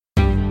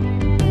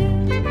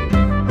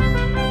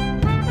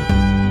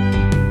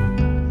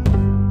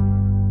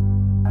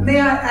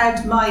I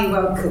add my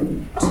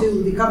welcome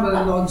to the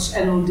Cumberland Lodge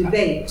annual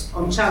debate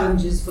on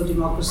challenges for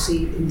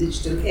democracy in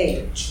digital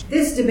age.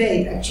 This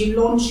debate actually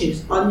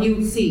launches our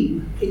new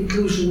theme,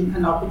 inclusion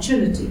and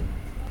opportunity,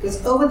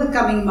 because over the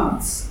coming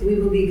months we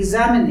will be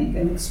examining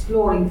and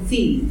exploring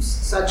themes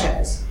such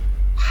as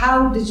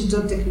how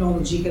digital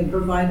technology can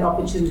provide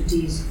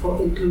opportunities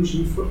for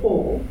inclusion for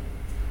all,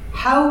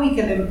 how we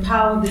can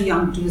empower the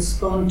young to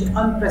respond to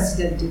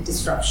unprecedented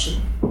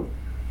disruption,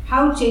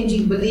 how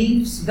changing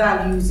beliefs,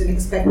 values, and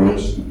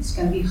expectations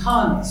can be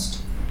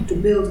harnessed to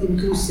build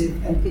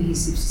inclusive and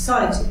cohesive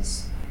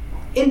societies.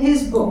 In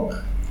his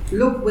book,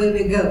 Look Where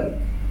We're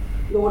Going,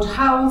 Lord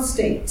Howell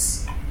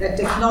states that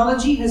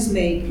technology has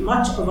made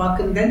much of our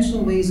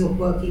conventional ways of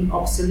working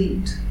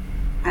obsolete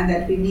and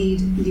that we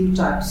need new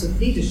types of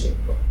leadership.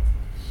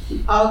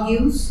 He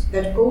argues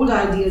that old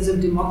ideas of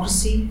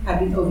democracy have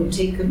been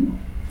overtaken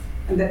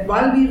and that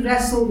while we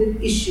wrestle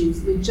with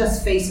issues which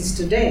just face us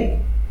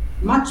today,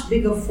 much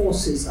bigger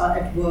forces are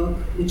at work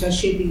which are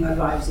shaping our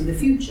lives in the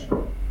future.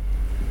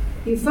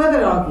 He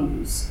further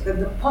argues that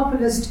the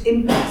populist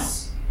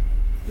impulse,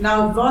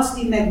 now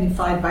vastly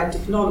magnified by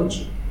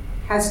technology,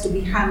 has to be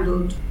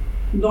handled,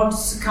 not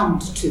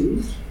succumbed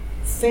to.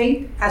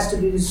 Faith has to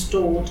be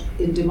restored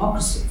in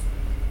democracy.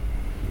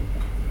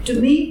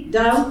 To me,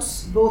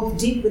 doubts, both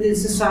deep within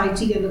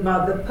society and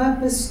about the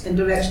purpose and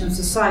direction of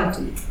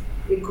society,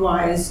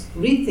 requires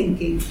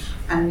rethinking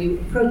and new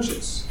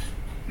approaches.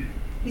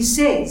 He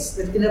says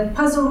that in a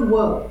puzzled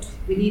world,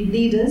 we need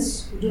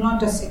leaders who do not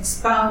just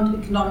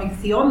expound economic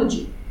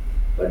theology,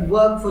 but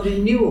work for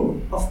renewal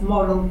of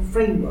moral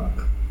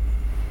framework.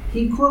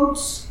 He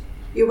quotes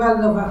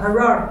Yuval Noah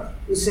Harari,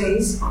 who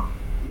says,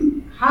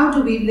 "How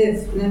do we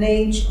live in an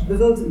age of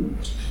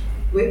bewilderment,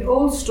 where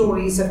old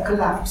stories have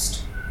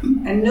collapsed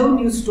and no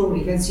new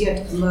story has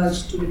yet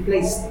emerged to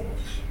replace them?"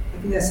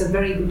 I think that's a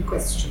very good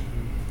question.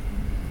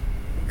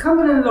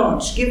 Cumberland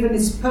Lodge, given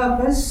its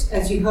purpose,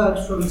 as you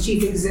heard from the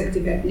Chief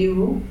Executive at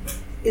Newell,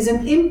 is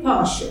an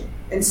impartial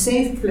and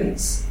safe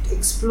place to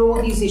explore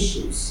these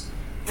issues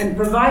and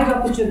provide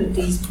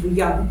opportunities to the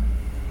young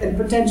and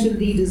potential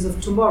leaders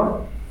of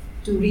tomorrow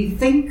to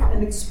rethink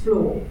and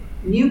explore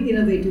new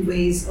innovative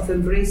ways of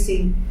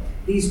embracing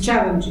these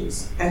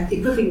challenges and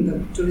equipping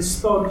them to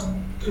respond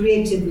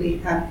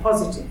creatively and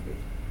positively.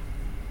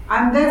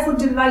 I'm therefore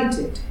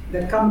delighted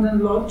that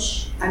Cumberland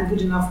Lodge and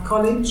Good Enough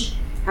College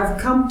have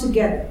come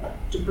together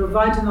to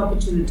provide an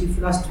opportunity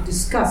for us to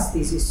discuss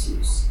these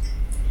issues.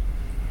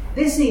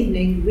 This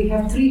evening, we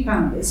have three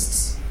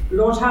panelists: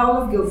 Lord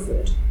Howell of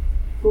Guildford,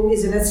 who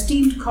is an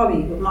esteemed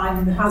colleague of mine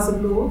in the House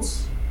of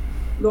Lords.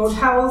 Lord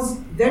Howell's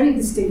very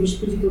distinguished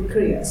political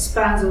career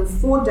spans over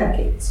 4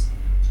 decades,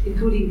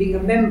 including being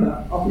a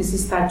member of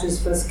Mrs.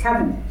 Thatcher's first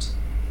cabinet,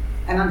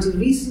 and until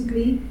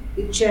recently,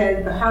 he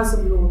chaired the House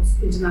of Lords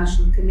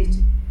International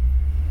Committee.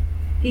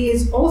 He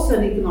is also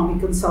an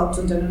economic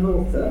consultant and an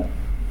author.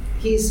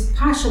 He is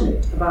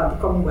passionate about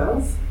the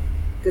Commonwealth,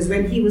 because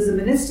when he was the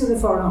Minister of the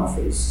Foreign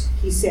Office,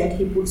 he said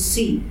he put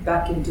C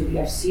back into the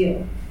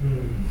FCA.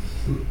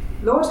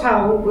 Lord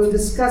Howell will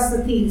discuss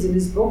the themes in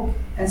his book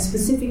and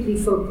specifically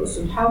focus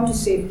on how to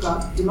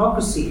safeguard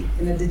democracy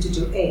in a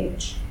digital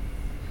age,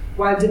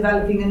 while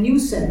developing a new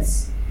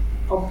sense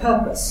of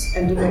purpose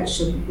and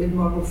direction with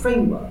moral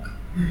framework.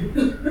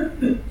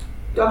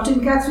 Dr.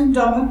 Catherine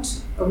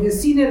Dommett, who is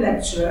a senior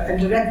lecturer and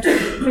director of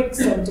the Crick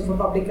Centre for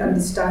Public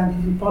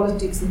Understanding in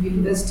Politics at the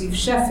University of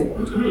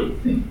Sheffield,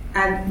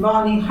 and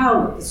Marnie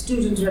Howlett, the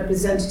student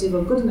representative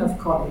of Good Enough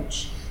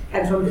College,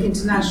 and from the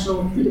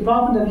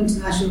Department of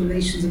International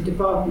Relations and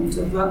Department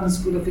of London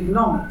School of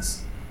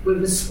Economics, will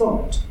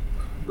respond.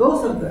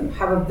 Both of them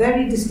have a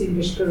very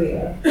distinguished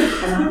career,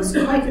 and I was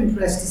quite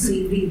impressed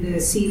to read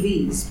their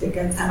CVs,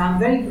 and I'm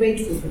very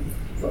grateful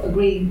for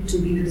agreeing to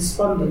be the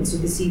respondents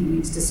of this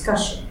evening's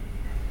discussion.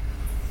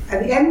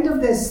 At the end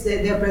of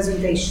their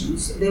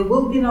presentations, there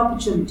will be an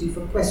opportunity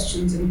for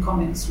questions and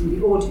comments from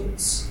the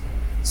audience.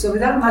 So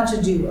without much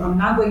ado, I'm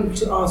now going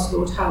to ask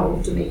Lord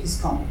Howell to make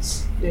his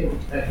comments. David.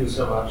 Thank you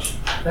so much.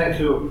 Thank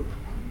you,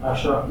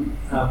 Asha.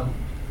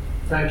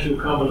 Thank you,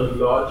 Cumberland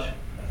Lodge.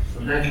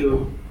 And thank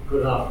you,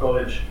 Good Enough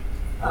College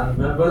and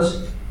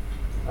members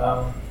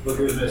for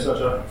giving me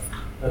such a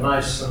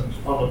nice and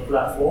honoured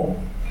platform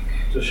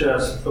to share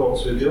some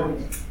thoughts with you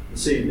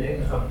this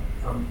evening.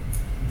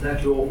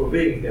 Thank you all for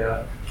being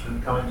here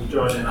and coming to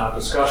join in our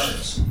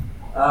discussions.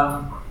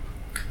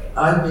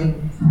 I've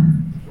been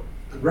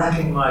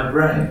racking my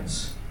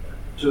brains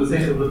to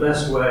think of the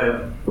best way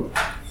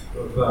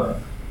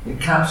of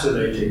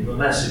encapsulating the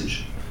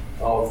message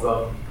of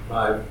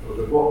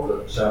the book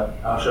that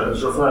Asha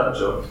has referred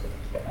to,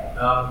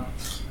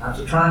 and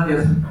to try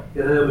and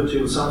get over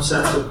to some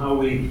sense of how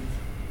we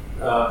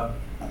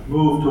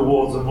move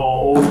towards a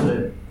more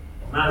orderly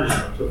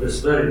management of this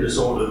very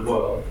disordered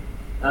world,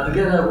 and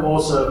to get over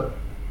also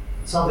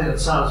something that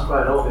sounds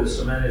quite obvious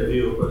to many of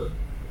you, but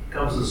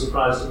comes as a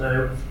surprise to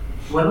many.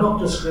 We're not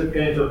just going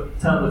to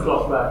turn the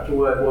clock back to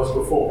where it was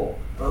before.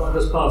 We're not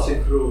just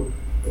passing through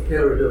a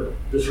period of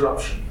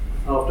disruption,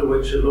 after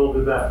which it'll all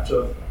be back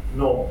to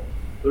normal.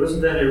 there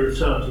isn't any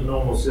return to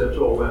normalcy at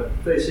all. We're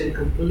facing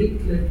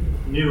completely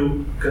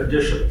new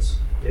conditions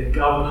in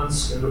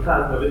governance, in the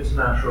pattern of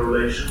international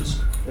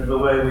relations, in the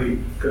way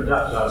we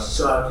conduct our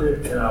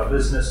society, in our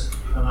business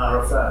and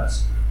our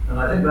affairs. And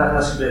I think that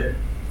has to be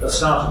a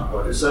starting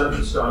point. It's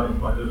certainly the starting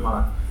point of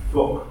my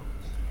book.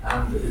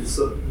 And it's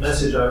the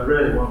message I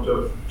really want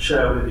to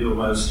share with you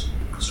most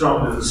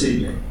strongly this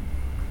evening.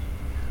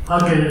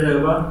 I'll get it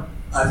over.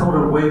 I thought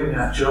of waving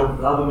at you.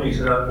 At other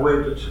meetings I've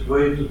waved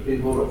at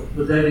people,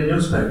 the daily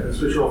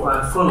newspapers, which you'll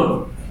find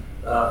full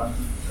of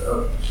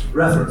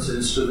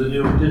references to the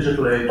new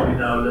digital age we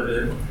now live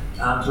in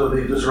and to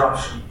the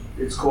disruption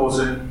it's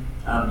causing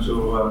and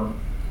to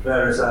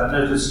various. I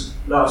noticed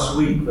last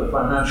week the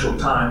Financial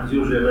Times,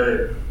 usually a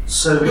very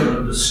sober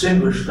and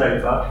distinguished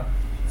paper,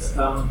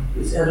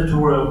 its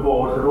editorial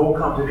board had all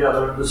come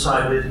together and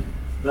decided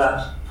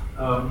that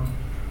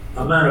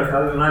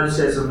America, the United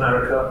States of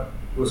America,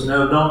 was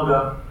no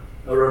longer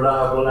a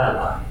reliable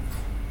ally.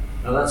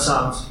 Now that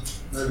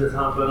sounds maybe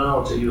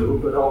banal to you,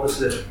 but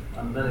obviously,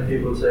 and many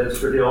people say it's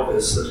pretty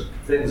obvious that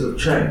things have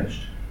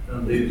changed.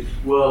 And the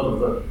world of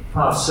the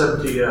past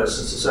 70 years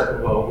since the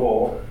Second World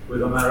War,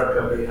 with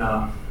America being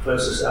our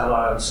closest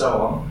ally and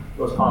so on,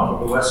 was part of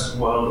the Western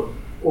world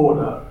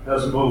order,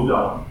 has moved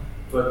on.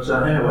 But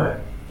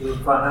anyway, the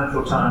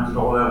Financial Times and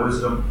all their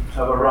wisdom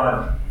have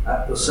arrived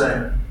at the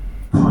same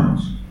point.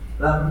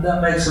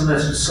 That makes the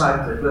message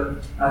slightly,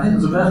 but I think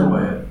there's a better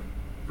way of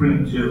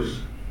bringing to you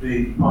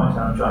the point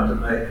I'm trying to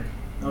make,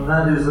 and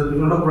that is that if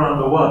you look around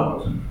the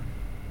world,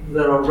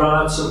 there are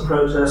riots and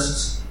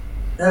protests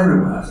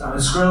everywhere. I mean,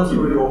 scroll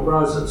through your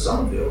browser,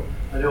 some of you,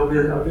 and you'll be,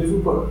 if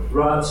you put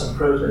riots and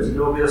protests,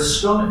 you'll be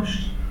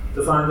astonished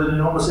to find that in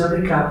almost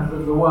every capital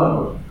of the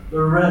world,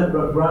 there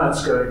are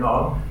riots going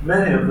on,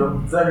 many of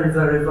them very,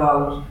 very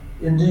violent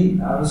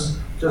indeed. I was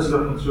just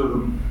looking through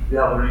them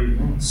the other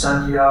evening.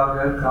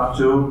 Santiago,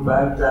 Khartoum,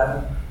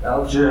 Baghdad,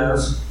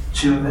 Algiers,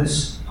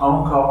 Tunis,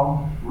 Hong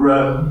Kong,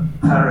 Rome,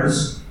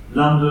 Paris,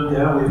 London,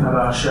 here we've had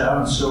our share,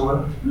 and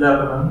so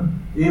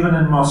Lebanon, even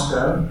in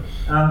Moscow.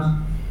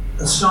 And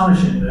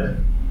astonishingly,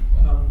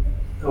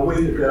 a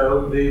week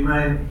ago, the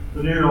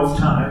New York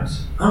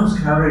Times was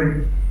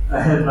carrying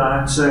a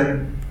headline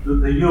saying that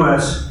the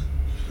US,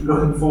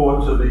 looking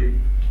for the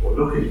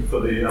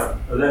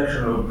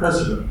election of a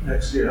president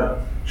next year,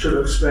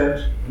 should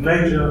expect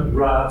major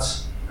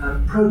riots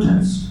and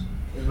protests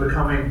in the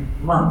coming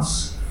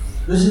months.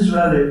 This is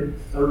really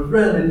a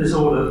really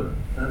disordered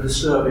and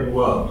disturbing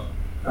world.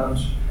 And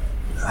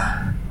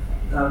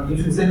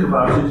if you think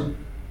about it,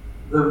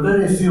 there are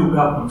very few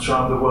governments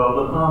around the world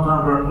that aren't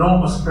under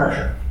enormous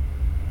pressure.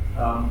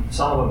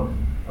 Some of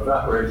them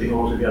evaporating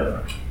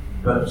altogether,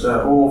 but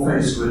all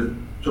faced with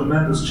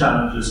tremendous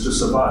challenges to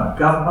survive.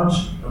 Government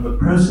and the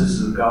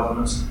processes of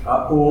governance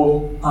are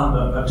all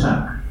under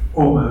attack,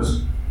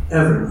 almost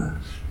everywhere.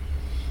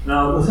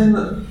 Now, the thing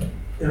that,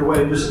 in a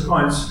way,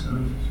 disappoints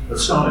and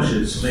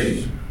astonishes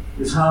me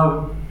is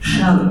how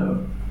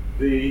shallow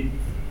the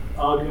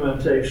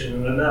argumentation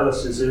and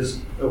analysis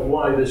is of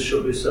why this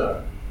should be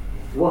so.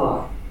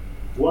 Why?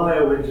 Why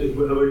have we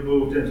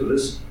moved into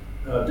this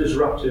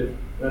disruptive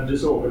and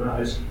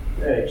disorganized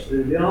age?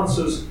 The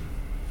answers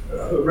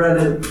are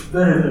really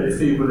very, very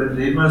feeble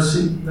indeed. Most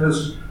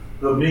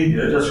the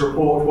media just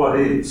report what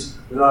is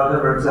without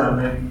ever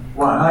examining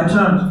why. I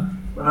turned,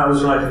 when I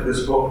was writing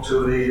this book,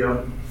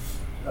 to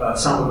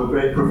some of the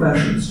great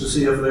professions to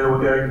see if they were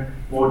going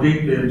more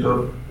deeply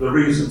into the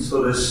reasons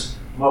for this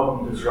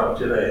modern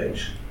disruptive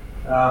age.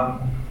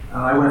 And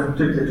I went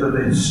particularly to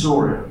the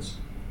historians.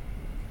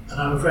 And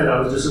I'm afraid I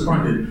was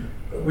disappointed.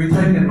 We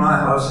take in my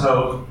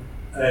household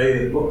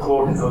a book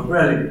called, a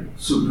really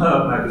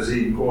superb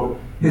magazine called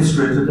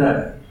History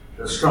Today,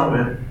 I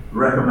strongly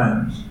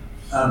recommend.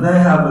 And they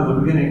have at the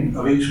beginning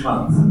of each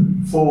month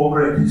 4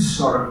 great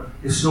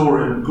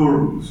historian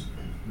gurus,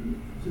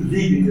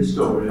 leading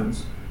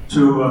historians,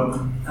 to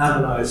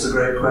analyze the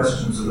great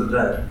questions of the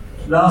day.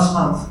 Last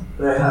month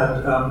they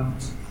had,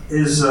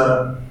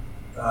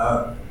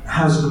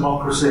 has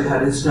democracy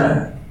had its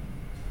day?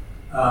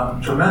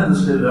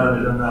 Tremendously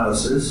learned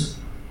analysis,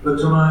 but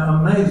to my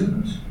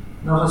amazement,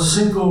 not a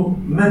single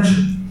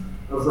mention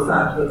of the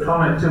fact that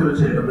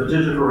connectivity and the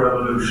digital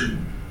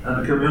revolution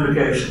and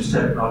communications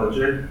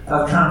technology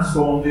have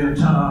transformed the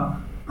entire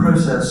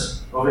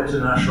process of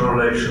international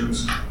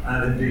relations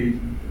and indeed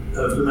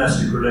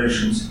domestic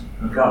relations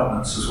and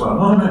governance as well.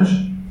 Not a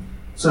mention.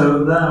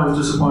 So then I was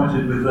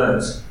disappointed with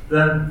those.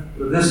 Then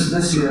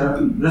this year,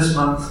 this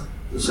month,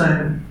 the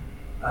same,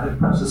 I think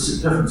perhaps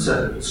a different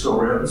set of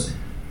historians,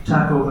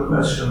 tackle the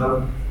question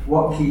of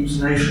what keeps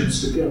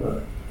nations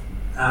together.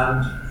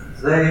 And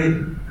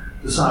they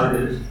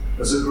decided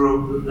as a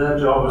group that their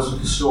job as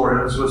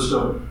historians was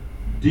to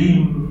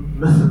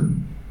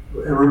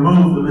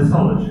remove the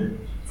mythology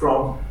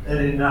from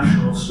any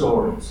national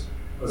stories,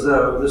 as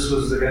though this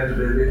was going to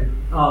be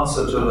the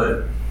answer to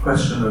the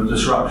question of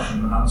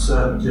disruption,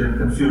 uncertainty and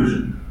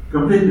confusion.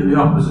 Completely the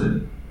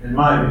opposite, in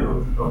my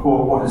view, of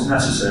what is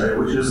necessary,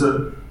 which is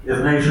that if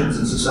nations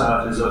and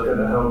societies are going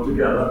to hold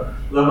together,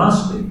 there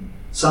must be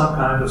some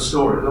kind of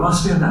story. There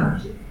must be a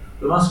narrative.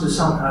 There must be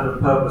some kind of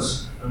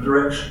purpose and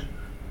direction.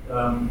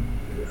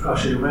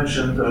 Actually, you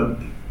mentioned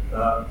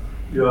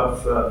you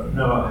have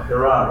Noah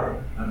Harari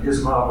and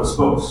his marvelous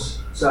books,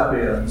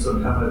 Sapiens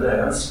and Homo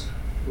Deus,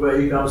 where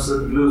he comes to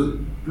the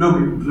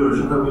gloomy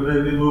conclusion that we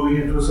may be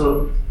moving into a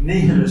sort of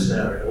nihilist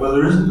area where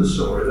there isn't a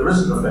story, there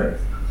isn't a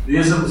faith. The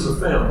isms have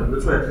failed in the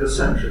 20th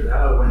century. They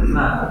either went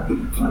mad,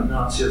 like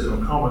Nazism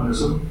and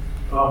communism,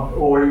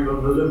 or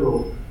even the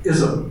liberal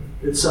ism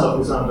itself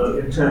is under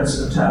intense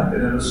attack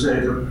and in a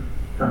state of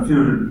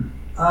confusion.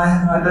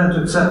 I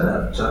don't accept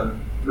that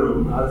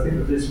gloom. I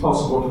think that it's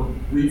possible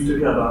to weave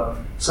together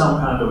some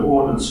kind of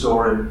ordered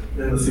story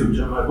in the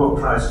future. My book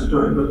tries to do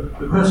it. But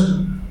the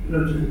question,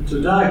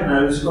 to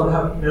diagnose, you've got to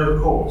have know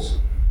the cause.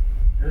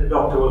 Any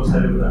doctor will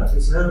tell you that.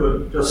 It's no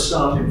good just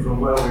starting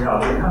from where we are.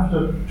 We have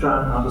to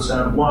try and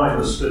understand why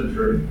the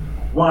splintering,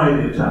 why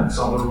the attacks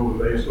on the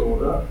rule-based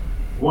order,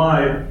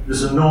 why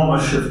this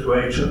enormous shift to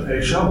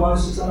Asia. Why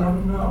does that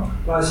happen now?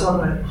 Why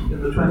suddenly, in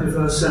the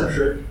 21st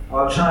century,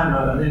 are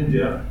China and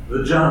India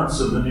the giants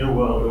of the New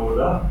World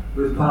Order,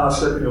 with power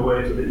slipping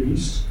away to the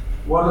east?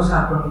 What has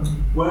happened?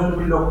 Where do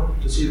we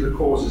look to see the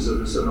causes of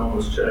this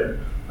enormous change?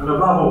 And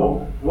above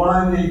all,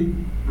 why the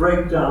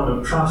breakdown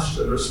of trust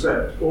and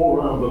respect all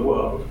around the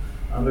world,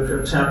 and the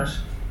contempt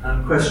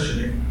and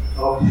questioning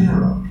of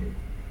hierarchy,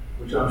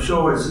 which I'm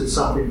sure is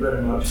something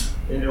very much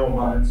in your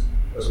minds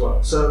as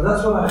well. So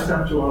that's what I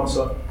attempt to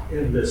answer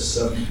in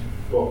this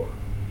book.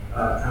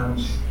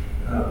 And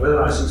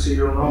whether I succeed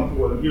or not,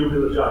 well, you be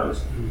the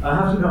judges. I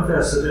have to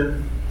confess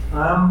that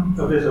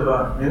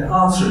in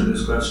answering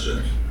this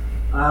question,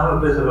 I am a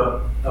bit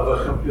of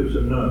a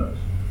computer nerd,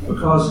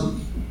 because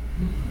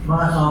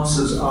my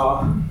answers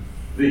are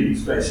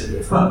these,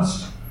 basically.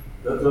 First,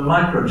 that the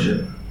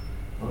microchip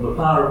and the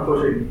power of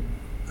putting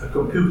a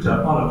computer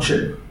on a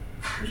chip,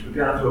 which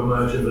began to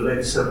emerge in the late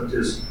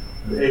 70s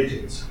and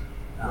 80s,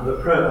 and the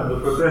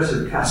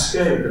progressive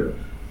cascade of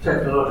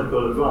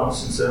technological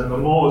advances, and the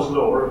Moore's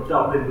law of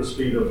doubling the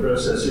speed of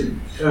processing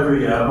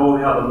every year, and all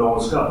the other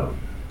laws govern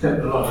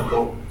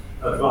technological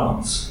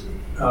advance,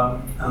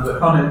 and the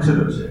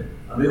connectivity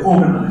and the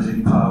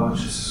organizing power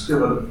which has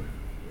given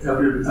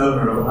every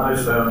owner of an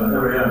iPhone, and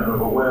every owner of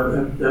a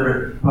web,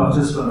 every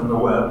participant in the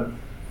web,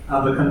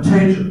 and the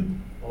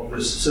contagion of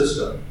this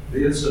system.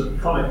 The instant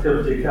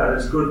connectivity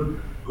carries good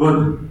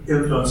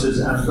influences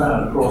and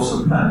bad across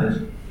the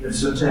planet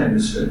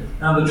instantaneously,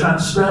 and the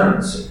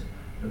transparency,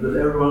 and that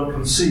everyone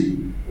can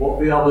see what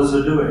the others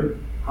are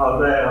doing,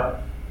 how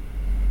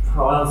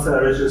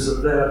unfair it is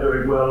that they are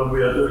doing well and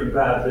we are doing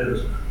badly,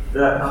 that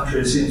their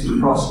country seems to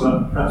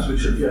prosper, perhaps we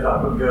should get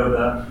up and go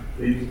there.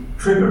 The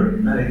triggering,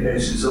 in many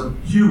cases, of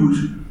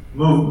huge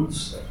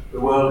movements. The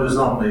world is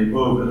on the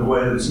move in a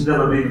way that's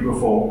never been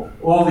before.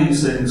 All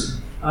these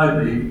things, I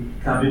believe,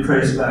 can be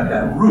traced back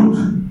at root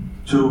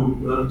to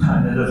the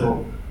tiny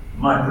little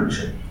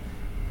microchip.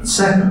 And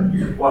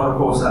second, what of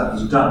course that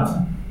has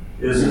done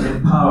is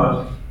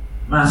empowered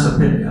mass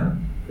opinion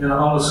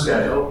on a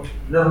scale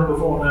never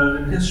before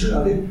known in history.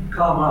 I think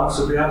Karl Marx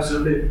would be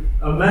absolutely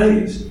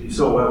amazed if he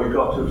saw where we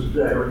got to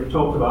today, when he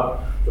talked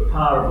about the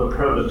power of the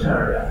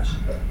proletariat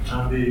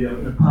and the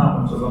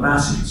empowerment of the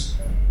masses.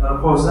 And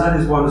of course that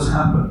is what has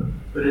happened,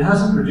 but it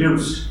hasn't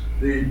produced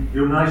the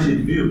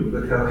united view,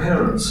 the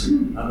coherence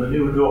and the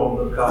new dawn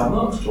that Karl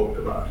Marx talked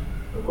about.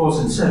 Of course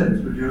instead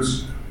it's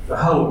produced the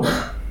whole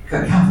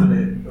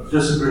cacophony of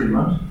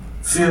disagreement,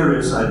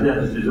 furious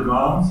identity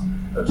demands,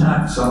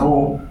 attacks on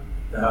all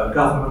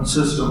government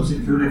systems,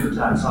 including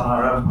attacks on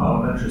our own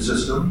parliamentary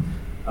system,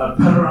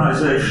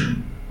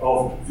 polarization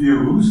of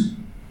views,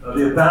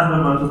 the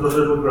abandonment of the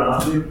middle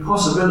ground, the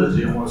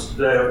impossibility almost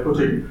today of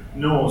putting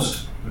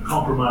nuanced and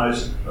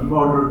compromised and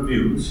moderate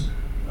views,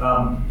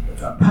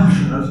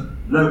 passionate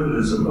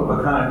localism of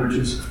a kind which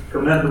is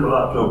commendable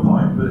up to a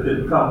point, but if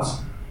it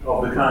becomes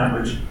of the kind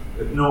which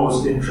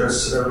ignores the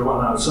interests of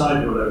everyone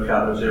outside your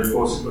locality, of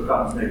course it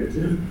becomes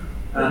negative,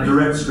 and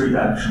direct street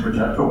action, which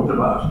I talked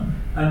about.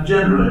 And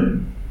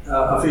generally,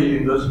 a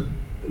feeling that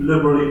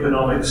liberal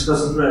economics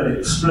doesn't really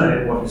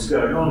explain what is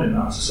going on in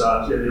our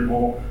society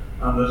anymore,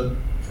 and that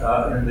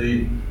in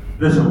the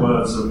bitter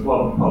words of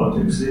modern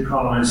politics, the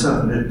economy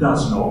certainly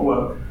does not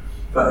work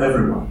for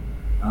everyone,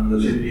 and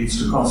that it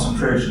leads to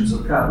concentrations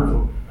of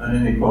capital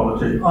and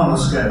inequality on a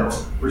scale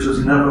which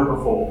has never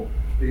before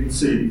been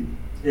seen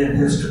in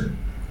history.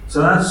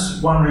 So that's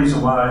one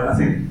reason why I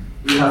think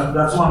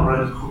that's one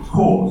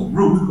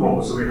root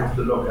cause that we have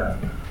to look at.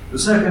 The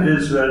second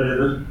is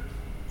really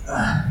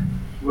that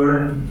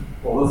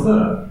the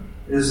third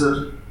is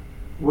that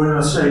we're in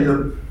a state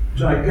of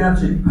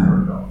gigantic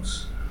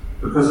paradox,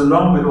 because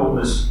along with all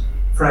this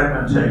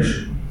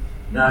fragmentation,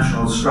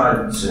 national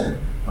stridency,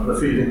 and the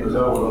feeling that,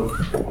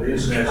 the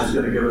internet is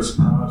going to give us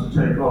power to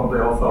take on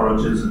the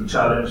authorities and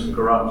challenge the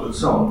corrupt and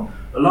so on.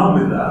 Along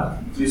with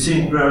that, we've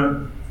seen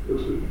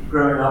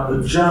growing up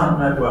the giant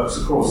networks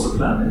across the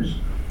planet,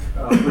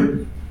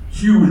 with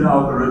huge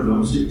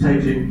algorithms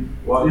dictating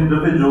what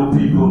individual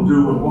people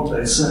do and what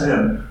they say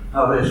and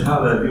how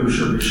their views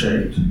should be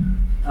shaped.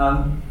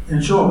 And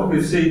in short,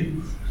 we've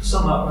seen, to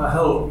sum up a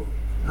hell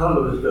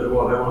of this bit of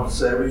what I want to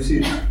say, we've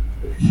seen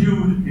a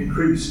huge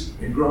increase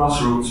in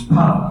grassroots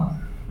power,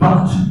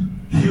 but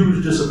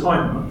huge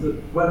disappointment that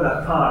when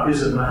that power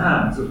is in the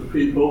hands of the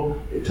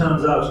people, it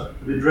turns out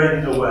to be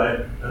draining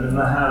away and in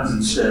the hands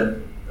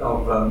instead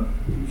of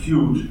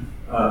huge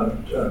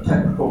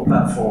technical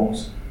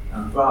platforms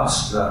and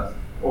vast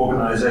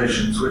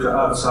organizations which are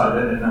outside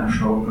any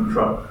national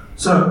control.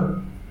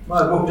 So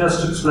my book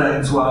just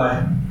explains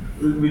why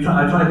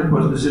I try to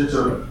put this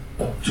into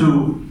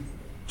two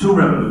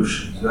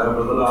revolutions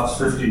over the last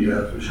 50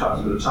 years, which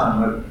happened at the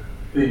time I'd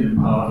been in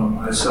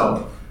Parliament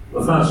myself.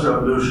 The first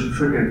revolution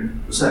triggering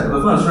the second.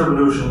 The first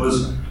revolution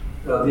was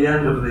at the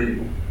end of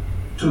the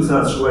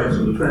two-thirds way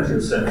through the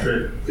 20th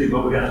century.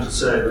 People began to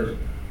say that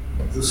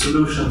the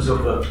solutions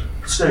of the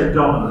state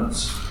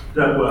dominance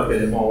don't work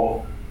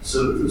anymore,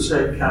 so that the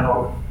state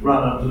cannot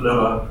run and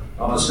deliver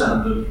on a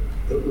standard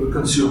that the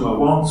consumer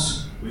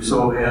wants. We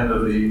saw the end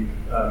of the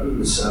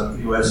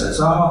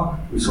USSR,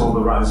 we saw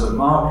the rise of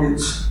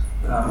markets,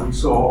 we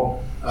saw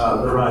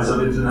the rise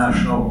of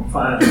international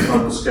finance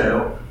on a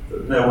scale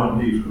that no one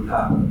believed could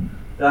happen.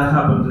 That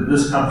happened in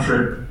this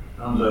country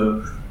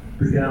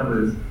began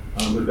with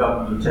the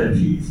government of Ted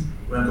Heath,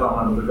 went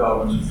on under the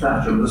government of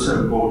Thatcher, the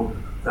so-called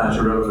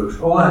Thatcher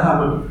Revolution. All that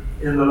happened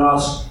in the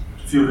last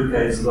few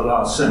decades of the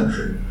last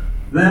century.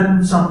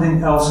 Then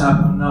something else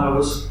happened none of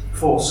us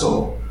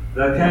foresaw.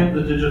 There came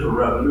the digital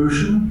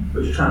revolution,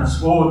 which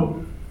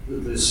transformed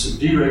this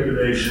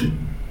deregulation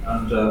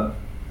and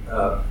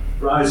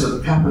rise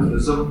of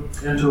capitalism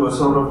into a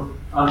sort of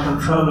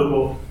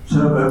uncontrollable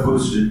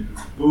turbo-boosted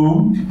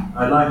boom.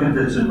 I likened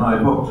it in my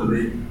book to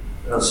the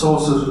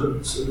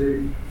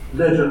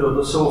legend of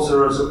the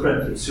sorcerer's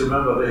apprentice. You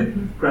remember the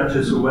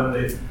apprentice who, when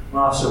the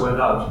master went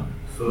out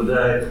for the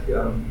day,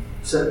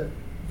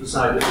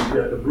 decided to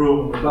get the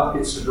broom and the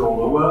buckets to do all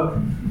the work,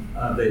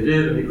 and they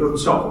did, and he couldn't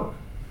stop them.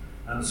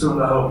 And soon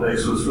the whole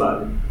place was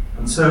flooded.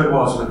 And so it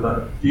was with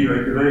the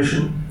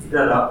deregulation. It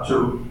led up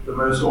to the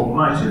most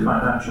almighty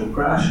financial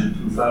crash in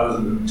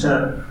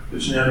 2010,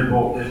 which nearly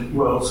brought the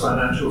world's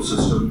financial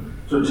system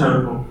to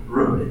total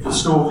ruin. It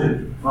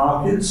distorted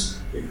markets,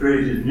 it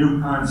created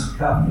new kinds of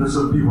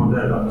capitalism people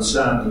don't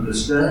understand to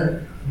this day,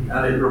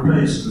 and it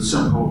replaced the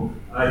simple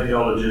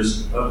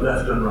ideologies of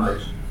left and right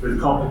with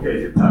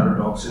complicated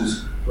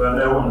paradoxes where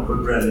no one could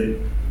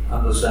really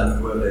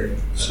understand where they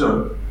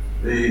stood.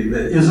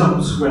 The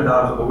isms went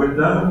out of the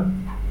window,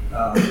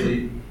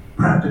 the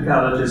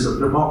practicalities of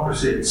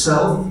democracy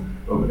itself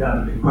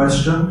began to be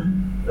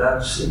questioned,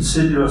 that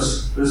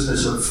insidious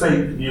business of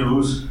fake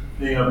news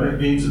being a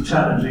means of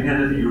challenging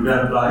anything you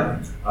don't like,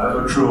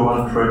 however true or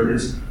untrue it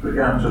is,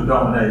 began to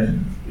dominate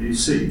the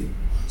scene.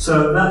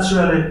 So that's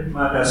really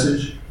my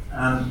message,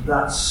 and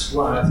that's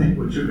why I think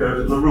we should go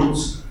to the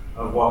roots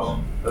of what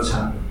has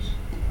happened.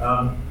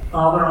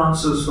 Are there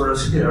answers for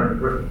us here in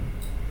Britain?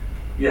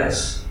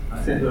 Yes,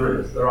 I think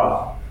there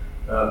are.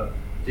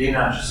 Dean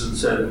Acheson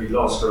said we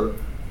lost our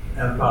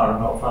empire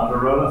and not found a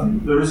role. I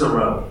think there is a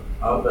role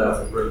out there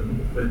for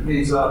Britain. It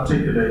needs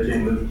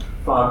articulating with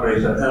far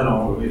greater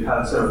elan than we've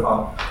had so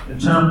far.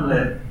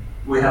 Internally,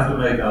 we have to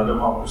make our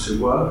democracy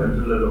work and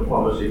deliver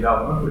quality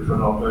government, which we're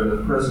not doing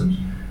at present.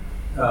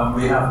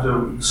 We have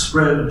to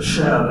spread and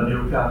share the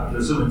new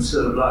capitalism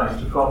instead of lying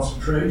to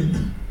concentrate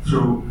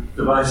through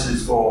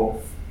devices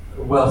for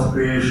wealth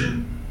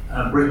creation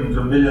and bringing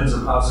to millions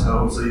of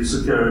households the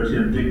security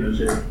and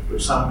dignity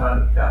which some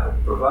kind of capital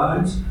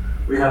provides.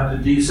 We have to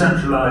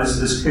decentralize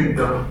this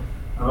kingdom.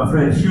 I'm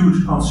afraid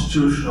huge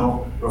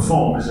constitutional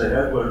reform is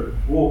ahead.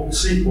 We're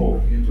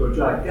sleepwalking into a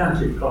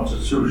gigantic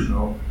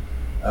constitutional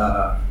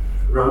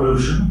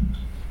revolution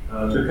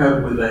to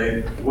cope with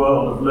a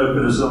world of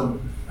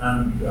localism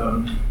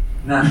and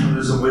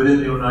nationalism within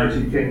the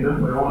United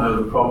Kingdom. We all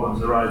know the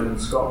problems arising in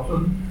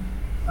Scotland.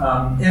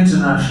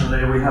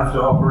 Internationally, we have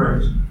to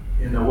operate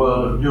in a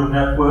world of new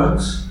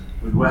networks,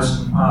 with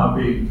Western power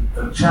being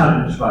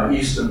challenged by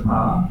Eastern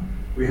power.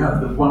 We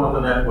have one of the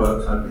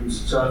networks, I believe,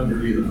 is going to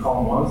be the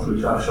Commonwealth,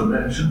 which I shall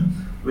mention.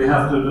 We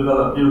have to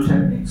develop new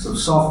techniques of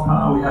soft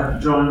power. We have to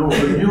join all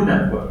the new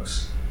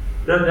networks.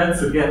 Don't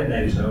forget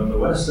NATO and the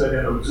West. They're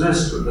going to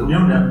exist with the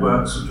new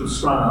networks which will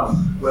sprung up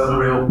where the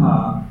real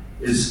power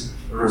is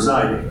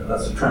residing.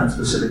 That's the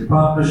Trans-Pacific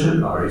Partnership,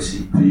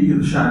 RACP,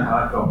 the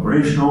Shanghai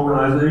Cooperation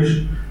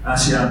Organization,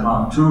 ASEAN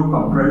Mark II,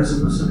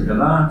 Comprehensive Pacific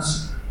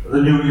Alliance,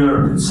 the new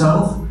Europe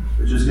itself,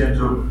 which is going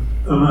to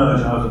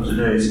emerge out of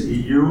today's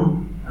EU,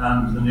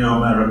 and the new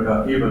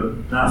America,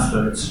 even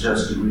NAFTA, it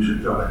suggested we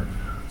should join.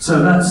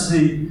 So that's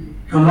the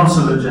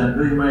colossal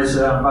agenda. You may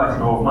say I'm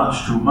biting off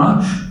much too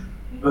much,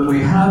 but we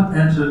have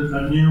entered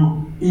a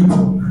new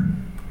epoch.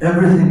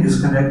 Everything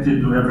is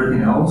connected to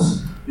everything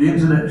else. The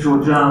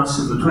intellectual giants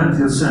of the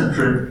 20th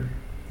century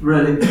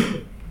really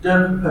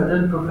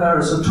didn't prepare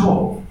us at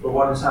all for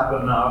what has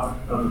happened now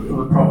and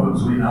the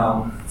problems we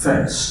now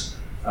face.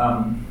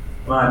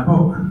 My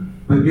book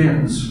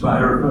begins by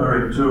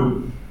referring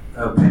to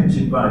a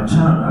painting by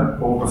Turner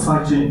called The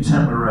Fighting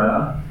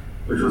Temeraire,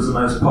 which was the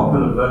most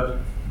popular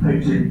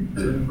painting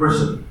in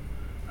Britain.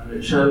 and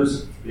it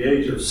shows the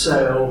age of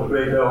sail, the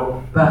great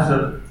old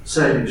battered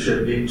sailing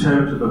ship being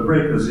towed to the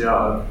breaker's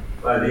yard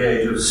by the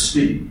age of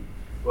steam.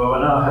 Well, we're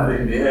now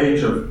having the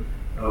age of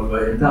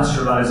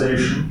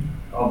industrialization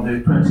of the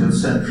 20th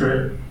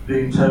century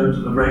being towed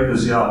to the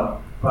breaker's yard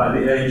by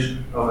the age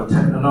of a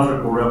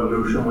technological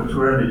revolution, which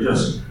we're only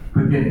just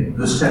beginning.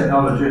 This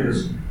technology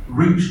has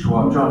reached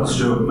what John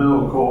Stuart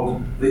Mill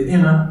called the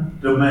inner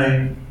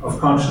domain of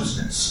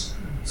consciousness.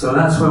 So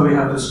that's where we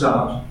have to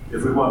start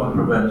if we want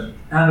to prevent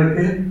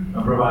anarchy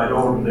and provide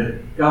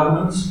ordinary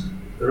governance.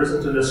 There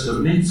isn't a list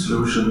of neat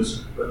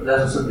solutions, but let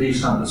us at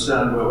least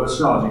understand where we're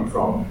starting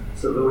from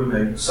so that we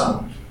make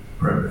some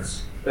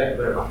progress. Thank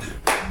you very much.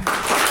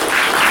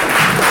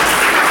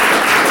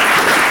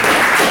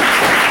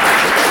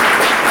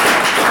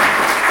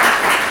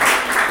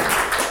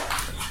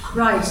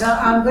 Right,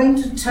 I'm going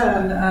to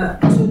turn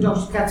to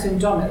Dr. Catherine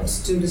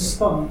Donnett to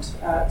respond.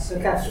 So,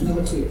 Catherine,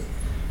 over to you.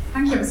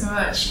 Thank you so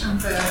much,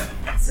 and for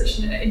such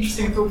an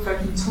interesting,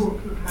 thought-provoking talk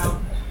about.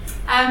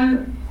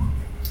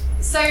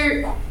 So,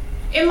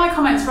 in my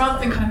comments, rather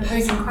than kind of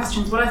posing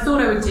questions, what I thought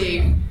I would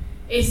do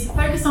is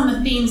focus on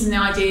the themes and the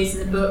ideas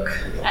in the book,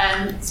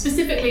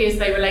 specifically as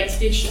they relate to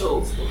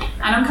digital.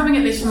 And I'm coming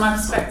at this from my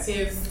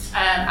perspective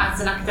as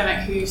an academic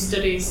who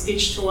studies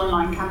digital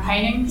online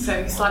campaigning,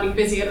 so slightly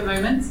busy at the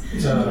moment.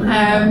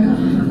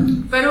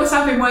 But also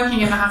I've been working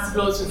in the House of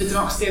Lords with the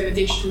Democracy and the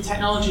Digital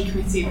Technology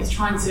Committee that's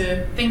trying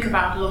to think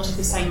about a lot of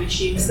the same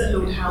issues that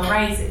Lord Howe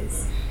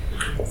raises.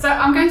 So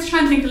I'm going to try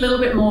and think a little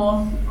bit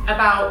more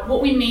about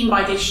what we mean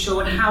by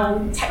digital and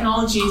how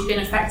technology has been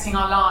affecting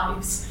our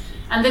lives,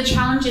 and the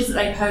challenges that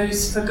they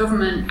pose for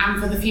government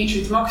and for the future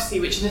of democracy,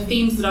 which are the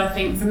themes that I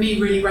think, for me,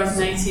 really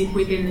resonated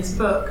within this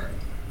book.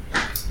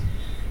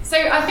 So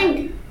I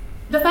think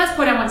the first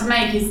point I want to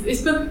make is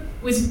this book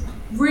was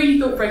really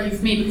thought-provoking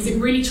for me because it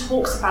really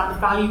talks about the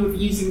value of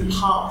using the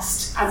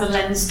past as a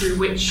lens through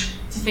which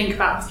to think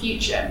about the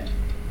future.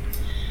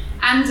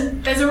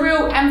 And there's a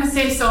real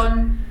emphasis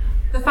on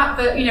the fact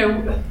that,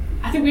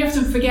 I think we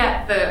often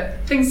forget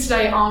that things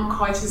today aren't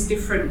quite as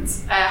different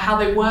how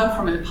they were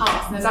from in the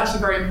past, and there's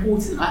actually very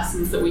important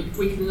lessons that we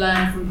can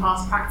learn from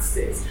past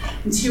practices,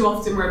 and too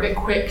often we're a bit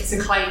quick to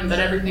claim that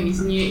everything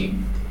is new.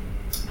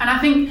 And I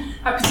think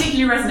that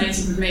particularly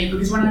resonated with me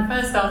because when I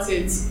first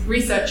started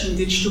researching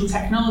digital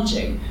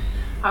technology,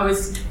 I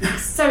was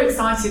so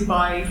excited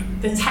by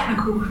the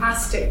technical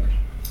capacity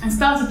and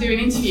started doing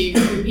interviews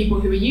with people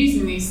who were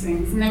using these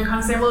things, and they would kind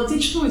of say, well,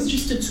 digital is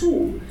just a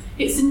tool.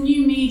 It's a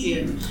new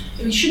medium.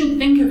 We shouldn't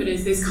think of it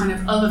as this kind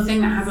of other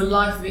thing that has a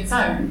life of its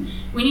own.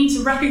 We need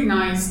to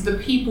recognise the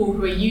people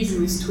who are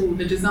using this tool,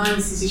 the design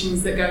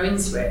decisions that go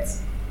into it.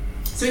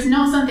 So it's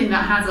not something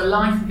that has a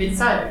life of its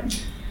own.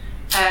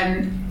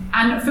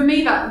 And for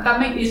me, that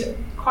makes it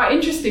quite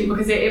interesting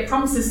because it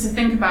prompts us to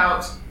think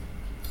about,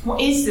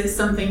 is this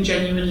something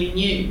genuinely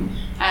new?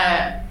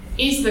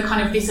 Is the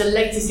kind of this a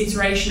latest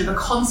iteration of a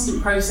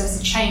constant process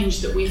of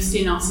change that we've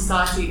seen our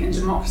society and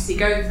democracy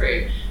go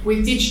through,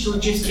 with digital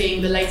just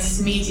being the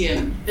latest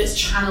medium that's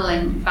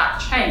channeling that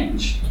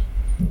change?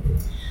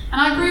 And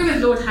I agree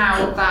with Lord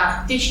Howe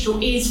that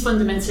digital is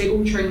fundamentally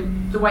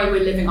altering the way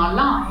we're living our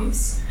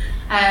lives,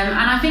 and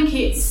I think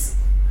it's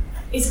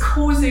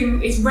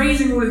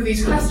raising all of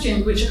these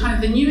questions, which are kind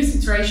of the newest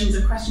iterations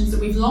of questions that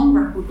we've long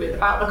grappled with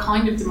about the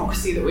kind of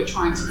democracy that we're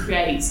trying to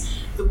create,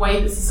 the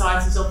way that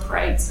societies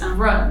operate and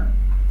run.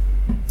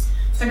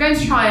 So I'm going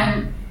to try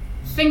and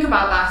think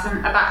about that and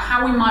about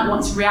how we might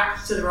want to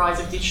react to the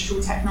rise of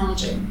digital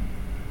technology.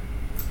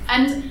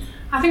 And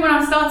I think when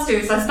I started to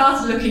do this, I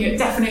started looking at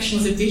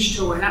definitions of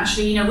digital and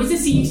actually, was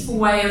this a useful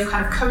way of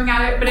kind of coming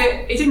at it? But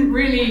it didn't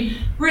really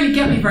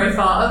get me very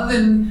far, other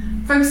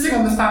than focusing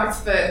on the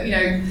fact that,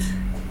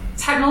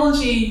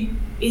 technology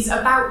is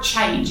about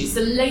change. It's the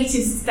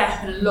latest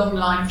step in a long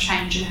line of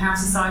change in how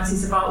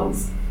societies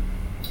evolve.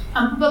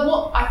 But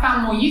what I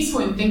found more useful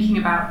in thinking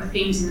about the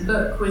themes in the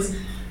book was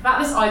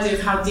about this idea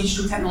of how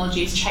digital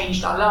technology has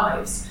changed our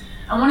lives.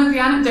 And one of the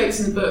anecdotes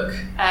in the book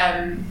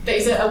that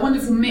is a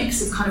wonderful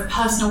mix of kind of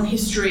personal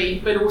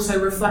history but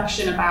also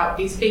reflection about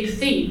these big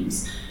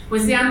themes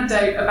was the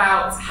anecdote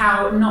about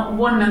how not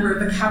one member of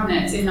the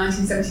cabinet in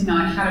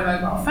 1979 had a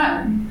mobile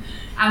phone,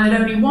 and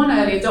that only one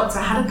early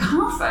adopter had a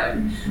car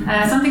phone,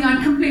 something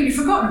I'd completely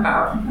forgotten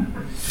about.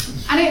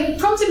 And it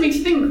prompted me to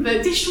think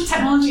that digital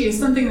technology is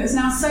something that's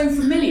now so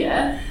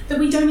familiar that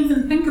we don't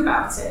even think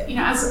about it.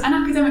 As an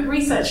academic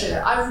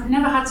researcher, I've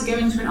never had to go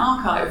into an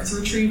archive to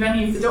retrieve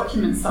any of the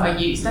documents that I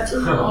use. That's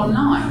all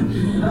online.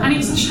 And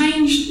it's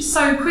changed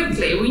so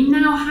quickly. We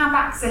now have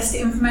access to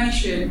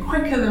information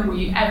quicker than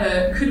we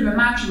ever could have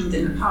imagined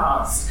in the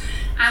past.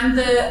 And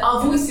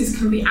our voices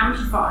can be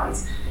amplified.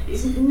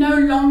 It's no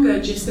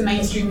longer just the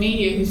mainstream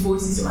media whose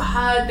voices are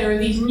heard. There are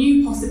these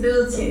new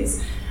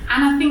possibilities.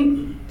 And I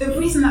think the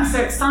reason that's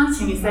so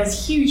exciting is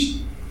there's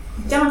huge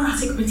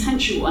democratic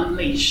potential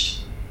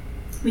unleashed.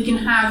 We can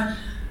have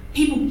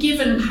people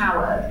given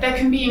power. There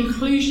can be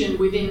inclusion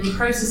within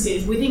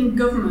processes, within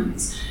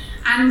governments.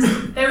 And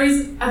there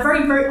is a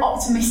very, very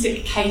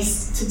optimistic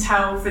case to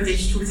tell for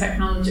digital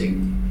technology.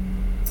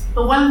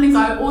 But one of the things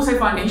I also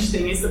find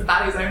interesting is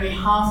that is only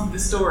half of the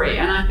story.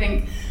 And I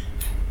think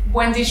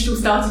when digital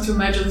started to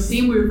emerge on the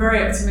scene, we were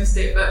very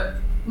optimistic, but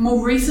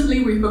more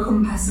recently we've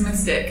become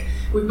pessimistic.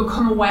 We've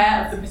become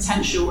aware of the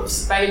potential of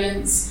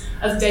surveillance,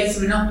 of data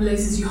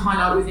monopolies, as you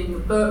highlight within your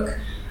book,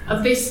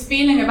 of this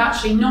feeling of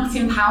actually not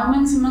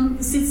empowerment among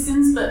the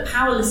citizens, but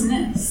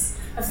powerlessness,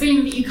 a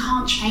feeling that you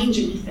can't change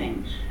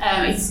anything.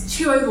 It's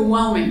too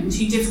overwhelming and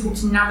too difficult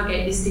to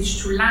navigate this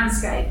digital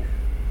landscape.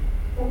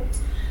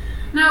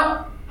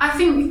 Now, I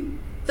think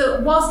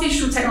that whilst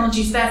digital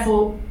technology has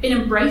therefore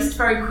been embraced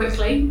very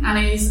quickly and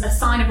is a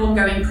sign of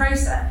ongoing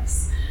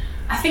process,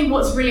 I think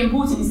what's really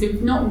important is that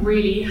we've not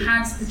really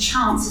had the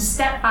chance to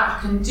step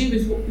back and do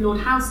as what Lord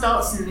Howe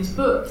starts in this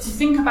book, to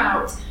think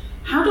about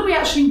how do we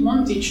actually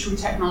want digital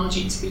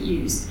technology to be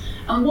used,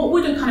 and what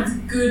would a kind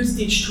of good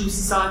digital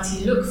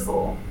society look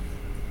for?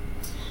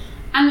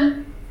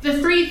 And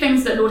the three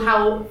things that Lord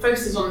Howe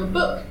focuses on in the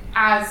book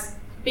as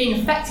being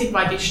affected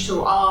by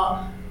digital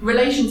are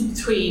relations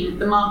between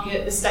the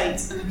market, the state,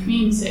 and the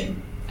community.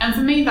 And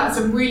for me, that's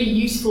a really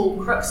useful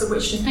crux of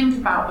which to think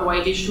about the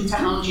way digital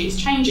technology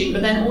is changing,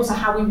 but then also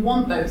how we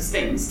want those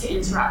things to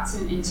interact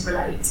and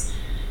interrelate.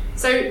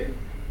 So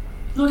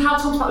Lord Howe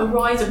talks about the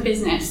rise of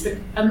business, the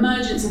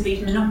emergence of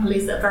these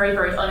monopolies that are very,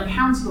 very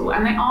unaccountable,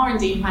 and they are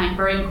indeed playing a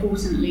very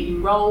important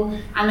leading role,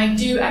 and they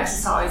do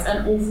exercise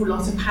an awful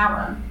lot of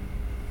power.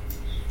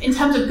 In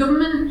terms of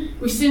government,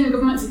 we've seen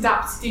governments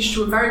adapt to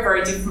digital in very,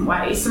 very different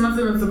ways. Some of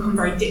them have become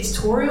very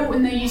dictatorial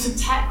in their use of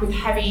tech, with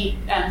heavy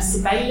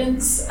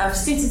surveillance of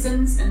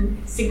citizens and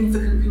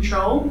significant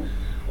control.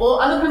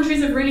 Or other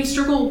countries have really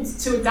struggled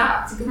to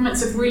adapt.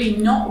 Governments have really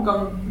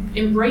not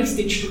embraced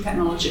digital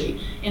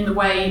technology in the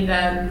way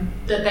that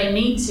they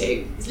need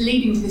to,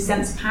 leading to this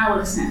sense of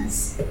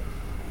powerlessness.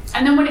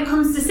 And then when it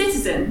comes to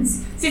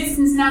citizens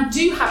now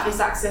do have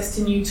this access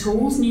to new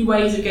tools, new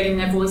ways of getting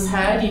their voice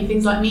heard.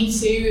 Things like Me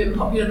Too and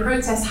popular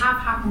protests have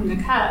happened and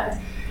occurred.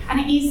 And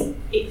it's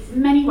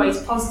in many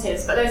ways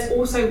positives, but there's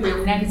also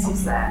real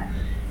negatives there.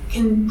 It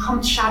can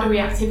prompt shadowy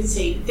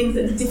activity, things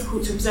that are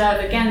difficult to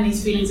observe, again,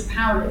 these feelings of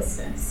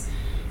powerlessness.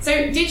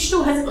 So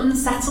digital has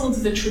unsettled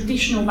the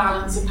traditional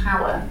balance of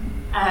power.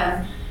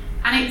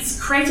 And it's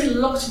created a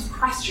lot of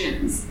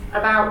questions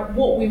about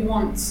what we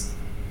want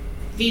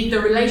the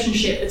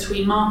relationship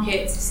between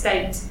market,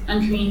 state,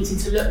 and community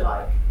to look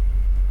like.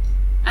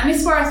 And this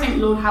is where I think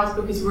Lord Howe's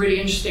book is really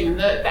interesting, and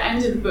the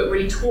end of the book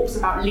really talks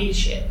about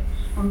leadership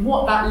and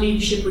what that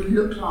leadership would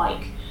look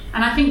like.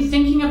 And I think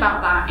thinking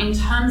about that in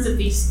terms of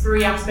these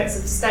three aspects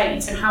of the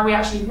state and how we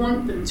actually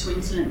want them to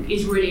interlink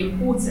is really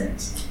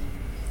important.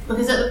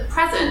 Because at the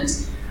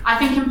present, I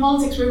think in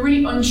politics we're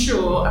really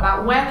unsure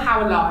about where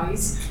power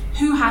lies,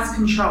 who has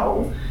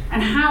control,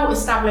 and how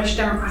established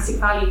democratic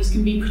values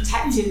can be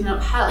protected and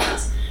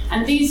upheld.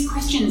 And these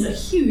questions are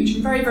huge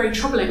and very, very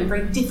troubling and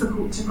very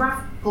difficult to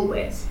grapple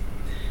with.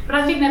 But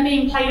I think they're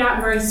being played out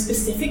in very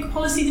specific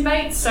policy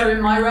debates. So in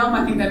my realm,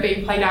 I think they're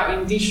being played out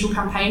in digital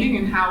campaigning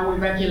and how we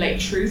regulate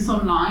truth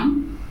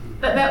online.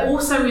 But they're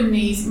also in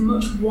these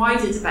much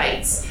wider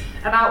debates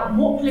about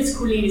what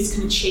political leaders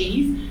can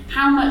achieve,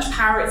 how much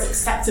power it's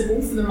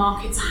acceptable for the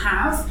market to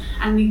have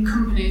and the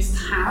companies to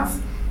have,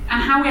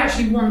 and how we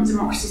actually want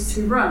democracies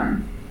to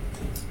run.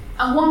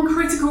 And one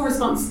critical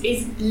response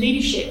is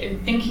leadership in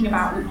thinking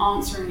about and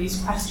answering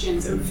these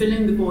questions and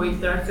filling the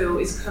void that I feel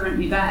is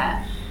currently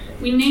there.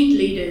 We need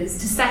leaders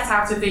to set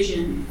out a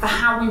vision for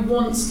how we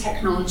want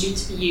technology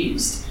to be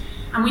used.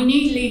 And we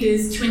need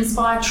leaders to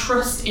inspire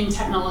trust in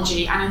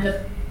technology and in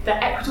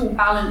the equitable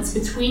balance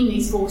between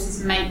these forces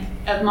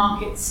of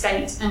market,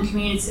 state, and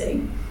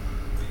community.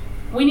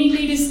 We need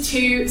leaders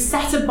to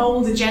set a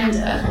bold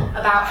agenda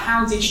about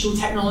how digital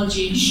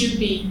technology should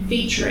be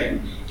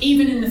featuring,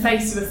 even in the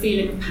face of a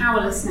feeling of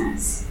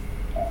powerlessness.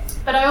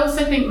 But I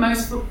also think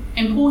most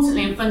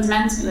importantly and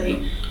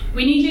fundamentally,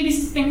 we need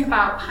leaders to think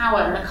about power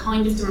and the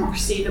kind of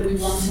democracy that we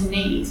want and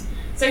need.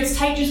 So to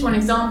take just one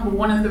example,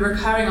 one of the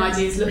recurring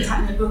ideas looked at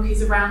in the book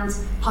is around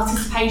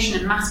participation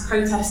and mass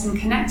protest and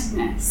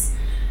connectedness.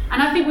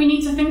 And I think we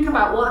need to think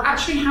about, well,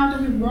 actually, how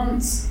do we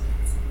want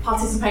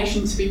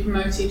participation to be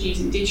promoted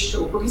using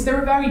digital? Because there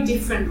are very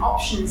different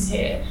options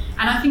here.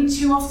 And I think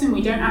too often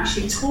we don't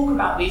actually talk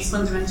about these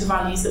fundamental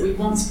values that we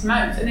want to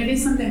promote. And it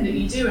is something that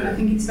you do, and I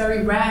think it's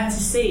very rare to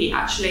see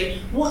actually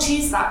what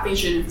is that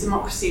vision of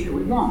democracy that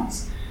we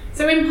want.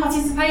 So in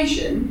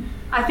participation,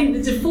 I think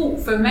the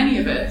default for many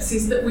of us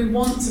is that we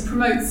want to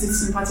promote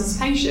citizen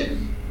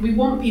participation. We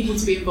want people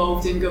to be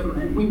involved in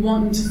government. We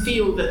want them to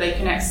feel that they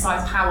can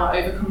exercise power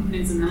over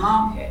companies in the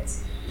market.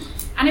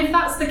 And if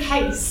that's the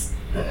case,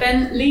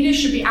 then leaders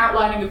should be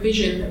outlining a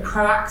vision that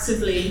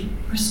proactively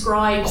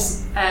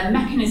prescribes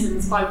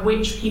mechanisms by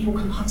which people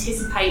can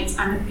participate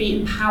and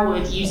be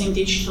empowered using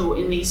digital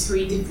in these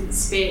three different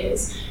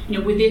spheres.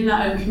 Within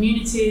their own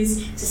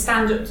communities, to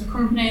stand up to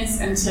companies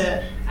and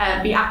to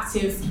be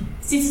active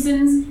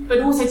citizens, but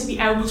also to be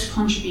able to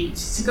contribute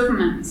to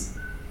government.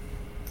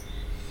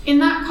 In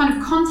that kind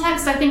of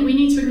context, I think we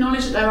need to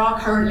acknowledge that there are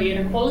currently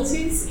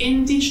inequalities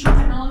in digital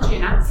technology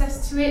and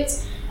access to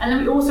it. And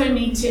then we also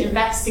need to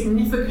invest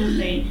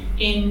significantly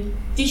in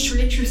digital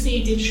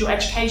literacy, digital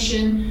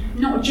education,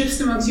 not just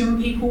amongst young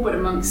people, but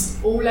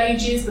amongst all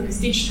ages, because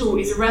digital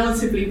is a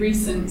relatively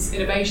recent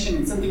innovation.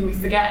 It's something we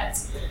forget.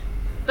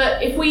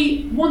 But if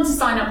we want to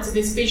sign up to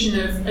this vision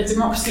of a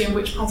democracy in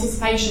which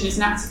participation is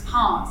an active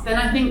part, then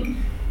I think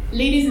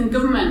leaders and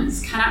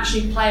governments can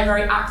actually play a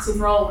very active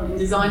role in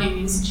designing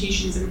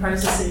institutions and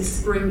processes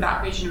to bring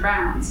that vision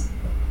around.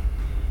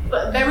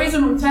 But there is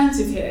an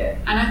alternative here,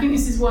 and I think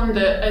this is one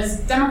that,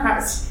 as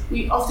Democrats,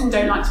 we often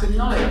don't like to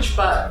acknowledge,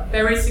 but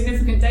there is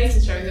significant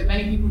data showing that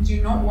many people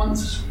do not want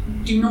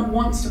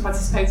to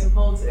participate in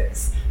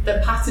politics,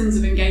 that patterns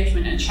of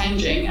engagement are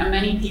changing, and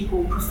many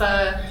people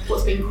prefer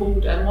what's being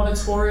called a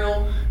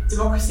monitorial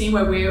democracy,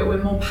 where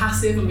we're more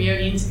passive and we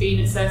only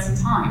intervene at certain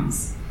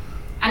times.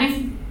 And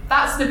if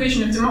that's the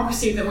vision of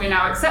democracy that we're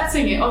now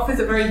accepting, it offers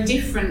a very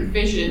different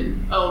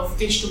vision of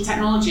digital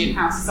technology and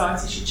how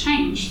society should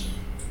change.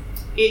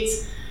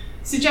 It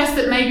suggests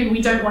that maybe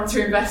we don't want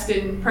to invest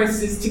in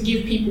processes to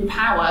give people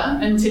power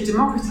and to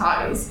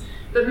democratise,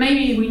 but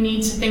maybe we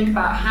need to think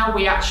about how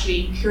we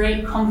actually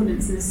create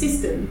confidence in the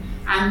system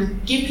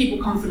and give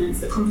people confidence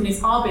that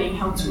companies are being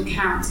held to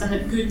account and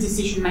that good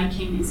decision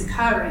making is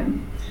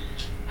occurring.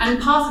 And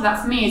part of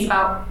that for me is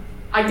about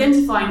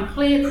identifying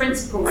clear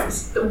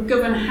principles that will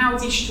govern how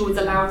digital is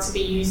allowed to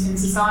be used in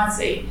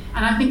society.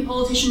 And I think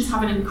politicians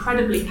have an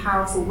incredibly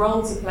powerful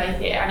role to play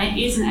here, and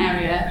it is an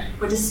area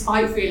where,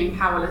 despite feeling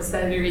powerless,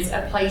 there is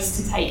a place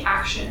to take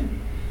action.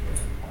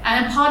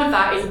 And a part of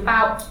that is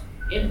about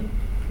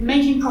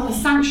making proper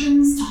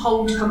sanctions to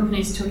hold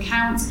companies to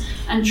account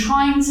and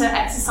trying to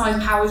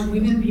exercise powers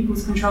within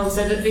people's control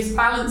so that this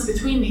balance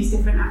between these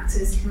different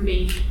actors can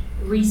be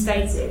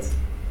restated.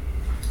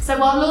 So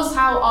while Lord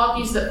Howell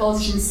argues that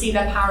politicians see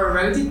their power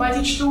eroded by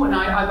digital, and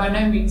I by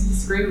no means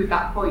disagree with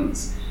that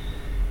point,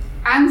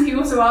 and he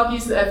also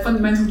argues that there are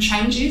fundamental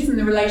changes in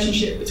the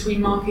relationship between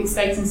market,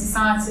 state and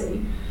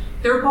society,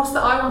 the riposte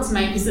that I want to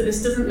make is that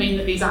this doesn't mean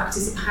that these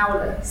actors are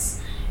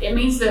powerless. It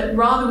means that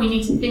rather we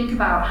need to think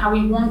about how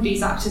we want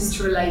these actors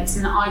to relate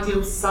in the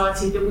ideal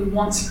society that we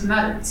want to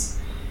promote.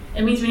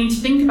 It means we need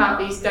to think about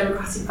these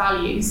democratic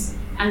values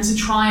and to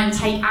try and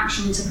take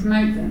action to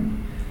promote them.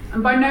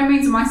 And by no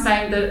means am I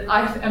saying that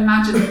I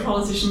imagine that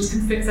politicians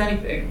can fix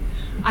anything.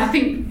 I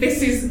think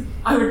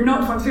I would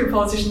not want to be a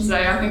politician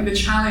today. I think the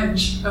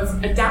challenge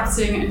of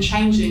adapting and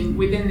changing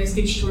within this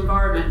digital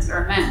environment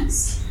are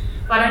immense.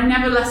 But I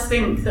nevertheless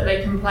think that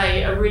they can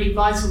play a really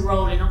vital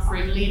role in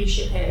offering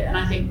leadership here. And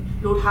I think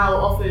Lord Howell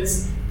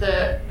offers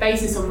the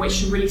basis on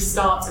which to really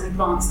start and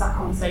advance that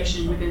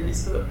conversation within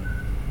this book.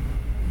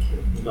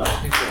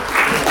 Thank you.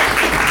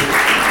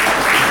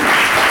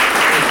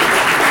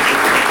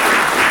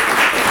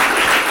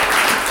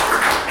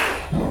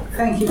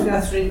 Thank you,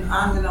 Catherine.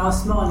 I'm going to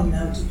ask Marnie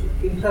now to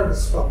give her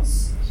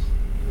response.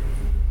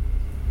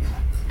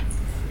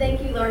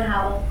 Thank you, Lord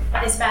Howell,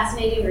 for this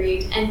fascinating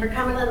read, and for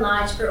Cumberland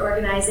Lodge for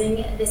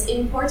organizing this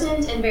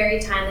important and very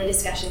timely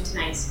discussion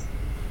tonight.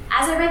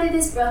 As I read through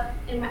this book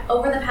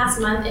over the past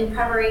month in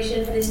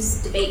preparation for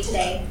this debate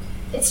today,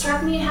 it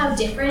struck me how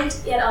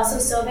different, yet also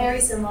so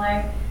very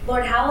similar,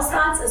 Lord Howell's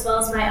thoughts as well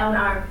as my own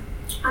are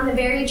on the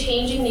very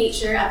changing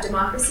nature of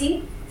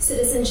democracy,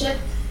 citizenship,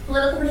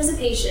 political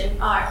participation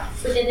are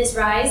within this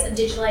rise of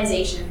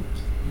digitalization.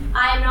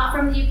 I am not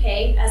from the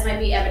UK, as might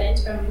be evident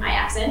from my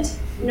accent,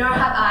 nor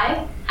have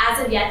I,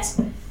 as of yet,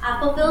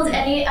 fulfilled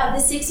any of the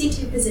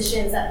 62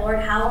 positions that Lord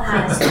Howell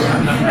has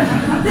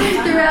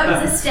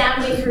throughout his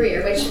astounding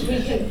career, which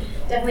we can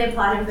definitely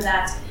applaud him for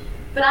that.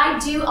 But I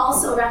do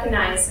also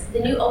recognize the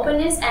new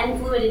openness and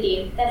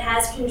fluidity that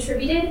has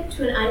contributed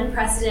to an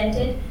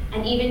unprecedented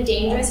and even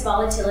dangerous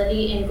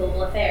volatility in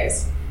global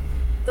affairs.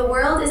 The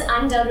world is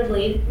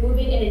undoubtedly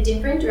moving in a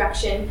different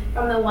direction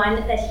from the one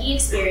that he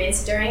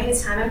experienced during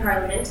his time in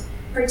Parliament,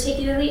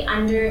 particularly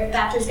under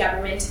Thatcher's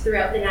government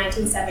throughout the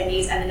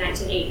 1970s and the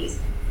 1980s.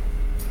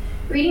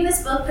 Reading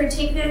this book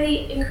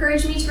particularly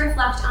encouraged me to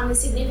reflect on the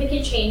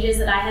significant changes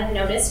that I have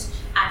noticed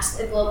at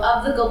the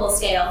global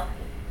scale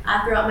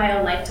throughout my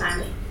own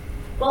lifetime.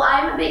 While I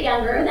am a bit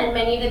younger than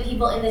many of the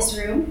people in this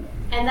room,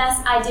 and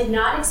thus I did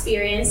not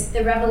experience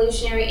the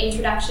revolutionary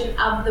introduction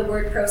of the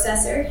word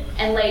processor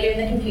and later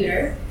the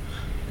computer,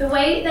 the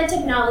way that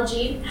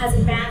technology has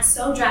advanced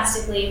so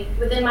drastically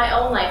within my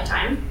own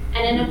lifetime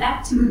and in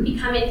effect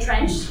become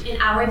entrenched in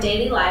our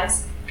daily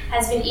lives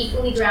has been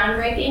equally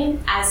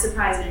groundbreaking as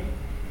surprising.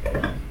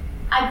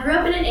 I grew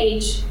up in an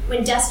age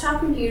when desktop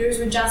computers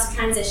were just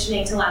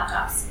transitioning to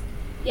laptops,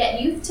 yet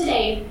youth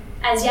today,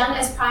 as young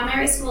as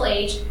primary school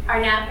age,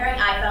 are now carrying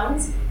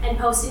iPhones and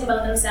posting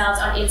about themselves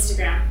on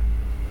Instagram.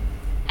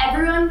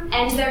 Everyone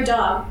and their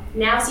dog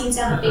now seems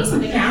to have a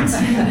Facebook account,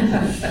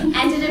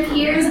 and it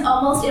appears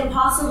almost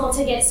impossible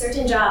to get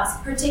certain jobs,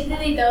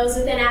 particularly those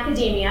within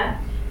academia,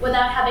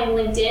 without having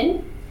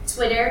LinkedIn,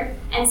 Twitter,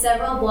 and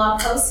several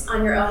blog posts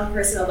on your own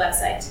personal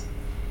website.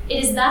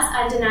 It is thus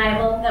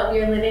undeniable that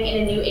we are living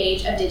in a new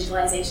age of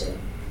digitalization.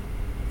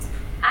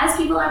 As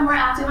people are more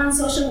active on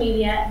social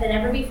media than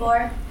ever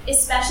before,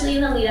 especially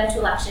in the lead up to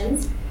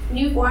elections,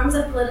 new forms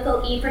of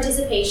political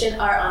e-participation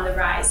are on the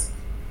rise.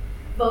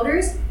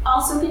 Voters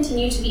also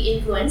continue to be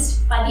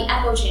influenced by the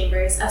echo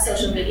chambers of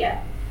social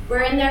media,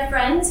 wherein their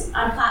friends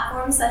on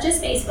platforms such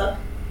as Facebook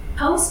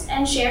post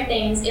and share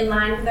things in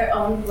line with their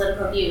own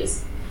political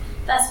views.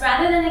 Thus,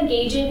 rather than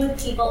engaging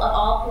with people of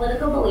all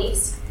political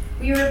beliefs,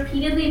 we are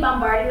repeatedly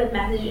bombarded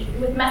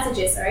with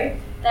messages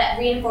that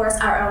reinforce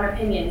our own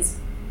opinions.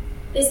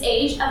 This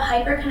age of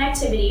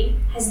hyperconnectivity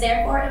has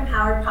therefore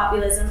empowered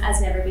populism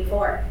as never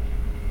before.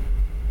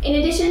 In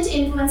addition to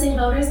influencing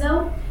voters,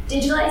 though,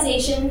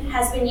 digitalization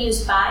has been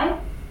used by,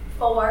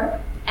 for,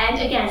 and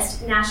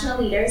against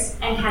national leaders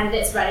and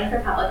candidates running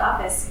for public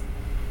office.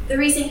 The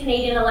recent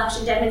Canadian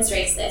election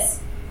demonstrates this.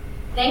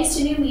 Thanks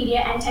to new media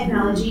and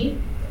technology,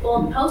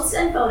 old posts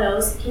and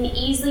photos can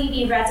easily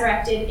be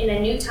resurrected in a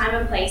new time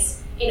and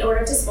place in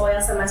order to spoil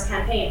someone's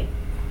campaign.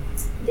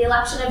 The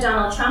election of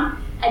Donald Trump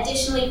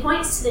additionally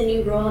points to the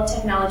new role of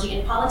technology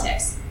in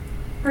politics,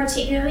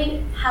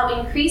 particularly how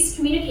increased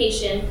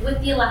communication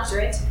with the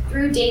electorate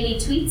through daily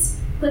tweets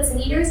puts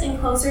leaders in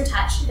closer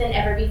touch than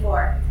ever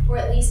before, or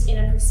at least in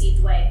a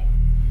perceived way.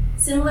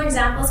 Similar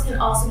examples can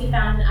also be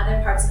found in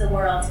other parts of the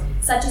world,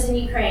 such as in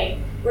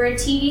Ukraine, where a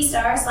TV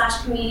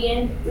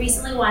star/comedian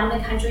recently won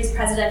the country's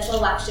presidential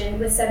election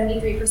with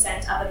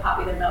 73% of the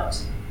popular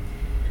vote.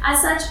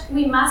 As such,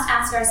 we must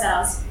ask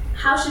ourselves,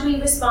 how should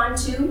we respond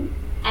to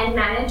and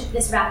manage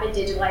this rapid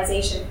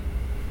digitalization?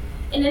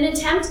 In an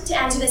attempt to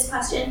answer this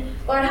question,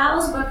 Lord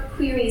Howell's book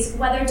queries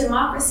whether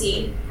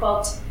democracy,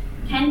 quote,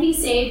 can be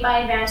saved by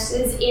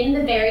advances in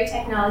the very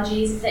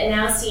technologies that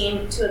now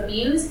seem to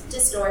abuse,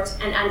 distort,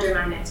 and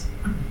undermine it.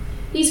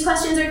 These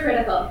questions are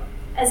critical,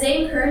 as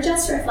they encourage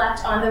us to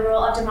reflect on the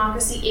role of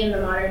democracy in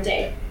the modern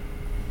day.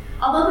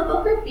 Although the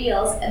book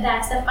reveals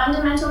that the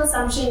fundamental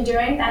assumption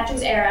during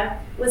Thatcher's era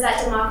was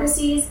that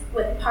democracies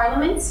with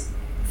parliaments,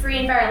 free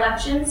and fair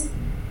elections,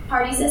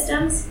 party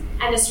systems,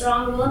 and a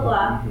strong rule of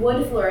law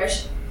would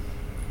flourish,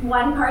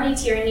 one-party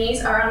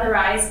tyrannies are on the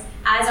rise,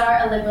 as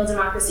are illiberal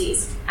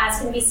democracies, as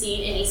can be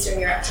seen in Eastern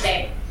Europe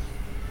today.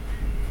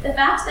 The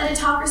fact that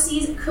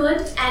autocracies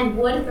could and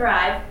would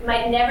thrive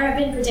might never have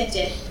been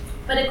predicted,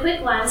 but a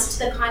quick glance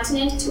to the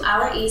continent to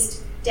our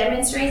east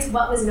demonstrates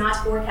what was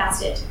not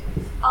forecasted.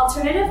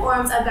 Alternative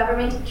forms of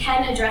government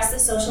can address the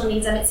social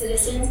needs of its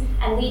citizens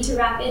and lead to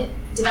rapid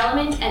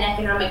development and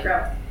economic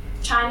growth.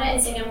 China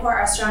and Singapore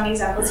are strong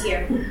examples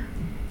here.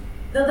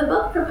 Though the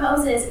book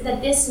proposes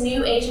that this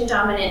new Asian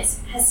dominance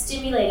has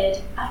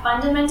stimulated a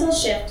fundamental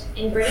shift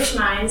in British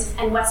minds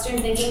and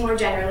Western thinking more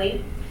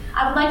generally,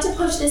 I would like to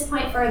push this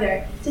point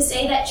further to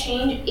say that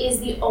change is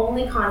the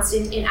only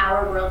constant in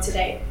our world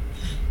today.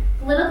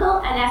 Political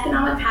and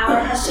economic power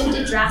has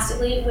shifted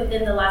drastically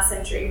within the last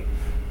century.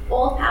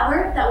 Old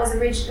power that was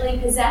originally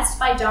possessed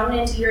by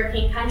dominant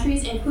European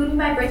countries, including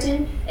by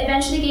Britain,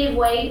 eventually gave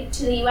way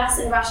to the US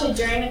and Russia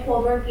during the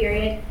Cold War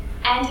period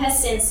and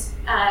has since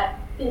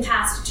been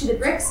passed to the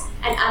BRICS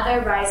and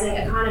other rising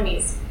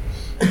economies.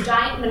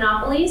 Giant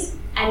monopolies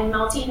and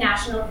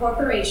multinational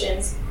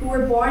corporations who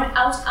were born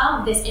out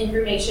of this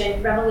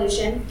information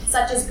revolution,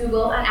 such as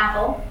Google and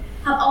Apple,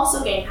 have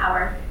also gained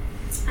power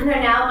and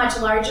are now much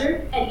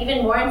larger and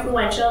even more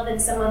influential than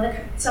some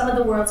of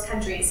the world's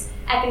countries,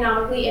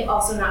 economically if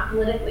also not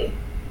politically.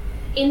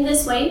 In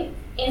this way,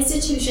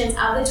 institutions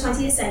of the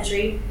 20th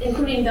century,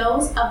 including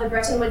those of the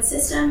Bretton Woods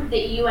system, the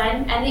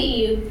UN, and the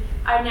EU,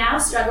 are now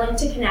struggling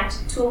to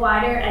connect to a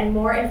wider and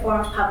more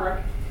informed public,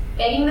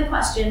 begging the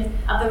question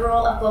of the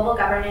role of global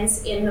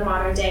governance in the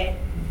modern day.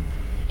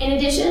 In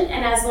addition,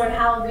 and as Lord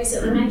Howell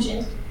recently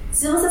mentioned,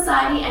 civil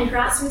society and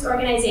grassroots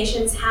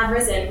organizations have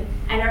risen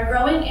and are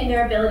growing in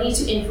their ability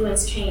to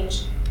influence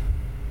change.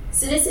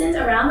 Citizens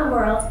around the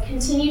world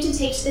continue to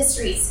take to the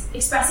streets,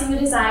 expressing the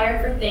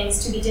desire for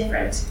things to be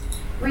different.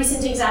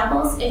 Recent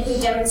examples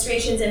include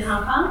demonstrations in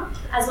Hong Kong,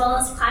 as well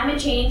as climate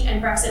change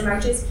and Brexit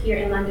marches here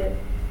in London.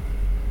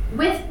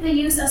 With the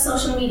use of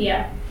social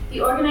media,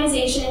 the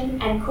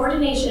organization and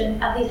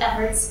coordination of these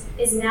efforts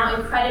is now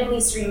incredibly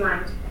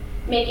streamlined,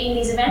 making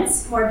these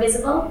events more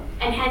visible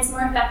and hence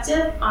more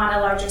effective on a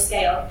larger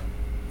scale.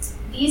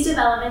 These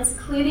developments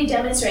clearly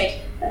demonstrate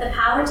that the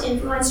power to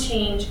influence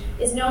change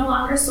is no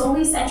longer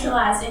solely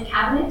centralized in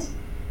cabinet,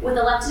 with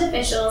elected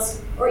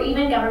officials, or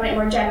even government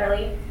more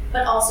generally,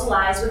 but also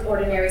lies with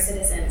ordinary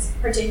citizens,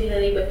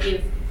 particularly with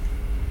youth.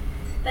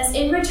 Thus,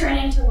 in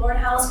returning to Lord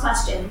Howell's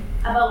question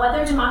about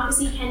whether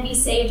democracy can be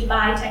saved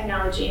by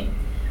technology,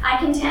 I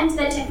contend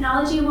that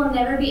technology will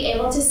never be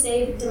able to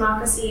save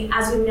democracy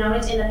as we've known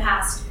it in the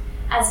past,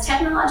 as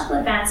technological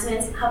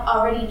advancements have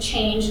already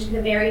changed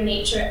the very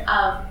nature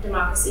of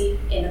democracy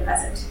in the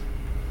present.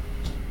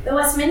 The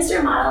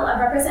Westminster model of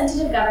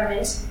representative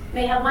government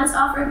may have once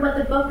offered what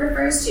the book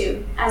refers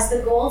to as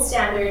the gold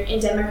standard in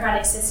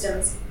democratic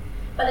systems,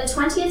 but the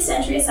 20th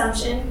century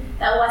assumption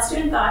that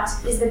Western thought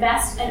is the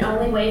best and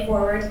only way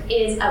forward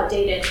is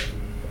outdated.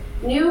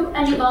 New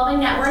and evolving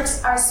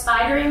networks are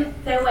spidering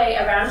their way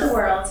around the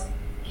world,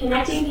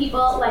 connecting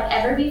people like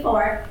ever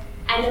before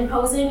and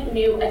imposing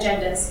new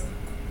agendas.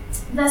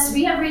 Thus,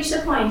 we have reached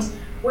a point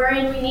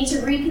wherein we need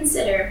to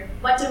reconsider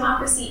what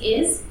democracy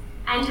is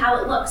and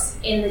how it looks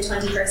in the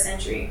 21st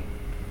century.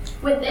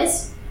 With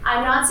this,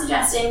 I'm not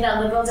suggesting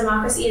that liberal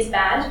democracy is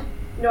bad,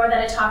 nor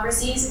that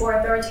autocracies or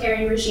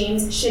authoritarian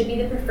regimes should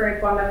be the preferred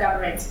form of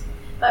government,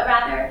 but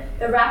rather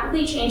the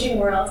rapidly changing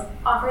world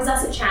offers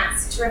us a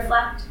chance to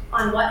reflect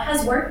on what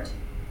has worked,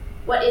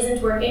 what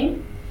isn't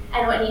working,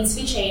 and what needs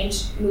to be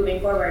changed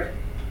moving forward.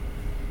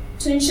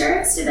 To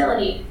ensure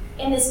stability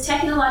in this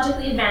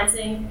technologically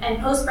advancing and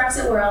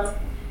post-Brexit world,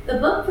 the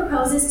book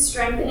proposes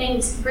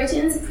strengthening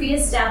Britain's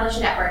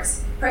pre-established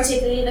networks,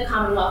 particularly the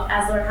Commonwealth,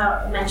 as Lord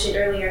Howe mentioned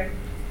earlier.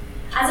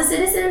 As a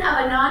citizen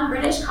of a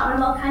non-British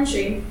Commonwealth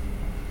country,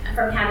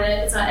 from Canada,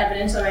 if it's not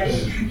evident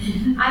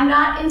already, I'm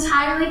not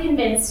entirely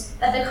convinced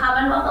that the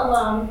Commonwealth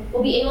alone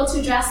will be able to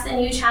address the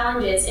new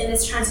challenges in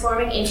this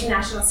transforming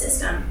international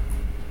system.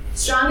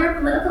 Stronger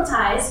political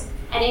ties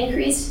and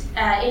increased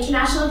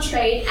international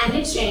trade and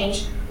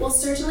exchange will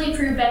certainly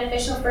prove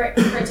beneficial for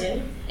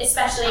Britain,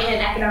 especially in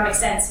an economic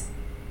sense.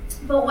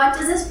 But what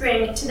does this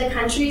bring to the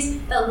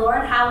countries that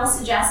Lord Howell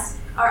suggests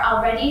are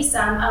already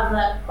some of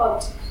the,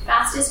 quote,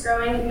 fastest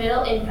growing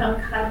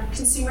middle-income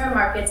consumer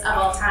markets of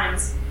all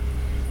times?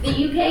 The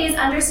UK is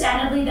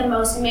understandably the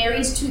most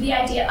married to the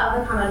idea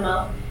of the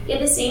Commonwealth, yet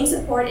the same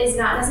support is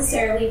not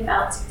necessarily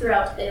felt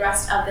throughout the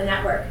rest of the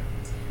network.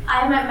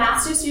 I have met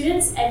master's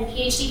students and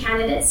PhD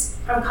candidates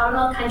from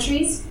Commonwealth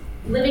countries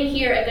living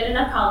here at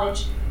Goodenough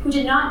College who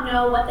did not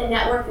know what the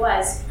network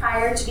was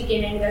prior to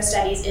beginning their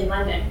studies in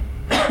London.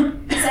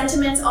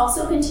 Sentiments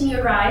also continue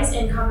to rise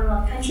in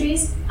Commonwealth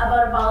countries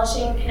about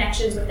abolishing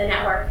connections with the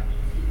network,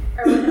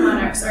 or with the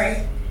monarch, sorry.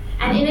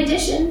 And in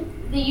addition,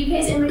 the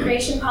UK's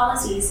immigration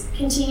policies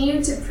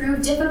continue to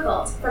prove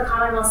difficult for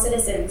Commonwealth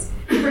citizens,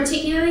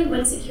 particularly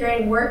when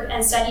securing work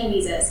and study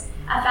visas,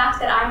 a fact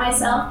that I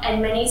myself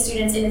and many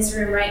students in this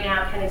room right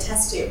now can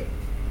attest to.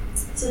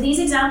 So these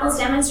examples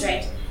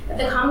demonstrate that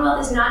the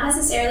Commonwealth is not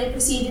necessarily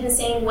perceived in the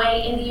same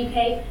way in the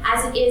UK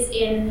as it is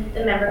in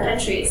the member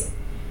countries.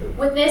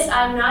 With this,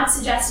 I'm not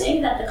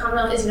suggesting that the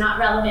Commonwealth is not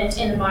relevant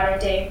in the modern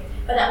day,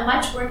 but that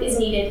much work is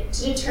needed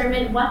to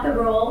determine what the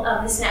role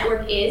of this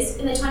network is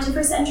in the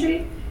 21st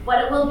century,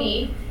 what it will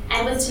be,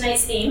 and with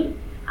tonight's theme,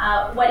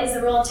 what is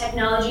the role of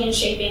technology in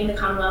shaping the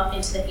Commonwealth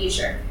into the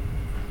future.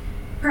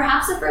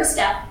 Perhaps the first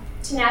step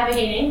to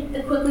navigating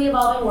the quickly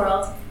evolving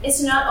world is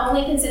to not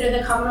only consider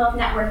the Commonwealth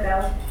network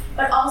though,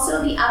 but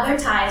also the other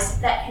ties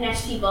that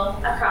connect people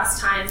across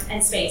time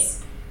and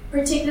space,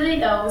 particularly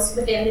those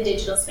within the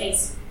digital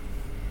space.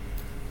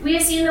 We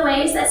have seen the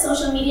ways that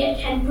social media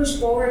can push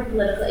forward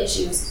political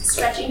issues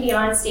stretching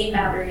beyond state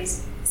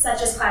boundaries,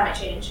 such as climate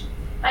change,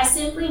 by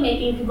simply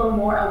making people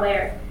more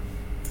aware.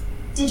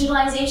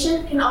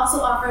 Digitalization can also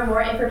offer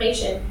more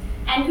information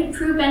and could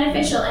prove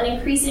beneficial in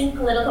increasing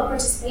political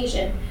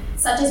participation,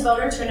 such as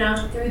voter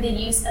turnout through the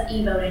use of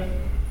e-voting.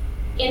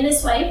 In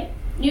this way,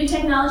 new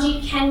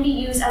technology can be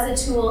used as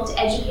a tool to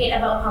educate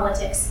about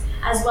politics,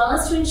 as well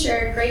as to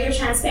ensure greater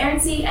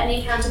transparency and the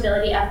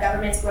accountability of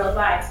governments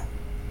worldwide.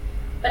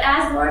 But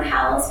as Lord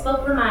Howell's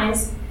book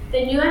reminds,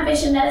 the new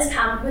ambition that has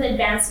come with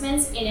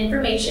advancements in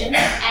information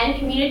and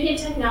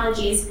communicative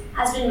technologies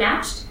has been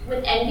matched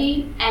with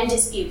envy and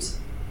dispute.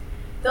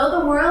 Though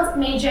the world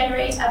may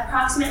generate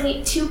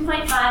approximately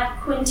 2.5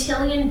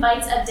 quintillion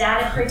bytes of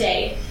data per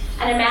day,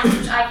 an amount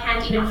which I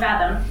can't even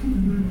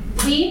fathom,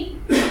 we,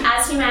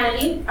 as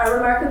humanity, are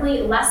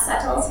remarkably less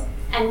settled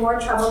and more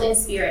troubled in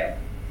spirit.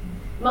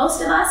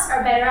 Most of us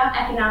are better off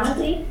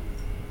economically,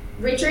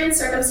 richer in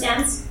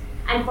circumstance,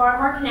 and far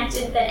more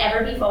connected than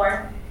ever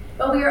before,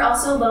 but we are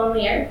also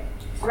lonelier,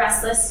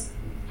 restless,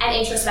 and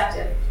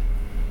introspective.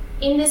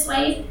 In this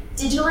way,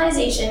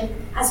 digitalization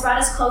has brought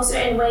us closer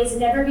in ways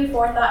never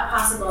before thought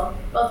possible,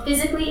 both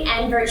physically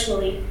and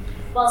virtually,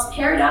 whilst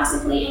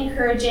paradoxically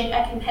encouraging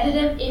a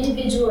competitive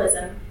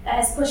individualism that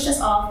has pushed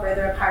us all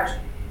further apart.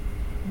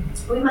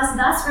 We must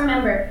thus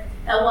remember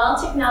that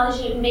while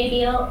technology may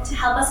be able to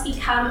help us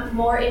become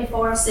more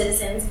informed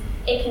citizens,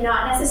 it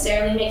cannot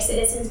necessarily make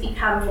citizens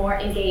become more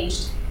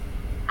engaged.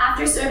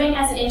 After serving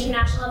as an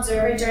international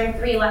observer during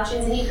 3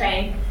 elections in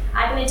Ukraine,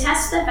 I can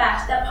attest to the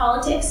fact that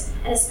politics,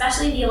 and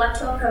especially the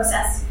electoral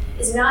process,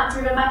 is not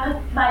driven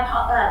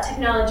by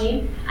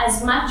technology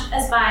as much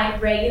as by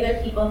regular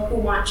people who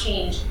want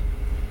change.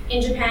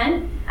 In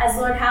Japan, as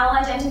Lord Howell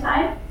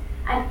identified,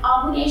 an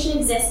obligation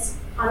exists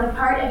on the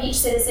part of each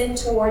citizen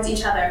towards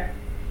each other.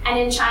 And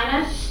in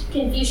China,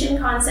 Confucian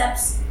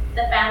concepts,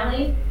 the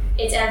family,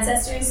 its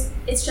ancestors,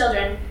 its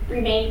children,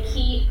 remain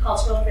key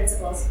cultural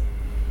principles.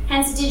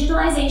 Hence,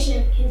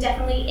 digitalization can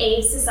definitely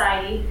aid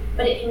society,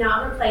 but it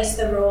cannot replace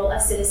the role of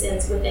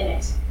citizens within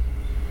it.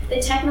 The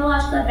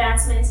technological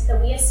advancements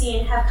that we have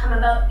seen have come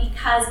about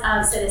because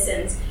of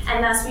citizens,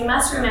 and thus we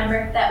must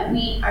remember that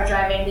we are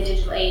driving the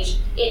digital age.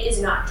 It is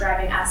not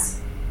driving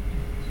us.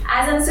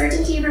 As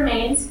uncertainty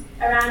remains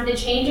around the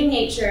changing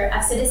nature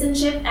of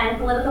citizenship and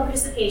political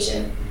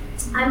participation,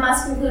 I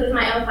must conclude with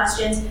my own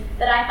questions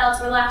that I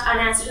felt were left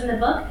unanswered in the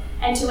book,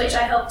 and to which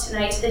I hope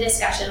tonight the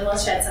discussion will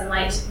shed some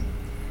light.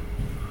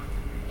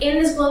 In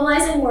this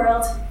globalizing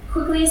world,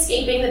 quickly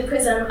escaping the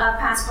prism of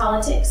past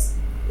politics,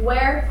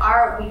 Where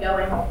are we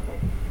going?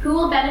 Who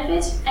will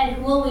benefit and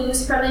who will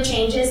lose from the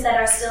changes that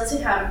are still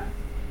to come?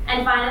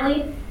 And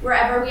finally,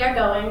 wherever we are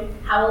going,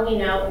 how will we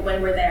know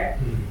when we're there?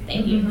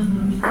 Thank you.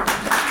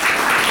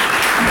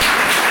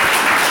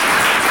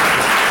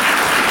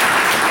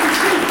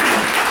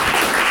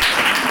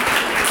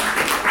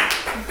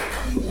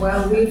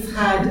 Well, we've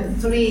had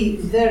 3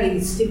 very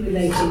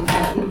stimulating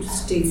and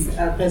interesting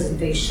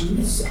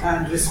presentations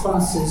and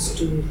responses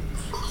to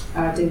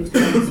David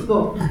Kelly's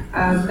book.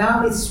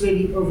 Now it's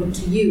really over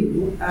to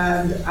you,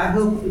 and I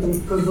hope it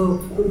will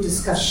provoke good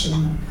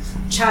discussion,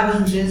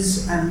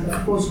 challenges, and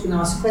of course you can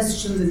ask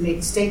questions and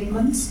make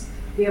statements.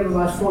 We have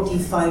about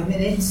 45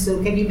 minutes,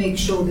 so can you make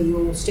sure that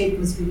your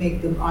statements, we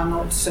make them, are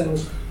not so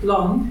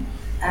long?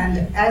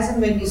 And as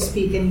and when you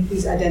speak, can you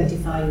please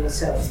identify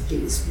yourself,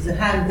 please? There's a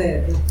hand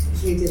there,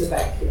 right at the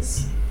back,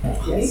 yes.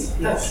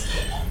 Yes.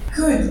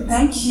 Good,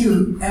 thank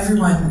you,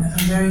 everyone. A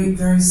very,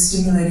 very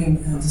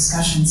stimulating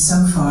discussion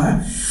so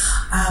far.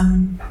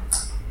 I'm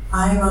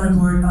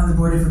on the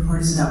board of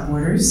Reporters Without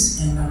Borders,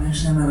 and I'm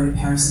actually on my way to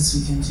Paris this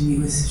weekend to meet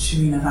with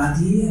Shireen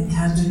Abadi and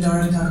Camden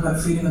Dora to talk about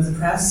freedom of the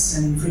press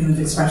and freedom of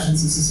expression.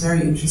 So this is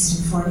very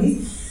interesting for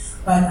me.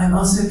 But I'm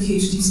also a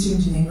PhD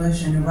student in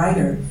English and a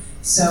writer.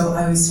 So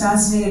I was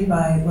fascinated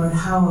by Lord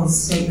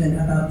Howell's statement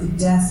about the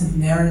death of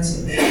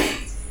narrative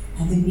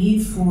and the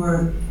need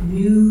for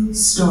new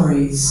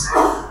stories.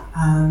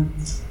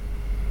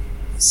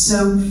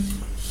 So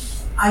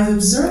I've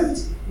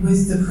observed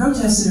with the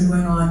protests that are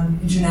going on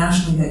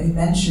internationally that you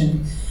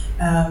mentioned,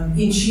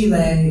 in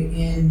Chile,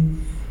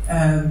 in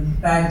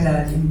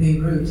Baghdad, in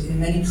Beirut, in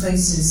many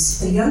places,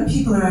 the young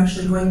people are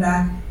actually going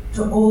back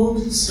to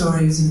old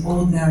stories and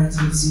old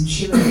narratives. In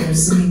Chile, they're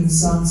singing the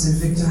songs of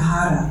Victor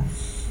Jara.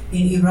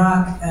 In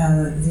Iraq,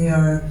 they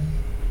are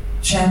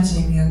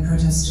chanting, young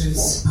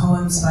protesters,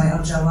 poems by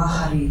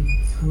Al-Jawahiri,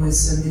 who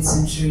was a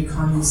mid-century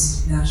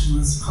communist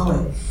nationalist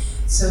poet.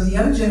 So the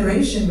young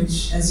generation,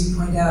 which, as you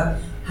point out,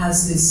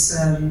 has this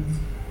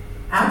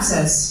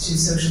access to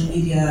social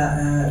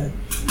media,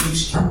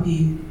 which can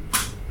be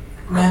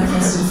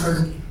manifested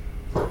for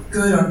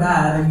good or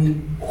bad. I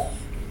mean,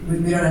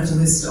 we don't have to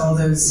list all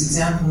those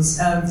examples.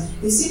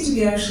 They seem to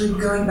be actually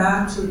going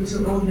back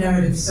to old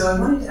narratives. So I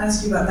wanted to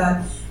ask you about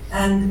that.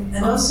 And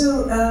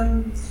also,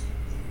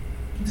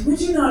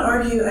 would you not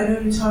argue, I know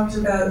you talked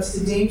about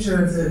the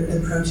danger of the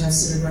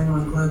protests that are going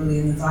on globally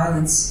and the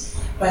violence,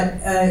 but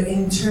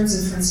in terms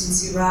of, for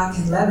instance, Iraq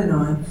and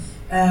Lebanon,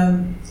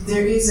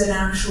 there is an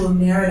actual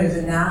narrative,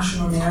 a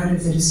national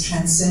narrative that is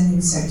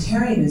transcending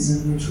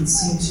sectarianism, which would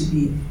seem to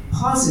be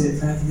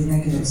positive rather than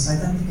negative. So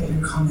I'd like to get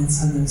your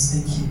comments on those.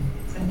 Thank you.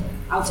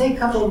 I'll take a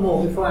couple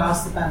more before I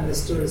ask the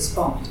panelists to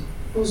respond.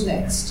 Who's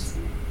next?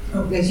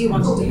 Oh, yes, you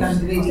wanted to come to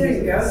the meeting. There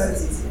you go.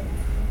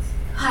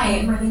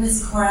 Hi, my name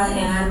is Cora,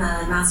 and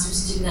I'm a master's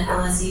student at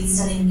LSE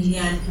studying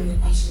media and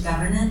communication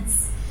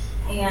governance.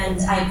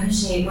 And I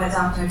appreciate what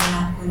Dr.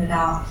 Jeanette pointed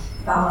out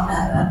about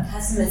a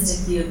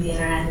pessimistic view of the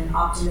internet and an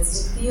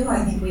optimistic view.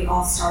 I think we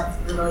all start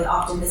with a really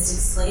optimistic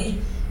slate,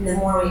 and the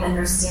more we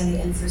understand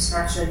the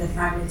infrastructure, the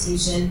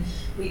fragmentation,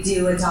 we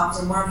do adopt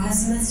a more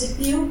pessimistic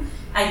view.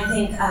 I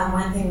think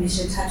one thing we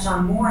should touch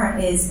on more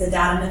is the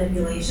data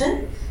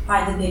manipulation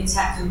by the big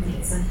tech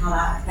companies and how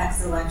that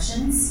affects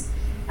elections.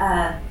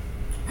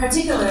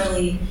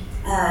 Particularly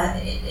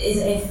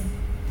if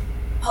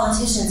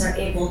politicians are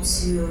able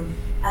to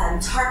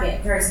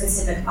target very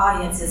specific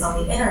audiences on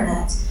the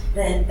internet,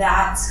 then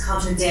that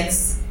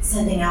contradicts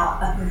sending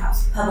out a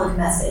perhaps public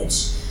message.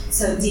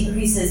 So it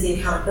decreases the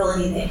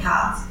accountability they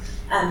have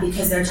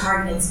because they're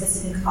targeting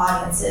specific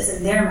audiences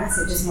and their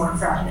message is more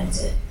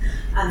fragmented.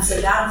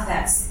 So that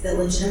affects the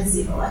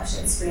legitimacy of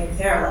elections, free and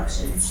fair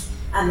elections.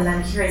 And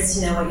I'm curious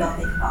to know what y'all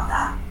think about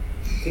that.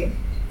 Okay.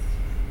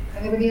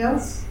 Anybody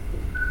else?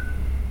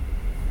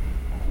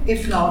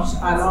 If not,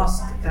 I'll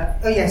ask.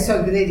 Oh yes,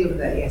 sorry, the lady over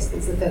there. Yes,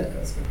 it's the third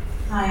person.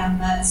 Hi,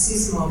 I'm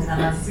Susan Morgan.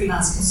 I'm a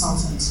freelance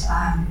consultant,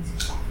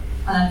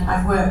 and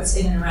I've worked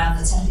in and around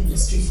the tech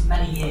industry for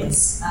many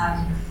years.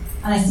 And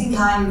I think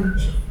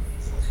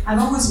I'm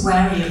always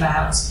wary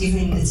about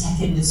giving the tech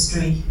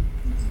industry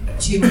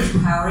too much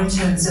power in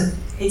terms of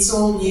it's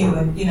all new,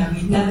 and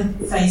we've never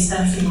faced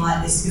anything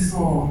like this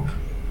before.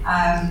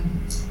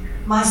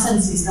 My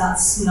sense is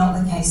that's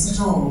not the case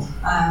at all.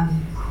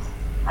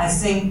 I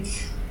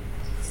think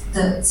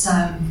that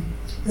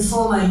the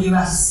former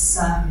US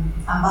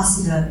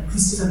ambassador,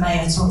 Christopher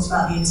Mayer, talked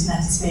about the internet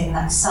as being an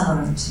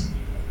accelerant,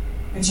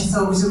 which I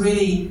thought was a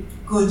really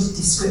good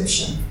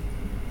description.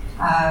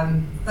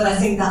 But I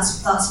think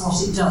that's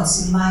what it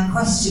does. And my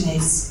question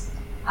is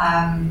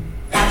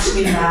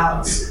actually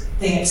about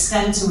the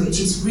extent to which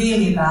it's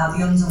really about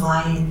the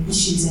underlying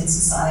issues in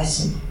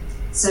society.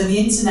 So the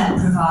internet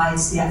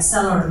provides the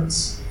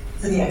accelerant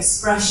for the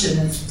expression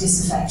of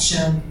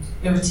disaffection,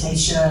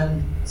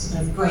 irritation,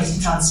 sort of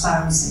greater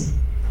transparency.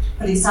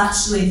 But it's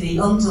actually the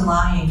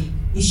underlying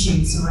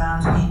issues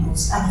around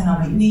people's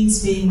economic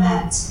needs being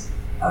met,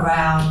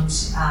 around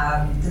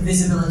the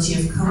visibility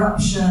of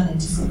corruption in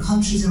different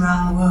countries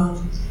around the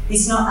world.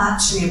 It's not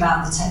actually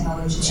about the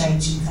technology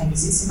changing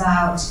things, it's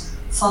about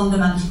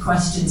fundamental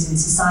questions in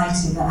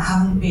society that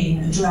haven't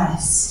been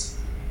addressed.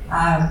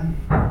 And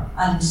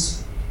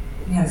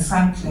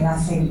frankly, I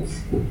think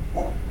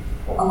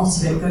a lot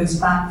of it goes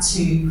back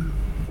to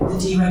the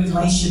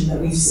deregulation that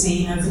we've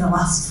seen over the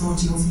last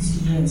 40 or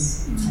 50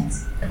 years.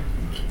 Thanks.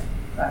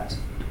 Right.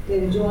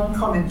 David, do you want to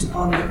comment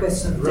on the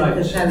question of Right.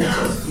 imperative?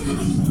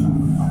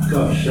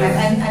 Gosh.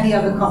 And any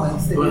other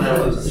comments that Well, you there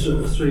have?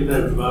 was three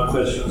very profound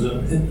questions,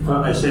 and if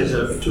I may say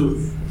so,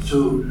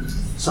 two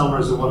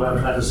summaries of what I'm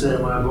trying to say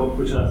in my book,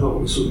 which I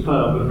thought was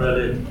superb, and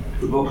really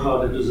the book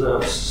hardly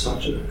deserves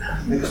such an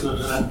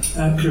excellent and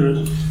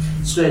accurate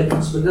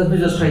statements. But let me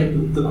just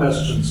take the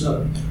questions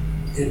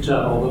in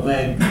turn, or the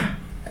main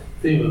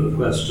theme of the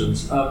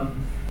questions.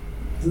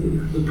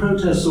 The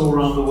protests all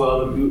around the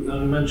world, and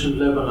you mentioned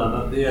Lebanon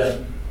at the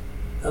end,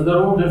 and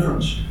they're all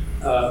different.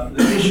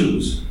 The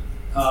issues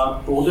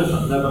are all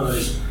different. Lebanon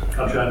is a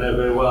country I know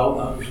very well,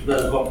 and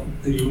they've got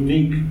a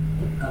unique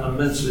and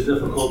immensely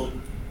difficult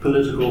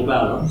political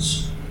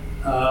balance.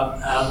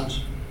 And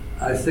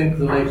I think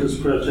the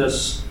latest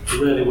protests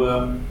really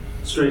were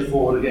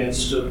straightforward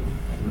against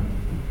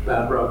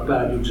bad road,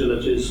 bad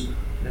utilities,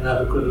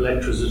 inadequate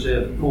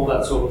electricity, all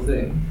that sort of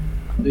thing.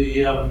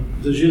 The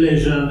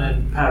Gilets Jaunes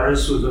in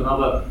Paris was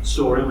another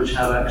story which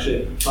had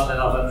actually, funnily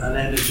enough, an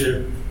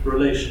energy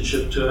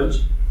relationship to it.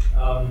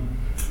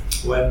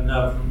 When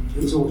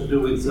it was all to do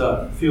with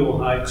fuel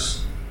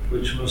hikes,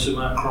 which Monsieur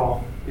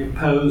Macron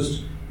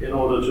imposed in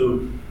order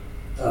to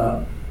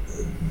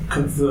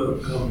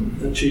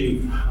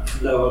achieve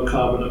lower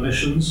carbon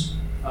emissions.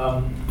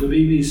 The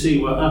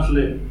BBC were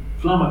utterly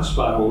flummoxed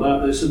by all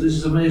that. They said, this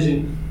is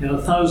amazing. In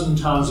 1,000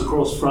 towns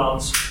across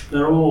France,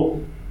 they're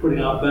all putting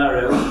out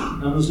barriers,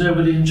 and there's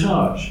nobody in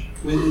charge.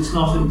 We've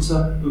got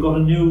a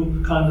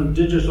new kind of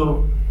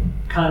digital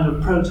kind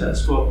of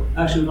protest. Well,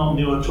 actually not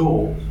new at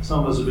all. Some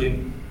of us have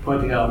been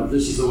pointing out that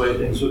this is the way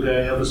things were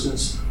going ever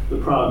since the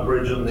Prague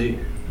Bridge and the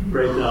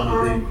breakdown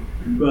of the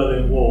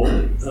Berlin Wall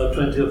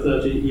 20 or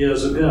 30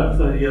 years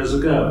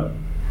ago.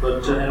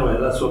 But anyway,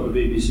 that's what the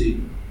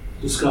BBC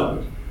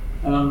discovered.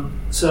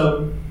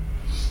 So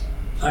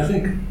I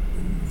think,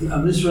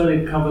 and this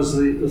really covers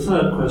the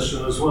third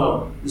question as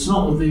well. It's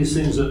not that these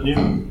things are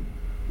new.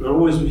 There are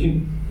always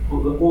been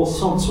all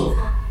sorts of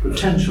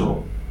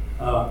potential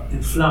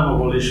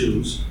inflammable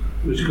issues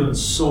which can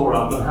soar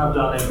up and have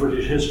done in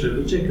British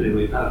history particularly.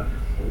 We've had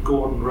the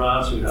Gordon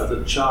riots, we've had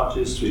the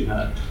Chartists, we've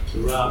had the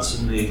riots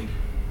in the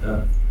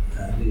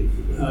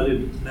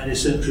early many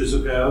centuries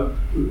ago.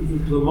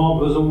 The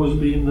mob has always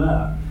been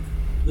there.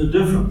 The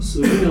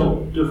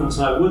real difference,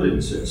 I would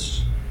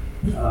insist,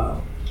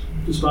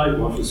 despite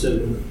what was said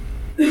in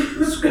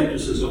the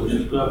scepticism, which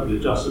is perfectly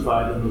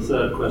justified in the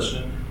third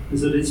question,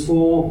 is that it's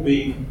all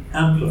been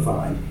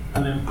amplified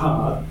and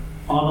empowered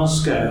on a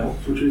scale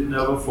which we've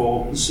never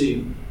before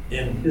seen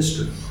in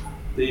history.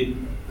 The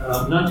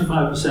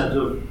 95%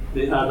 of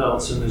the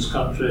adults in this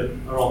country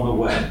are on the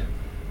web.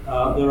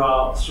 There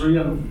are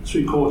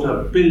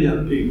 3.75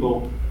 billion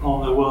people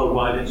on the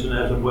worldwide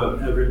internet and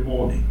web every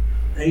morning.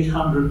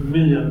 800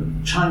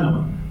 million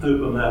Chinamen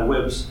open their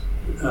webs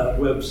with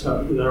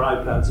their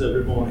iPads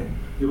every morning.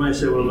 You may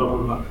say, well, a lot of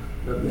them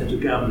are into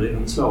gambling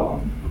and so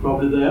on.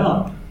 Probably they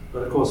are.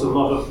 But of course, a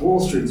lot of Wall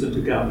Street's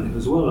into gambling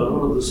as well. A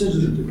lot of the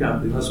cities into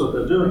gambling. That's what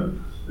they're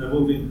doing. They're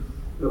moving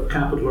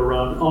capital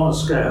around on a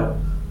scale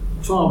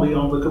far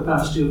beyond the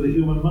capacity of the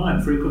human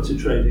mind. Frequency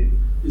trading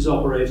is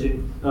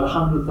operating at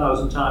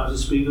 100,000 times the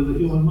speed of the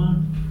human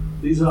mind.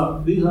 These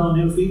are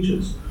new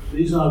features.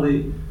 These are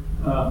the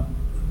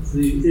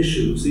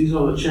issues. These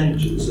are the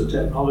changes, the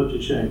technology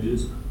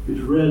changes, which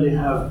really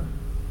have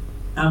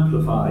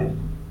amplified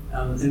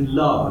and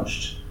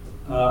enlarged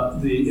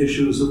the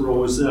issues that were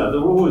always there.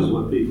 There always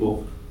were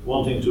people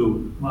wanting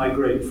to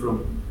migrate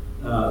from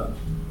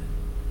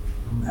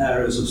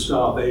areas of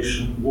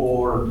starvation,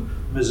 war, and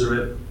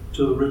misery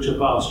to the richer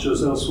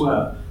pastures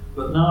elsewhere.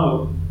 But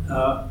now,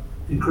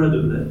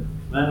 incredibly,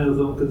 many of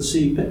them can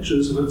see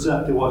pictures of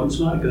exactly what it's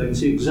like. They can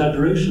see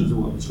exaggerations of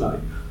what it's like.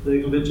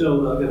 They can be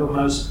told they'll get a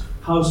nice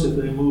house if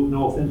they move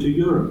north into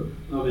Europe.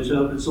 They'll be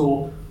told it's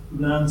all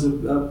lands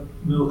of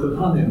milk and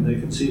honey, and they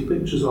can see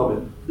pictures of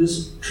it.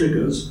 This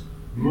triggers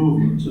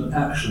movements and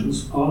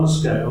actions on a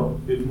scale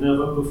we've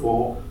never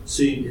before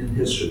seen in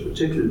history,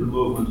 particularly the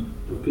movement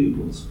of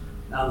peoples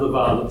and the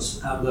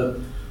violence and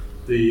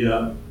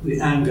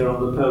the anger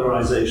and the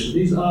polarization.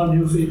 These are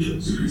new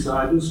features, so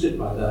I do stick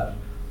by that.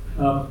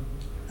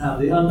 And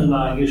the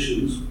underlying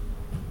issues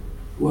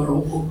were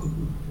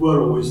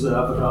always there,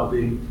 but are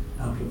being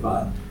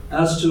amplified.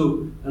 As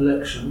to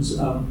elections,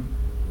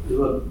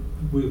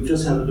 we've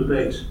just had a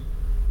debate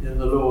in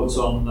the Lords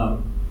on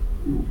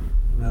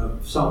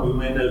some of you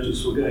may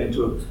notice we're going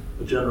to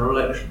a general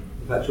election.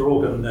 In fact, you're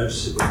all going to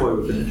notice it before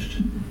we're finished.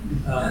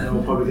 And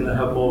we're probably going to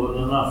have more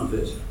than enough of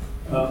it.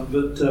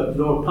 But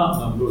Lord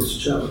Putnam, who was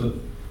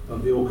chairman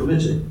of your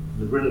committee,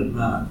 the brilliant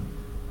man,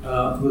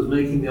 was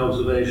making the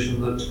observation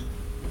that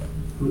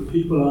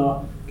people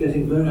are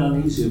getting very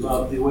uneasy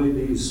about the way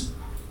these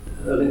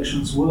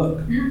elections work.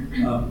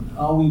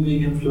 Are we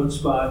being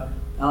influenced by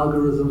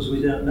algorithms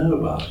we don't know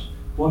about?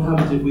 What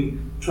happens if we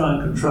try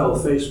and control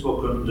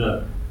Facebook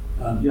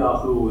and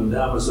Yahoo and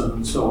Amazon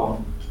and so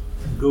on,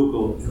 and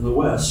Google in the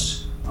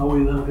West? Are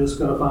we then just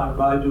going to find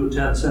Baidu,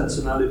 Tencent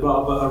and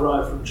Alibaba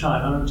arrive from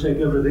China and take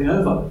everything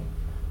over?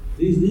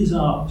 These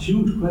are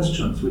huge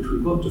questions which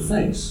we've got to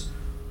face,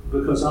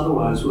 because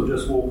otherwise we'll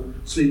just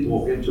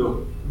sleepwalk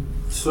into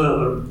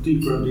further,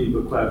 deeper and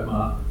deeper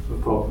quagmire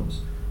of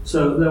problems.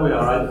 So there we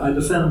are. I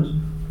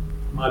defend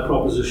my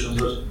proposition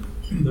that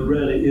there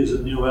really is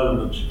a new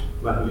element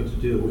we're having to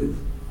deal with,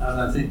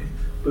 and I think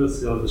both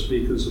the other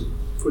speakers have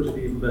put it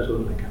even better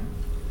than I can.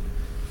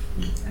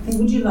 I think,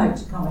 would you like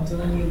to comment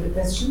on any of the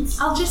questions?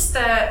 I'll just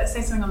say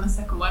something on the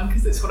second one,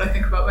 because it's what I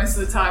think about most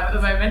of the time at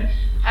the moment.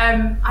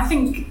 I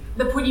think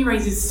the point you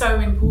raise is so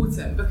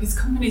important, because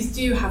companies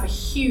do have a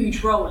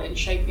huge role in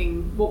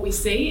shaping what we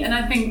see, and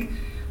I think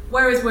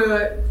whereas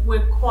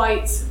we're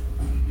quite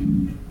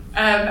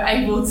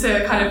able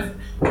to kind of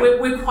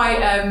we're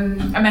quite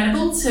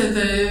amenable to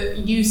the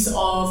use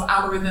of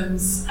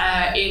algorithms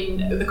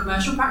in the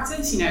commercial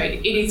practice.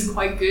 It is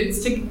quite good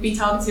to be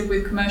targeted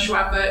with commercial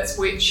adverts,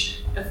 which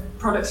of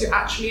products you're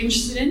actually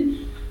interested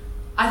in.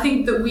 I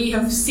think that we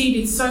have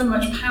ceded so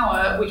much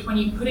power, which when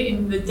you put it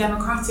in the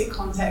democratic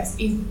context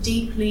is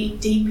deeply,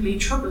 deeply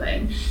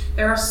troubling.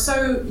 There are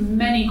so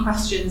many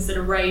questions that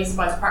are raised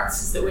by the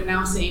practices that we're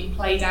now seeing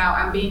played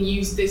out and being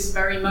used this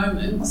very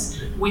moment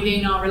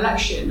within our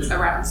elections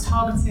around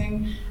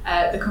targeting,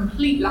 the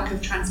complete lack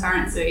of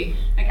transparency.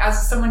 Like,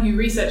 as someone who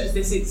researches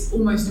this, it's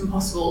almost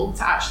impossible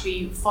to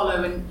actually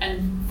follow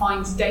and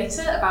find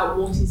data about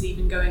what is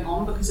even going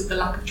on because of the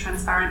lack of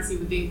transparency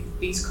with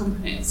these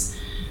companies.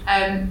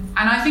 And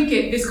I think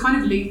this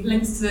kind of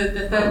links to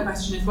the third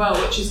question as well,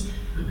 which is,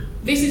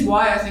 this is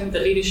why I think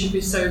that leadership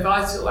is so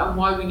vital and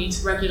why we need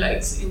to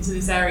regulate into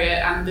this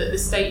area, and that the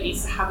state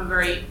needs to have a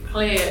very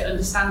clear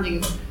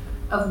understanding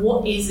of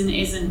what is and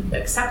isn't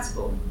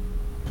acceptable.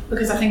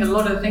 Because I think a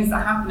lot of the things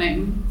that are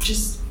happening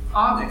just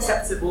aren't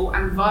acceptable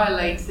and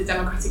violate the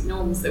democratic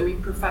norms that we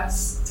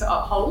profess to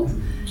uphold,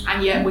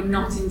 and yet we're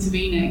not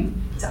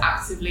intervening to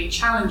actively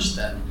challenge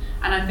them.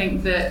 And I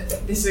think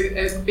that this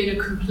has been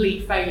a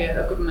complete failure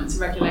of government to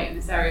regulate in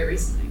this area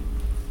recently.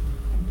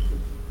 Thank you.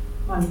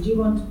 Mani, do you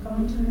want to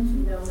comment on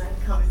anything? No, my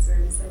comments were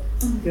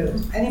missing.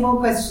 Good. Any more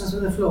questions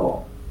from the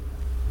floor?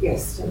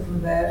 Yes,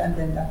 from there, and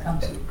then I'll come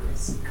to you,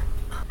 Chris.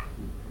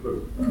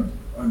 Hello,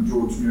 I'm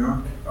George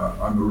Muir.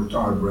 I'm a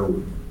retired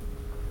railwayman.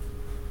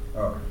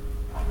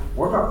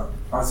 What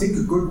I think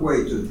a good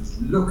way to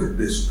look at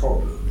this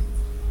problem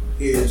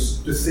is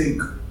to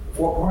think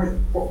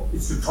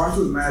is to try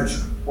to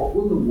imagine what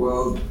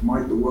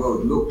might the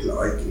world look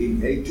like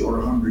in 80 or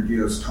 100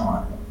 years'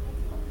 time.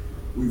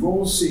 We've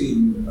all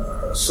seen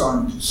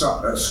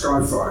sci-fi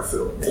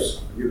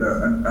films,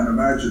 and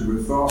imagine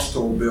with vast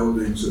tall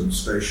buildings and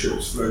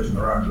spaceships floating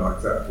around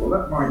like that. Well,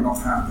 that might not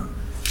happen.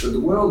 But the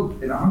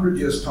world in 100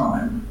 years'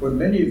 time, when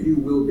many of you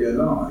will be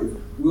alive,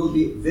 will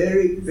be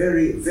very,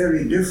 very,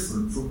 very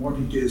different from what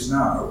it is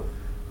now.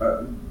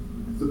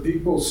 The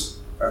people's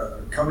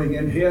coming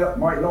in here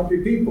might not be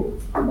people.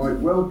 There might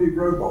well be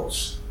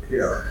robots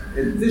here.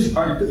 This is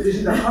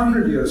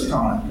 100 years'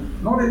 time,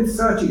 not in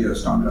 30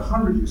 years' time, but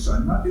 100 years'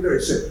 time. Might be very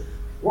sick.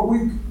 What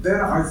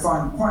I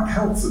find quite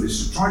helpful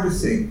is to try to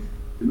think,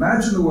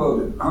 imagine the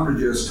world in 100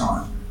 years'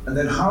 time, and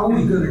then how are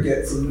we going to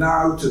get from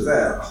now to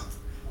there?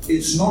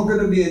 It's not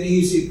going to be an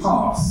easy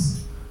path.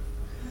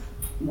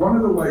 One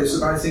of the ways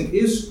that I think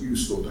is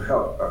useful to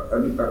help,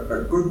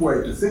 a good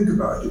way to think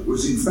about it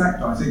was, in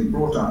fact, I think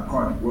brought out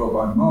quite well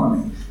by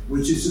Mani,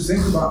 which is to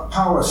think about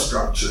power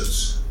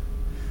structures.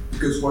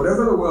 Because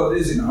whatever the world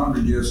is in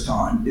 100 years'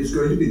 time is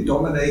going to be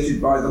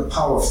dominated by the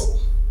powerful,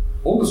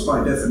 almost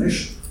by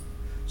definition.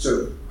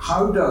 So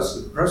how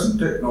does the present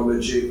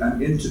technology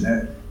and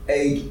internet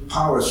aid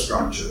power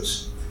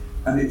structures?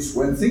 And it's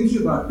when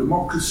thinking about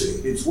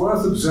democracy, it's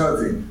worth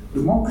observing,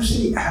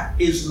 democracy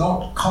is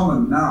not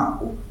common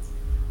now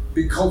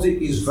because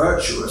it is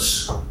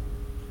virtuous.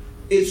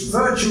 Its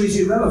virtue is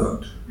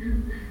irrelevant.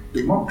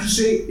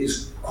 Democracy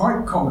is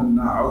quite common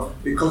now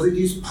because it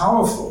is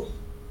powerful.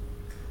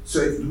 So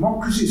if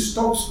democracy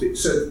stops,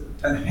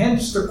 and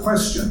hence the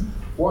question,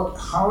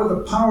 how are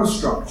the power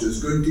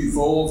structures going to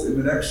evolve in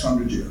the next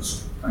 100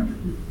 years? Thank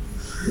you.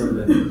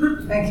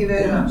 Thank you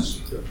very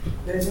much.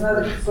 There's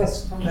another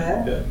question from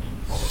there. Okay.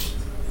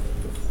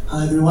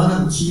 Hi everyone,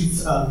 I'm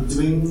Keith,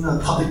 doing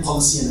Public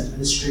Policy and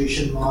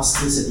Administration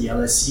Masters at the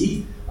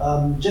LSE.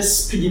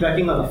 Just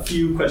piggybacking on a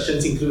few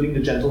questions, including the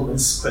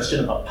gentleman's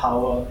question about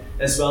power,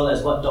 as well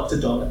as what Dr.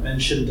 Donat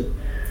mentioned.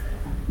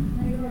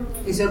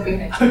 It's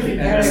okay. Okay.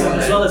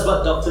 As well as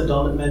what Dr.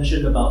 Donat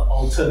mentioned about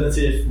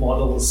alternative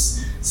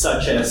models,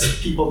 such as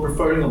people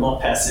preferring a more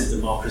passive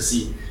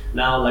democracy.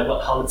 Now, like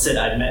what Howard said,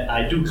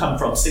 I do come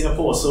from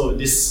Singapore, so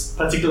this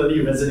particularly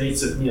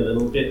resonates with me a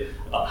little bit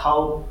about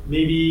how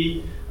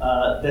maybe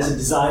there's a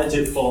desire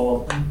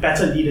for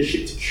better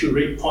leadership to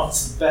curate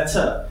pots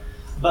better.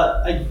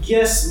 But I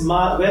guess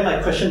where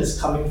my question is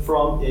coming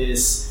from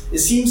is, it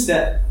seems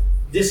that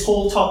this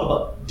whole talk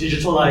about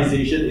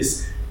digitalization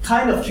is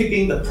kind of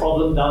kicking the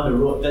problem down the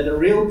road, that the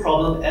real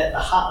problem at the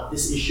heart of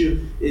this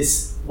issue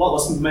is what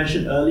was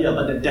mentioned earlier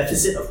about the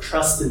deficit of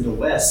trust in the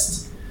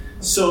West.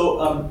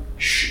 So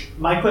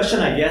my question,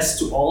 I guess,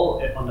 to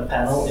all on the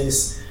panel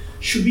is,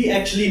 should we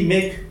actually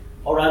make,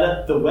 or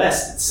rather the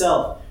West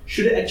itself,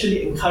 should it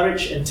actually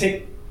encourage and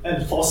take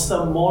and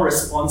foster more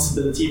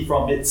responsibility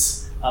from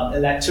its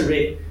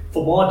electorate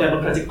for more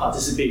democratic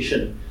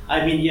participation?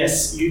 I mean,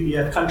 yes, you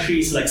have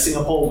countries like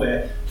Singapore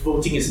where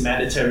voting is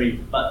mandatory,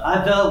 but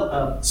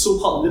other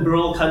so-called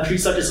liberal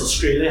countries such as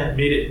Australia have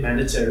made it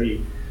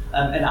mandatory.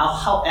 And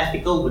how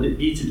ethical would it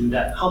be to do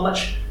that? How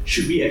much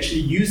should we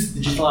actually use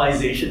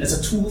digitalization as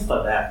a tool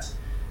for that?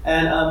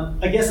 And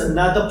I guess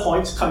another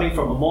point coming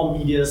from a more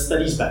media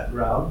studies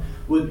background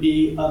would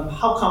be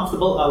how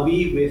comfortable are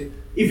we with,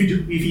 if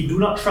we do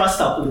not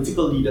trust our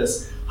political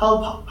leaders,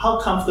 how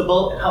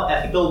comfortable and how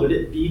ethical would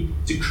it be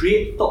to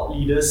create thought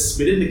leaders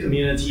within the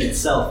community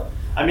itself?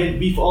 I mean,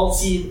 we've all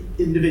seen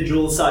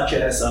individuals such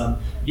as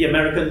the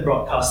American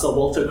broadcaster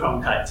Walter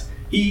Cronkite.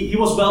 He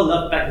was well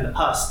loved back in the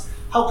past.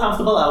 How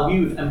comfortable are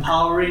we with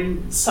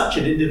empowering such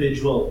an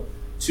individual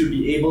to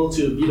be able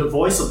to be the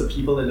voice of the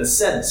people, in a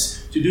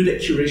sense, to do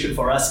that curation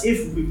for us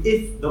if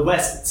the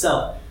West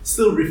itself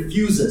still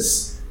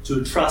refuses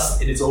to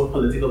trust in its own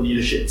political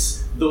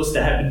leaderships, those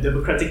that have been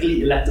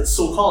democratically elected,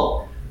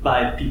 so-called,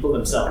 by the people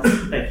themselves?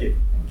 Thank you.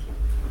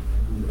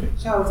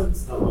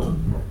 Charles,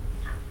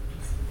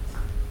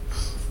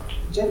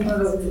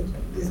 gentleman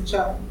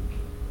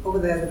over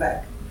there at the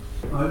back.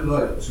 I'd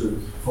like to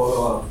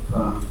follow up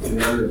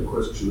the earlier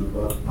question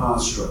about power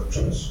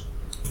structures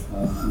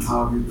and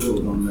how we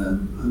build on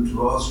them, and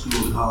to ask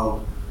you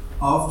how,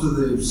 after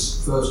the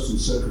First and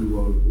Second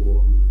World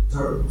War,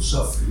 terrible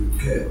suffering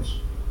and chaos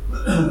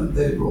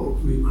they brought,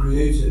 we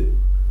created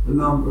a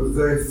number of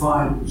very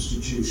fine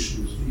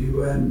institutions, the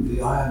UN, the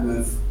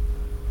IMF,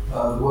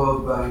 the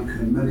World Bank,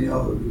 and many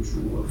other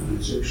regional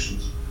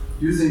organizations.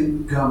 Do you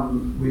think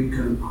we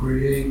can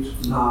create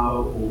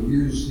now or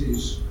use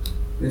these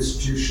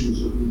institutions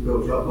that we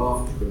built up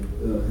after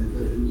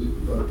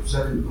in the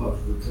second part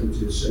of the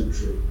 20th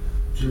century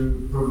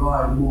to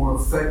provide more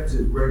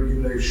effective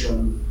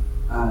regulation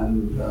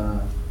and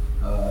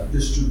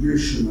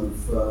distribution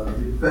of the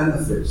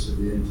benefits of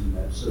the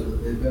internet so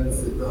that they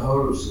benefit the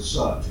whole of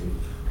society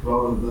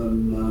rather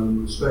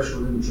than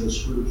special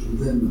interest groups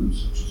within them,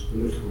 such as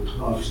political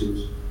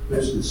parties,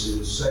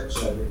 businesses, sex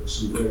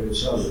addicts, and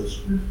various others?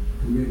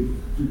 Do you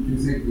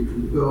think we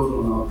can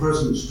build on our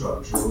present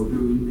structure, or do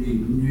we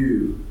need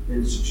new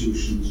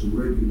institutions and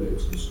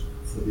regulators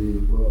for the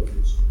world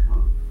that's to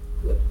come?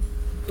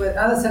 Well,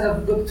 others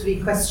have got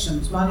three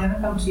questions. Mariana,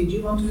 come to you. Do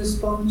you want to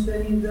respond to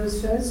any of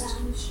those first?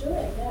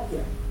 Sure, yeah.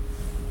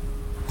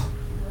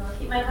 I'll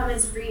keep my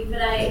comments brief,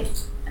 but I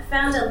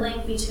found a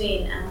link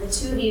between the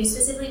two of you,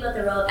 specifically about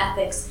the role of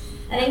ethics.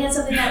 I think that's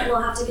something that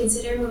we'll have to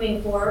consider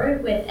moving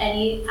forward with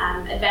any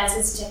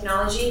advancements in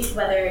technology,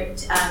 whether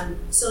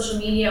social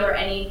media or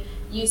any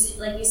use,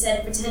 like you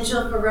said,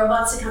 potential for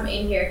robots to come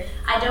in here.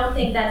 I don't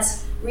think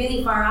that's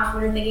really far off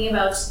when we're thinking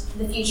about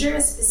the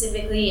future,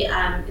 specifically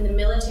in the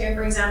military,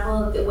 for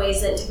example, the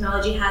ways that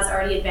technology has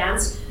already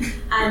advanced.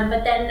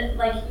 But then,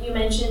 like you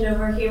mentioned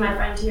over here, my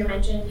friend here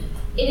mentioned,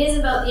 it is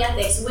about the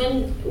ethics.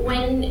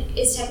 When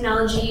is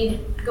technology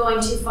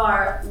going too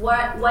far?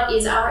 What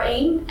is our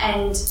aim?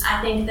 And I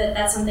think that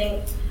that's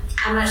something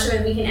I'm not sure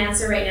that we can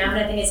answer right now,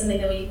 but I think it's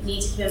something that we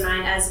need to keep in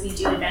mind as we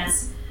do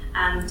advance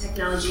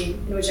technology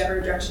in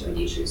whichever direction we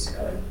do choose to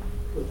go in.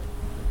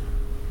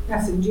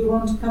 Catherine, do you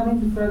want to come in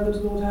before I go to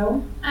Lord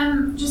Howell?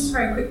 Just a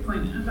very quick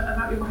point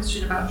about your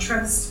question about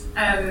trust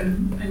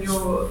and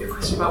your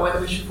question about whether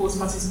we should force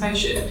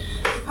participation.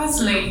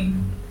 Personally,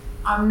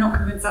 I'm not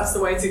convinced that's the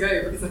way to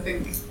go, because I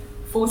think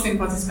forcing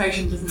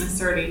participation doesn't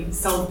necessarily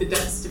solve the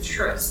deficit of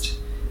trust.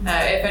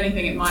 If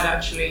anything, it might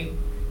actually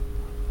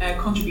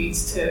contribute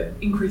to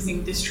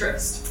increasing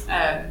distrust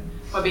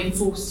by being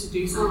forced to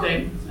do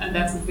something and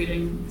therefore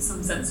feeling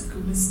some sense of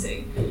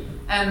complicity.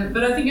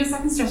 But I think your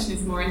second suggestion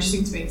is more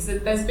interesting to me. So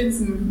there's been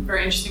some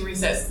very interesting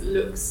research that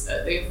looks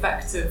at the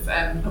effect of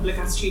public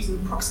attitudes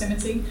and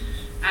proximity,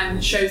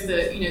 and shows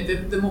that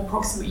the more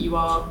proximate you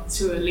are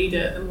to a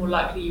leader, the more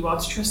likely you are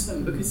to trust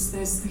them, because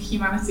there's the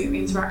humanity in the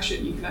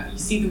interaction. You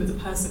see them as a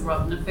person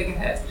rather than a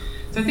figurehead.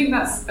 So I think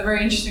that's a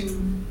very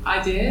interesting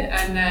idea,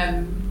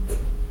 and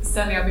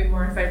certainly I'd be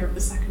more in favour of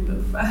the second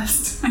than the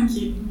first. Thank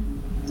you.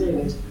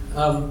 David.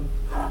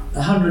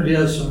 100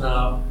 years from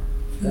now,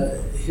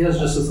 here's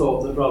just a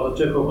thought that rather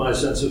tickled my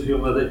sense of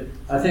humour.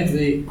 I think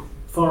the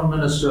Foreign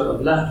Minister of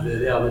Latvia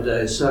the other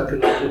day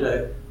circulated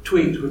a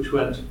tweet which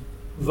went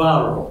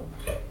viral,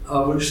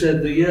 which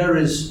said the year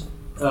is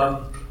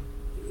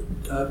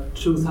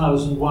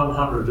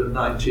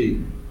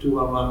 2119,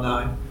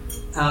 2119,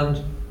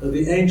 and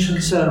the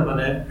ancient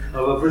ceremony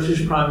of a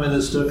British Prime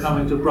Minister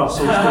coming to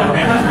Brussels to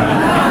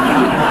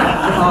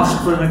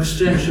ask for an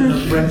extension of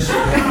Brexit.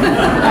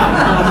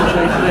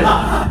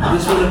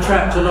 This will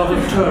attract a lot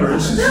of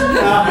tourists.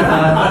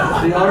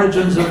 The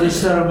origins of this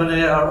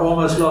ceremony are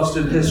almost lost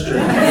in history.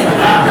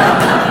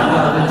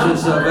 It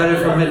is a very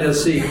familiar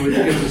scene which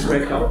gives us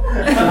great comfort.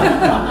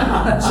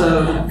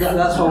 So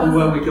that's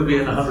where we could be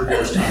in 100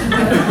 years' time.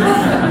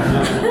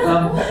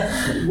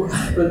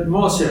 But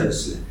more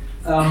seriously,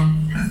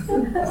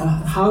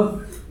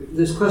 how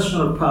this question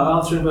of power,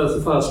 answering both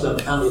the first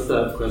and the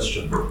third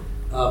question,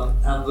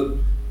 and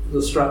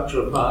the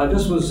structure of power. I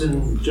just was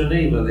in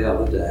Geneva the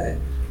other day.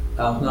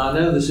 Now I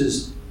know this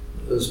is,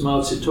 as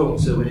Mao Zedong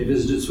said when he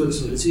visited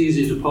Switzerland, it's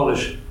easy to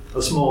polish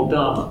a small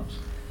diamond,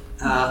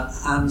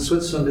 and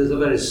Switzerland is a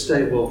very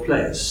stable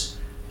place.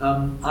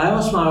 I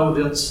asked my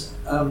audience,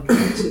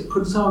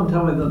 could someone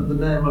tell me the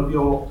name of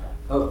your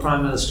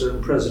Prime Minister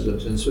and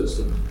President in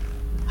Switzerland?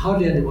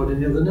 Hardly anybody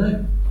knew the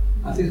name.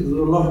 I think a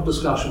lot of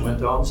discussion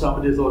went on.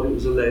 Somebody thought it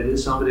was a lady,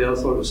 somebody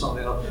else thought it was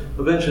something else.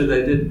 Eventually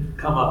they did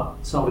come up,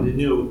 somebody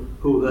knew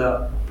who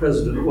their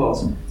president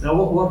was. Now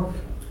what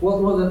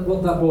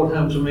that brought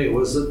home to me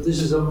was that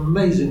this is an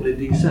amazingly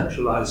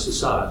decentralized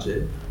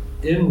society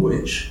in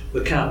which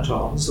the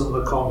cantons and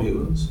the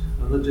communes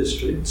and the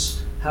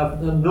districts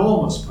have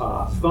enormous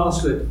powers,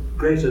 vastly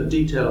greater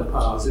detailed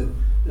powers in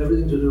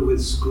everything to do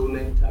with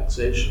schooling,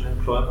 taxation,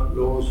 employment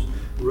laws,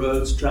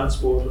 roads,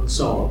 transport, and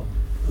so on,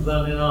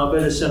 than in our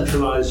very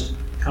centralized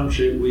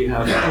country we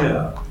have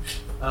here.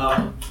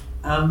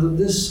 And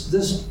this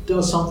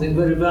does something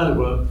very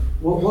valuable.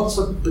 What's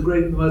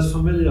the most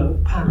familiar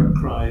parrot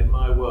cry in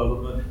my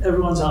world?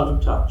 Everyone's out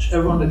of touch.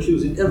 Everyone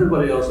accusing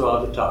everybody else are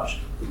out of touch.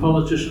 The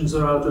politicians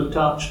are out of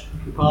touch.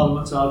 The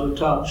parliament's out of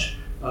touch.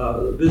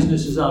 The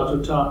business is out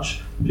of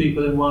touch.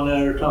 People in one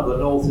area, the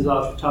north is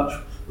out of touch.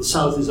 The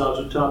south is out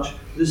of touch.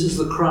 This is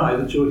the cry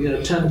that you'll hear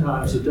 10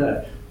 times a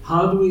day.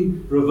 How do we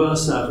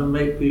reverse that and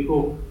make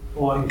people,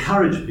 or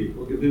encourage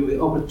people, give people the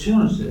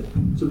opportunity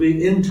to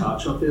be in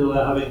touch and feel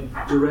they're having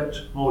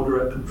more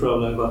direct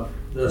control over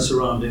their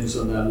surroundings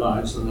and their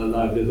lives and their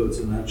livelihoods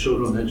and their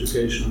children,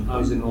 education and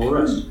housing and all the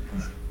rest?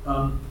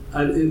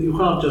 You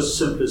can't just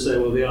simply say,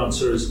 well, the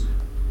answer is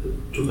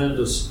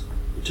tremendous.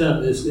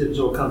 Turn this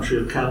into a country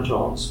of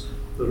cantons,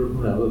 the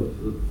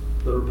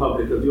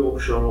Republic of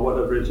Yorkshire or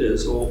whatever it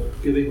is, or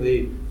giving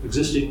the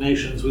existing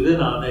nations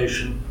within our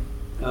nation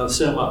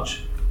so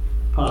much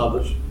power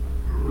that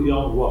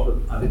beyond what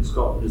I think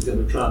Scotland is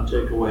going to try and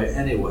take away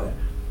anyway.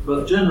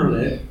 But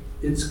generally,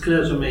 it's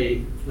clear to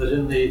me that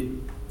in the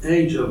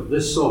age of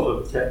this sort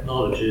of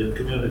technology and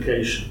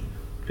communication,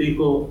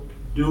 people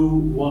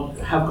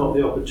have got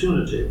the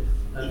opportunity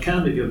and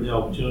can be given the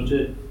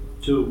opportunity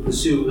to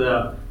pursue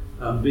their,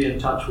 be in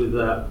touch with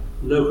their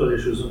local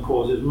issues and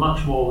causes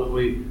much more than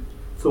we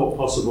thought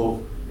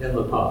possible in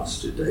the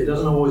past. It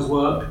doesn't always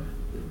work.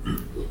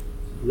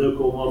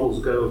 Local models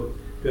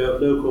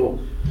local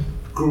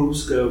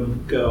groups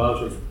leave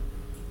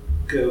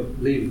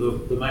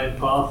the main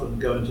path and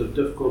go into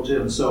difficulty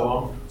and so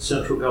on.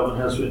 Central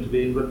government has to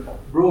intervene, but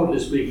broadly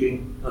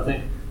speaking, I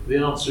think the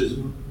answer is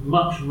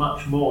much,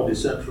 much more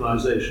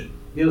decentralization.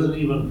 Here's an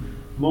even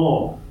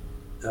more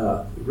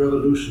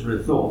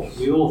revolutionary thought.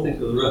 We all think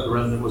that the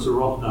referendum was a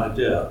rotten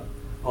idea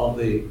on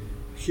the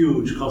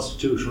huge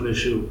constitutional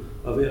issue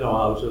of in or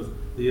out of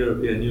the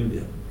European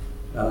Union,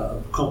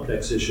 a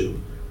complex issue.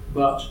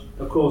 But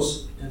of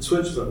course, in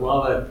Switzerland,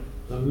 while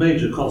the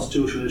major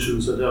constitutional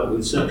issues are dealt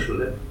with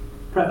centrally,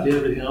 practically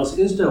everything else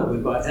is dealt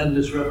with by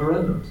endless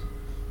referendums.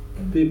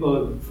 People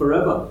are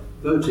forever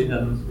voting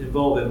and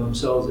involving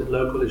themselves in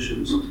local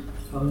issues.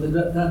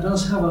 That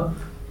does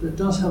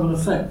have an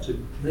effect of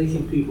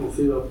making people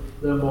feel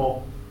they're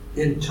more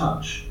in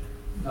touch.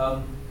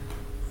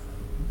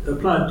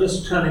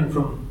 Just turning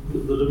from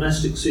the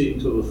domestic scene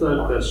to the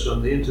third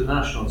question, the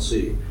international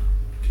scene.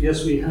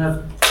 Yes, we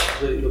have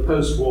the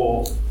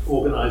post-war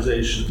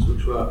organizations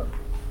which were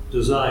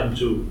designed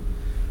to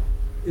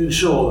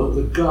ensure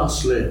that the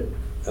ghastly,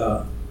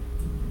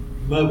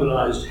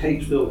 mobilized,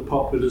 hate-filled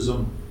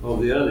populism of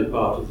the early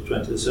part of the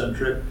 20th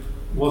century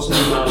wasn't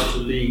allowed to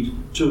lead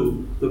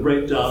to the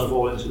breakdown of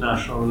all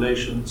international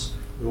relations.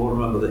 We all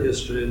remember the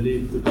history,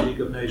 the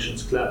League of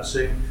Nations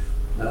collapsing,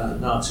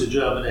 Nazi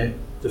Germany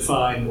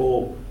defying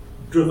or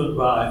driven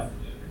by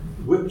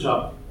whipped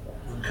up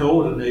and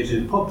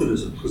coordinated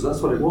populism, because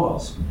that's what it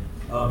was,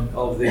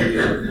 of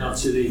the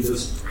Nazi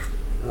leaders,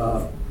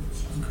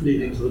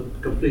 leading to the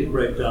complete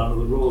breakdown of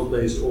the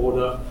rules-based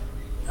order,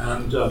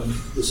 and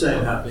the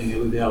same happening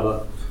with the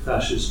other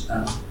fascist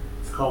and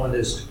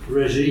communist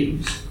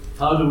regimes.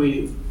 How do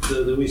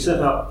we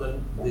set up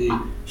the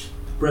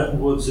Bretton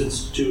Woods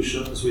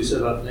institutions, we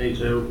set up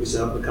NATO, we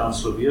set up the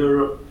Council of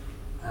Europe,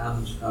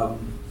 and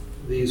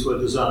these were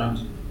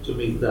designed to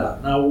meet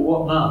that. Now,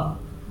 what now?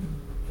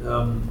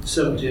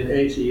 70 and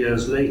 80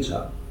 years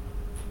later,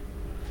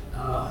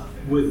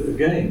 with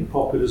again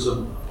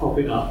populism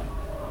popping up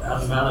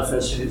and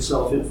manifesting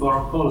itself in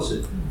foreign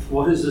policy.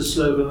 What is the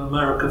slogan,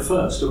 America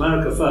First?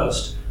 America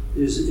First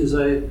is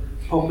a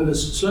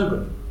populist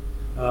slogan.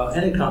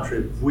 Any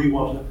country, we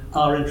want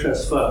our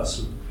interests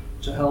first,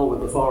 to hell with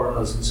the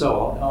foreigners and so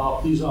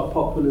on, these are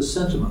populist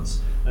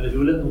sentiments. And if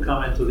you let them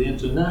come into the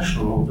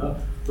international order,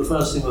 the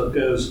first thing that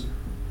goes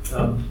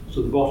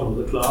to the bottom of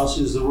the class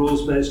is the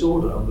rules-based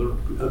order and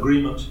the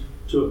agreement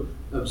to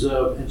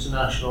observe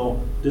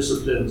international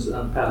disciplines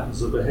and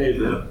patterns of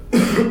behaviour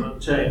to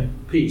maintain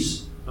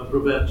peace and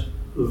prevent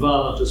the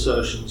violent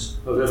assertions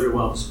of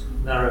everyone's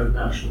narrow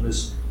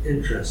nationalist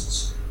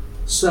interests.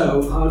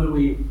 So how do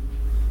we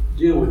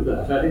deal with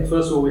that? I think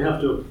first of all we have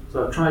to,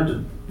 so I've tried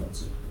to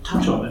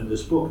touch on in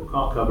this book, I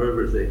can't cover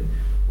everything,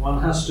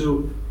 one has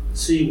to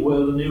see where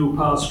the new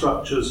power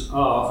structures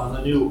are and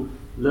the new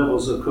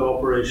levels of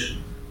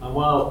cooperation. And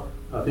while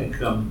I think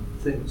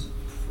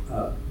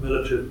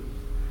military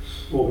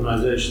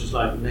organisations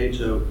like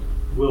NATO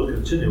will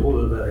continue,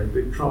 although they're in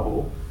big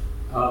trouble,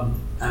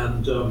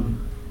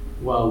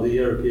 while the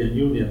European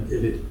Union,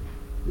 if it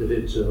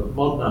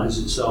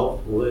modernises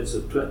itself, although it's a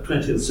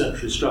 20th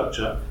century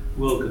structure,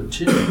 will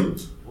continue,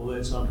 although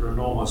it's under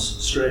enormous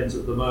strains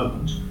at the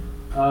moment,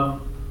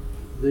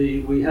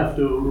 we have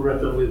to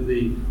reckon with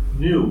the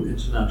new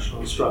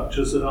international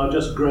structures that are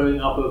just growing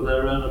up of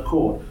their own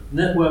accord.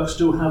 Networks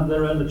do have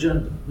their own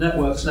agenda.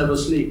 Networks never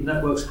sleep.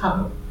 Networks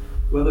happen.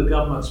 Whether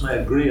governments may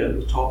agree at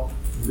the top,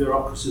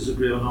 bureaucracies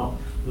agree or not,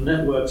 the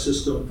network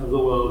system of the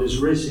world is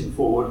racing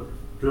forward,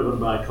 driven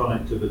by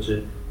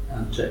connectivity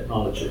and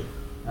technology,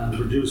 and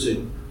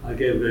producing, I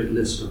gave a great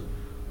list of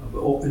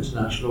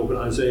international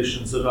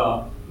organizations that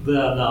are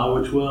there now,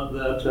 which weren't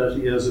there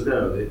 30 years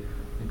ago,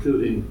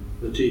 including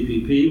the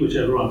TPP, which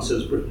everyone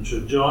says Britain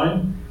should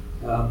join,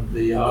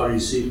 the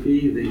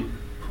RECP,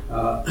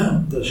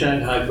 the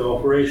Shanghai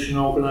Cooperation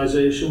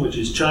Organization, which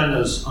is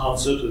China's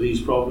answer to these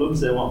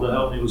problems. They want a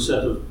whole new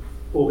set of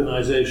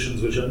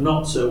organizations which are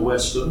not so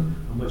Western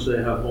and which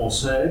they have more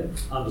say,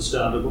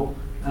 understandable,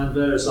 and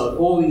various other.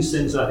 All these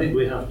things I think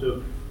we have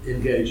to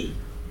engage in.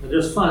 And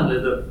just finally,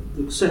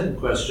 the second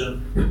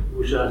question,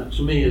 which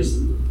to me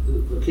is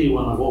the key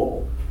one of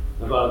all,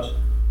 about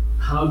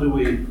how do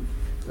we,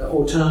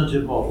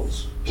 alternative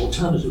models.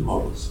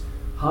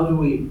 How do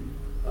we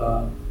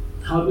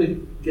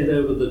get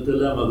over the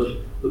dilemma that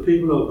the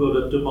people who are good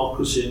at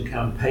democracy and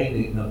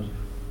campaigning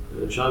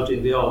and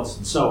shouting the odds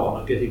and so on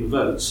and getting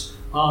votes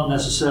aren't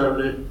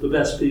necessarily the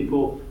best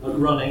people at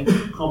running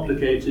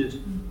complicated,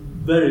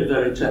 very,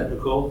 very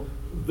technical,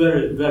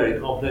 very, very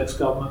complex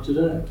government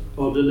today,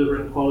 or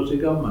delivering quality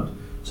government.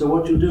 So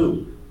what you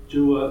do,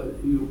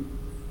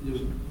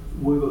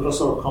 we've got a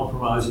sort of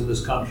compromise in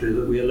this country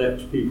that we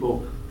elect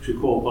people which we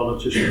call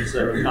politicians,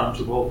 they're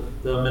accountable,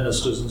 they're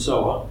ministers and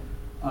so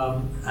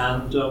on,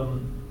 and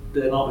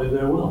they're not doing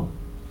very well.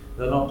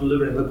 They're not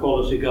delivering the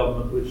quality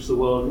government which the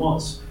world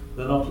wants.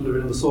 They're not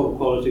delivering the sort of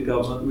quality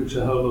government which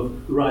the whole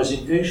of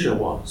rising Asia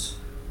wants,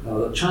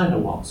 that China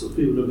wants, that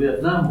people of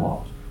Vietnam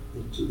want,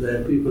 that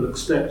their people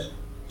expect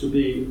to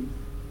be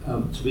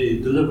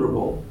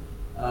deliverable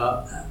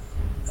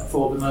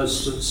for the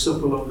most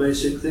simple and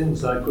basic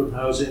things like good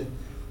housing,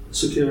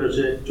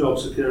 security, job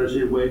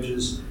security,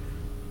 wages,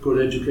 good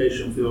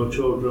education for your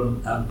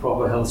children, and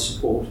proper health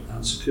support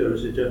and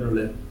security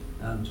generally,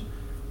 and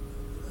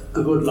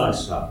a good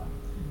lifestyle.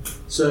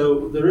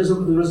 So there's a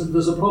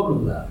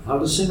problem there. How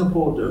does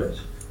Singapore do it?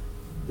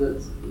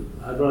 That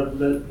I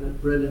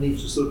really need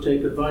to sort of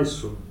take advice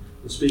from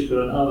the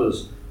speaker and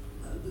others.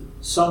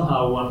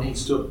 Somehow one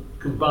needs to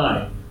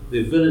combine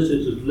the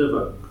ability to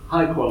deliver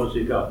high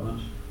quality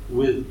government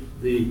with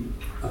the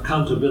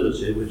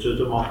accountability which a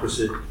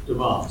democracy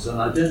demands.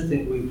 And I don't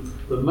think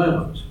the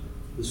moment,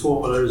 this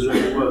formula is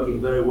really working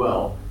very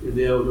well in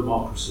the old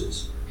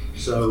democracies.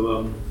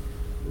 So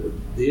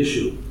the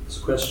issue, it's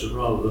a question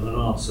rather than an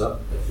answer,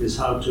 is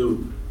how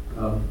to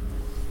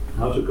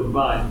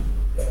combine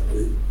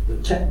the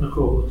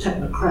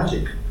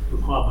technocratic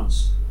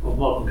requirements of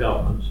modern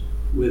government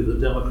with the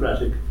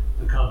democratic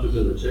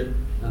accountability,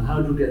 and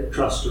how to get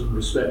trust and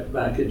respect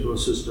back into a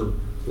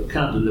system that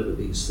can deliver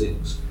these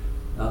things.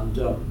 And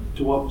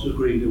to what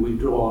degree do we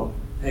draw on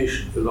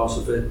Asian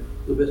philosophy?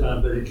 The bit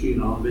I'm very keen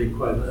on, being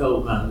quite an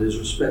old man, is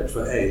respect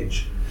for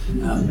age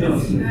and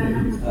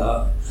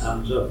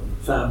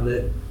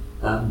family,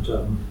 and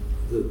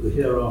the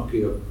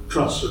hierarchy of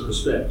trust and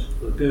respect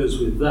that goes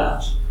with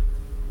that.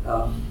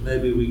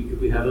 Maybe if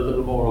we had a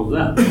little more of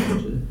that,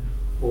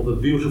 or the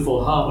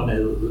beautiful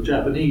harmony that the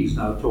Japanese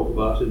now talk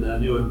about in their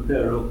new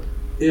imperial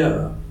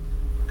era,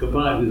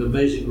 combined with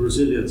amazing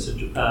resilience in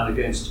Japan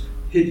against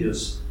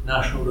hideous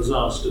national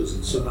disasters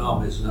and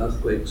tsunamis and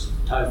earthquakes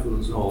and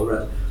typhoons and all the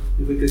rest.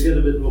 If we could get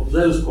a bit more of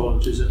those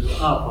qualities into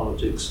our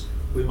politics,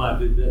 we might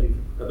be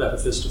getting a better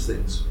fist of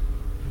things.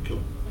 Thank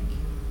you.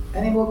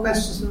 Any more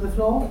questions from the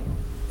floor?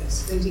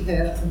 Yes, lady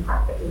here and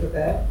over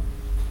there.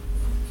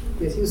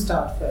 Yes, you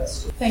start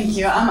first. Thank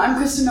you. I'm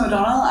Kristen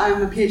O'Donnell.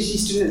 I'm a PhD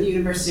student at the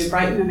University of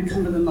Brighton and a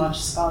Cumberland Lodge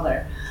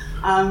Scholar.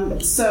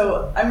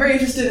 So I'm very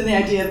interested in the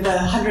idea of the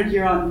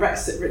 100-year-on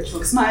Brexit ritual,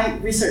 because my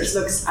research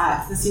looks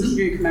at the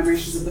centenary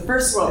commemorations of the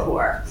First World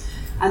War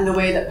and the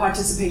way that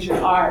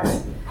participatory art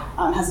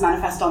has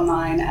manifested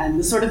online and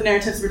the sort of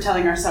narratives we're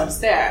telling ourselves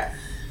there.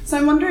 So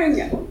I'm wondering,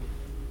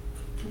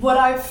 what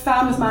I've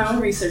found with my own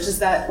research is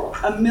that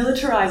a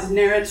militarized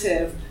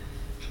narrative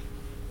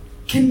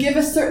can give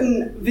a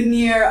certain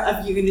veneer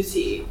of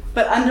unity,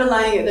 but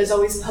underlying it there's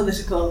always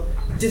political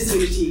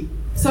disunity.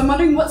 So I'm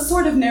wondering, what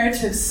sort of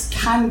narratives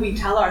can we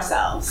tell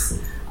ourselves?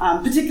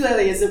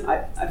 Particularly as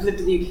I've lived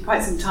in the UK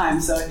quite some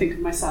time, so I think of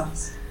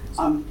myself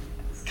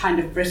kind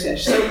of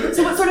British.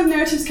 So what sort of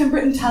narratives can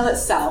Britain tell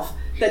itself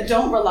that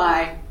don't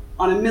rely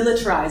on a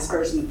militarized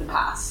version of the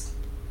past?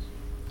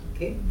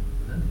 Okay.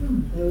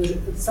 There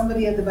was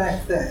somebody at the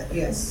back there,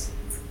 yes.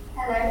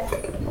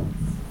 Hello.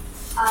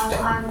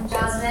 I'm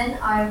Jasmine.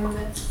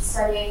 I'm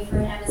studying for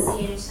an MSc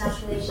in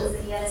International Relations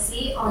at the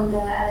LSE on the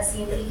LSE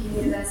and Peking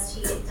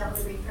University double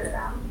degree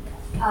program.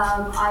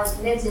 I've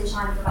lived in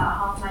China for about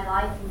half my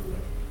life, and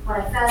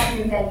when I first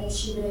moved there,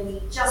 YouTube had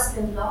only just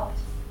been blocked,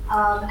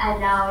 and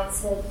now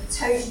it's a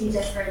totally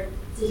different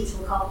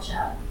digital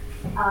culture.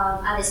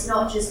 And it's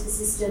not just the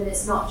system,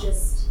 it's not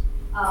just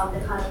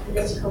the kind of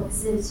political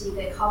passivity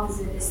that comes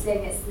with this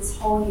thing, it's this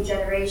whole new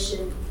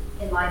generation,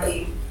 in my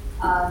view,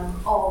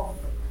 of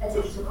a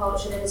digital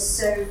culture that is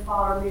so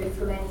far removed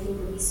from anything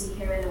that we see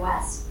here in the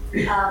West.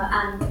 And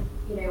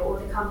all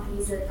the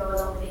companies that go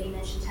along with it, you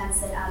mentioned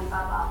Tencent,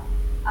 Alibaba.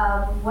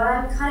 What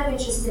I'm kind of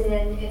interested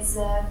in, it's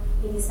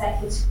maybe a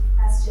speculative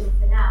question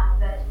for now,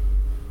 but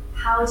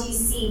how do you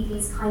see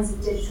these kinds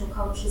of digital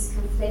cultures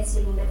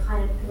conflicting in the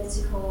kind of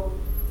political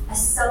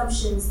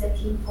assumptions that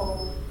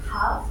people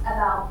have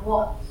about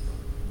what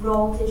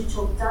role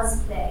digital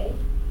does play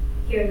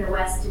here in the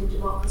West in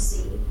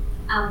democracy,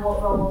 and what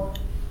role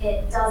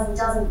it does and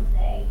doesn't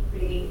play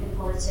really in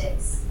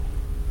politics?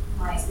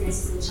 My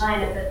experiences in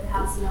China, but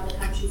perhaps in other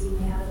countries you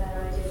may have a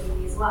better idea than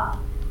me as well,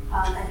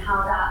 and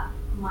how that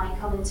might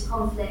come into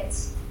conflict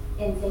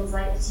in things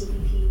like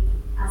TPP,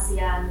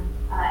 ASEAN,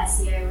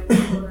 SEO,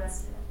 and all the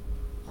rest of it.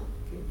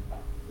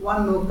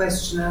 One more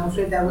question, I'm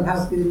afraid that will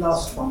have to be the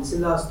last one. It's the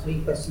last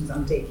 3 questions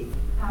I'm taking.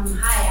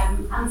 Hi,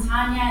 I'm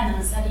Tanya, and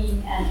I'm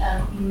studying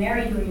at Queen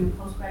Mary, doing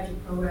a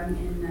postgraduate program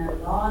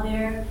in law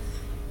there,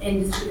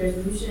 in dispute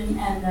resolution.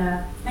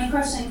 And my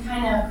question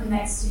kind of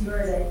connects to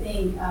yours, I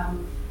think,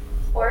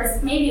 or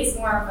maybe it's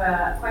more of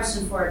a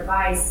question for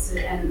advice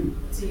on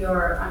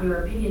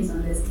your opinions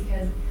on this,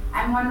 because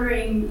I'm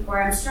wondering,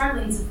 or I'm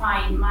struggling to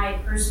find my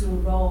personal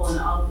role in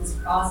all of this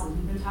process.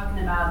 We've been talking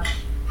about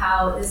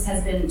how this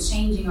has been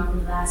changing over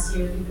the last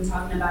year. We've been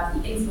talking about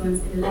the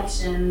influence in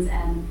elections,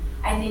 and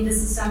I think this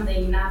is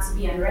something not to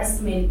be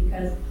underestimated,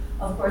 because,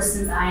 of course,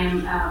 since I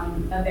am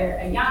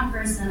a young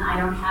person, I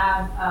don't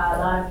have a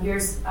lot of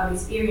years of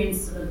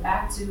experience to look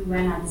back to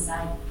when I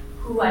decide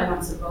who I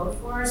want to vote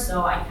for.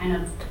 So I kind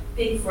of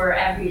pick for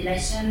every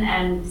election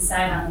and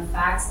decide on the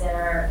facts that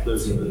are to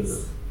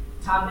these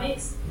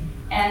topics.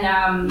 And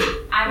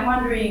I'm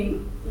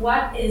wondering,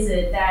 what is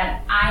it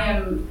that I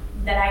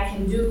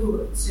can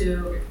do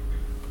to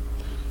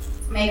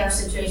make our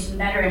situation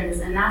better in this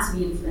and not to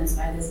be influenced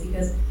by this?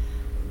 Because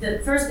the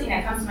first thing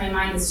that comes to my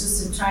mind is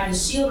just to try to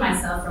shield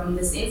myself from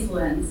this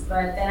influence.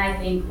 But then I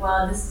think,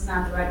 well, this is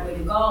not the right way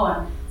to go,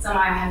 and somehow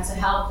I have to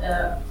help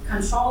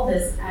control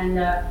this. And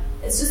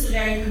it's just a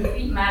very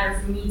concrete matter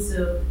for me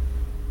to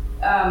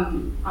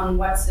on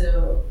what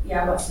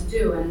to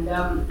do. And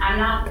I'm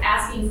not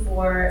asking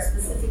for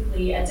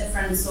specifically a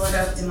different sort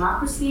of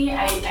democracy.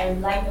 I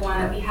like the one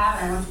that we have,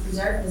 and I want to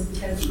preserve this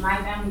because my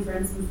family, for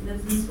instance,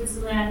 lives in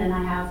Switzerland, and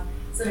I have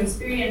some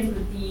experience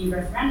with the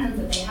referendums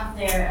that they have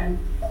there, and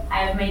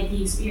I have made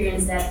the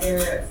experience that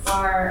they're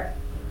far,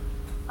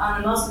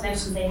 on most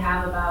elections they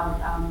have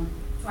about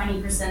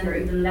 20% or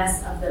even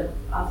less of the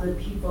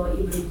people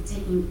even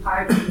taking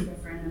part in these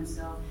referendums.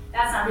 So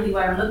that's not really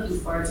what I'm looking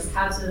for, just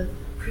how to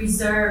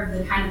preserve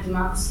the kind of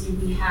democracy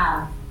we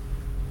have.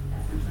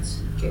 That's my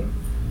question. Okay.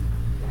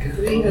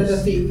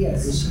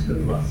 Yes.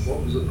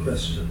 What was the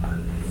question?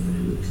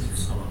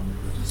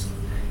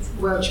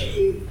 Well,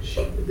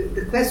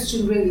 the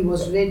question really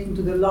was relating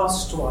to the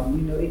last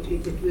one.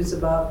 It was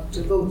about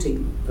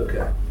voting. Okay.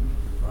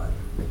 Right.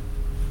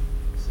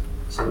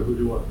 So, who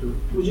do you want to?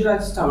 Would you like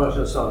to start? Oh, I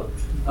shall start.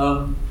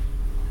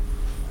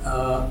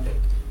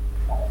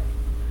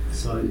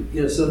 Sorry.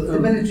 Yes. The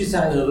military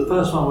side. The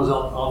first one was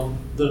on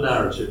the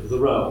narrative, the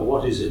role.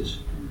 What is it?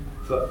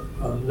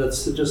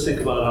 Let's just think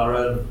about our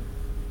own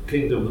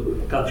kingdom,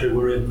 the country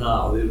we're in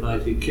now, the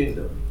United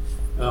Kingdom.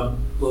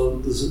 Well,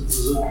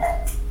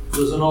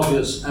 there's an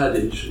obvious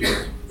adage: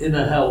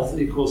 inner health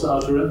equals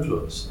outer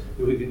influence.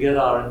 If we can get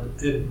our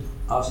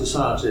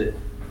society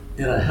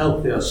in a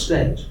healthier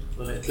state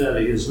than it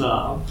clearly is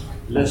now,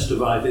 less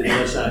divided,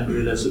 less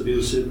angry, less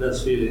abusive,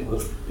 less feeling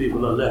that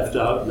people are left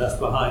out, left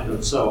behind,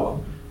 and so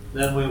on,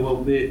 then we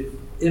will be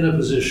in a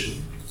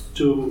position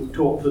to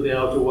talk to the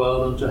outer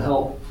world and to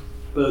help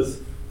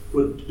both.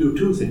 We'll do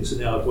 2 things in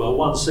the outer world.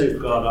 One,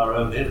 safeguard our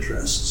own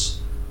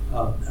interests,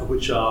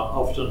 which are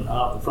often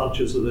the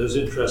frontiers of those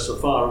interests are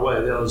far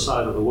away, the other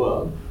side of the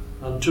world.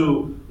 And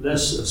 2,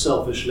 less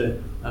selfishly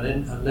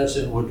and less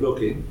inward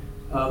looking,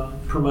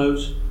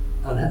 promote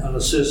and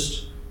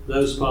assist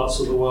those parts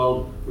of the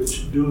world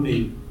which do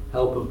need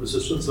help and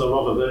assistance. There are a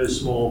lot of very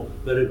small,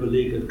 very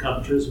beleaguered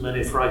countries,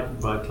 many frightened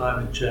by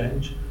climate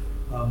change,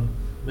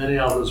 many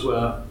others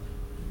where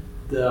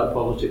their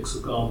politics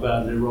have gone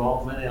badly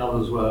wrong, many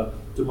others where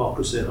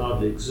democracy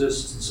hardly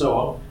exists, and so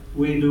on.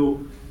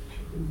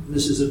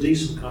 This is a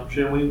decent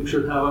country, and we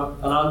should have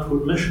an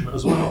outward mission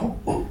as well.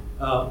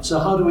 So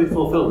how do we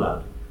fulfill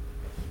that?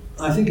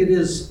 I think it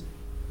is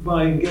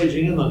by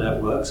engaging in the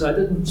networks. I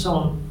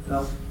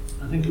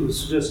think it was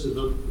suggested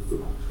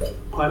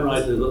quite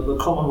rightly that the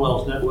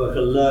Commonwealth network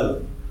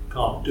alone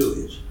can't do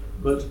it,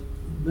 but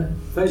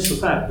face the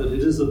fact that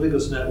it is the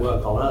biggest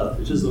network on earth.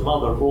 It is the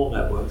mother of all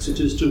networks. It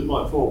is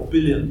 2.4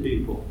 billion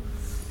people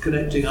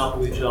connecting up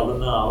with each other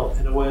now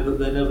in a way that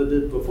they never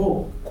did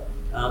before,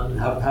 and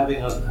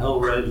having a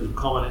whole range of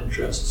common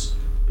interests.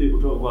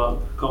 People talk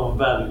about common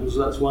values,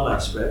 that's one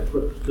aspect,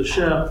 but the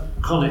sheer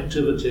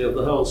connectivity of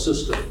the whole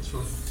system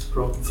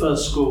from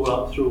first school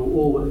up through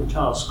all the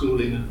entire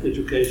schooling and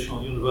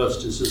educational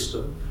university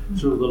system,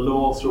 through the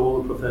law, through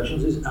all the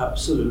professions, is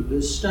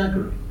absolutely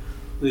staggering.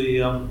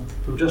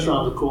 From just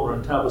around the corner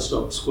in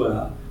Tavistock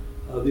Square,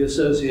 the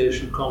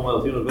Association of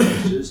Commonwealth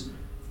Universities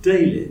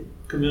daily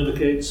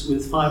communicates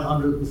with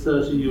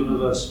 530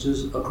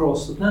 universities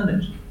across the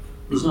planet.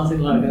 There's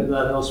nothing like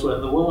that elsewhere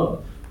in the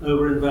world.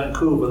 Over in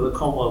Vancouver, the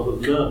Commonwealth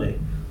of Learning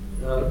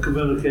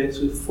communicates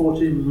with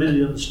 40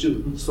 million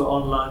students for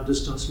online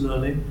distance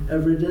learning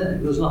every day.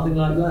 There's nothing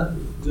like that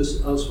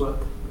just elsewhere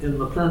in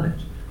the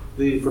planet.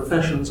 The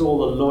professions, all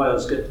the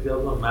lawyers get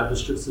together, the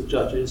magistrates, the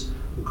judges,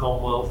 the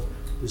Commonwealth,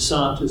 the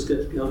scientists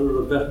get together,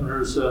 the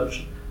veterinary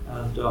research,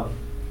 and the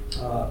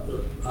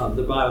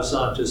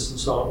bioscientists and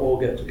so on all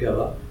get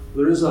together.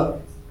 There is a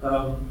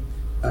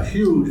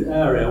huge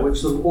area which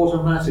sort of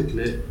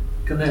automatically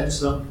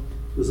connects them.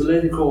 There's a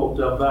lady called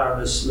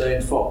Baroness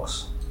Lane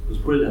Fox, who's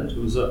brilliant,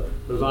 who's an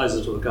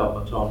advisor to the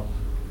government on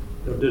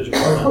digital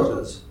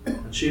matters,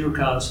 and she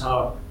recounts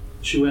how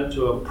she went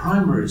to a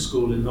primary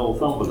school in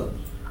Northumberland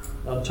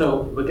and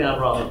began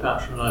rather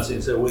patronising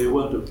and said, well, you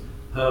won't have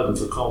heard of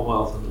the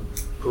Commonwealth, and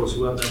of course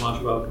you won't know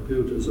much about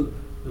computers. And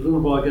the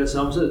little boy gets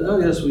up and says, oh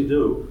yes we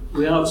do,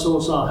 we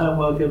outsource our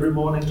homework every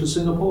morning to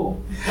Singapore.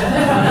 So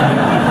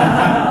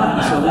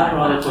that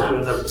rather put her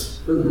in there.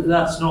 But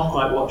that's not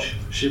quite what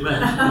she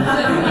meant.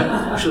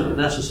 I shouldn't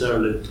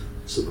necessarily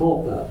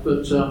support that.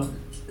 But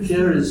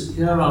here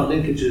are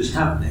linkages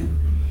happening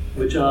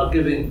which are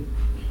giving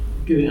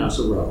us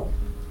a role.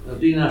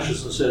 Dean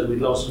Acheson said we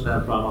lost an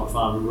empire, not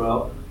found a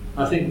role.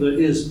 I think there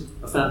is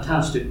a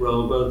fantastic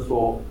role both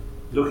for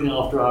looking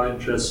after our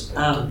interests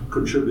and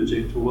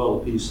contributing to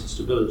world peace and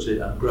stability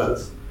and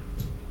growth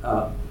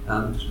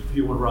and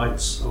human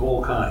rights of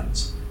all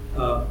kinds,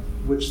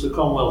 which the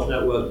Commonwealth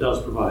Network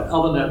does provide.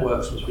 Other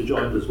networks must be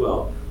joined as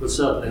well, but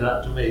certainly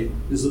that to me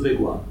is the big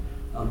one.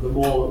 And the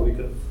more that we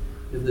can,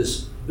 in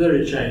this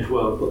very changed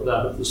world, put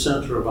that at the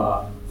centre of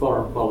our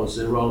foreign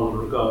policy rather than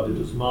regard it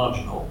as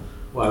marginal,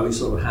 while we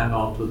sort of hang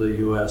on to the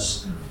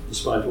US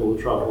despite all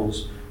the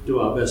troubles, do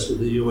our best with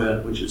the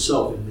UN, which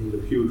itself in need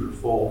of huge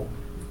reform,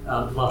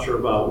 and mutter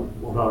about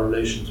what our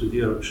relations with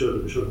Europe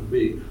should and shouldn't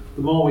be.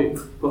 The more we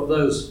put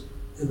those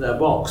in their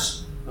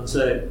box and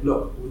say,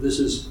 look, this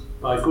is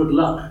by good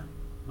luck,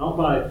 not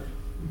by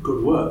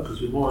good work,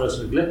 because we more or less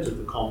neglected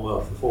the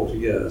Commonwealth for 40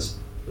 years,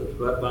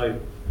 but by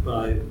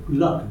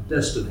luck and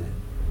destiny,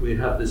 we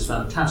have this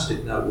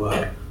fantastic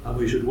network, and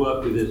we should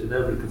work with it in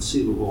every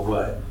conceivable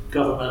way,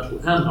 governmental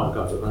and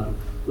non-governmental,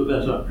 the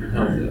better and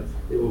healthier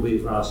it will be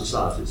for our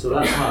society. So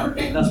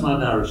that's my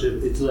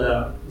narrative. It's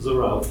there as a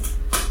role.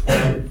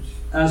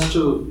 As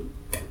to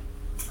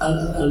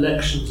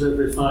elections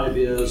every 5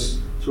 years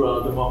through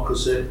our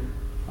democracy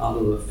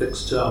under the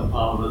Fixed Term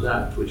Parliament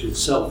Act, which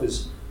itself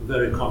is a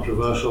very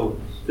controversial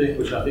thing,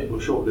 which I think will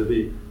shortly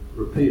be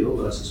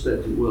repealed, I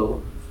suspect it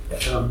will,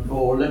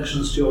 or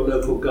elections to your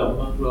local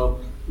government, well,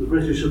 the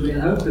British have been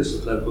hopeless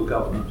at local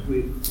government.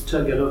 We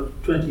get a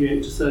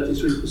 28 to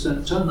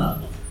 33%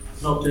 turnout,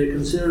 not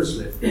taken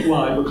seriously.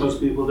 Why? Because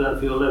people don't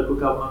feel local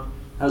government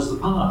has the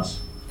powers.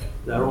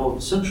 They're all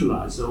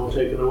centralised, they're all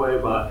taken away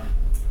by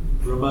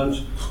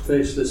remote,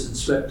 faceless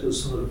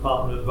inspectors from the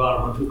Department of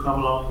Environment who come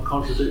along and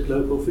contradict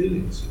local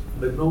feelings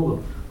and ignore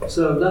them.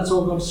 So that's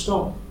all got to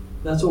stop.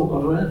 That's all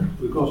got to end.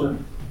 We've got to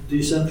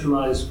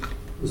decentralise,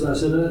 as I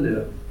said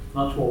earlier,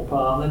 much more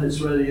power, and then it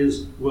really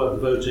is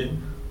worth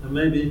voting. And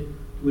maybe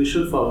we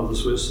should follow the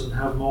Swiss and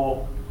have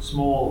more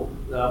small,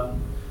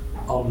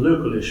 on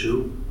local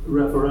issue,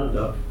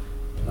 referenda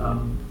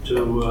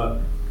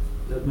to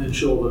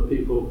ensure that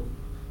people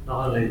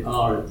not only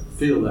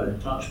feel they're in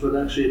touch, but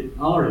actually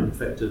are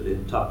effectively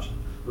in touch,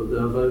 that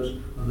their vote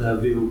and their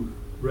view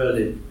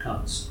really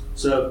counts.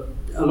 So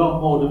a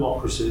lot more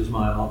democracy is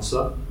my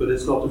answer, but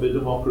it's got to be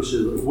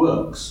democracy that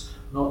works,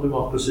 not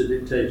democracy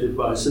dictated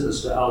by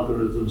sinister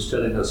algorithms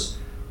telling us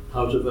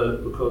how to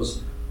vote,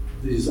 because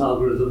these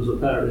algorithms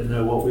apparently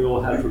know what we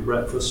all had for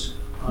breakfast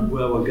and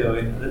where we're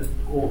going, and it's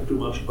all too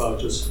much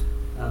about us,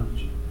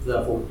 and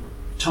therefore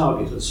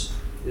target us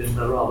in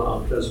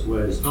rather unpleasant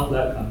ways. Not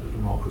that kind of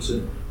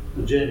democracy,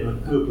 a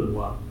genuine open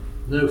one,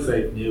 no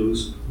fake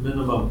news,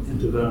 minimum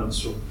interference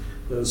from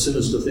those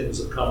sinister things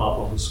that come up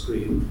on the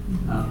screen,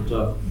 and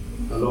a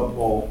lot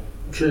more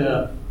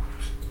clear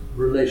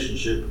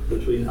relationship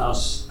between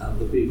us and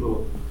the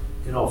people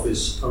in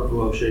office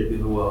who are shaping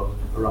the world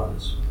around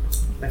us.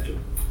 Thank you.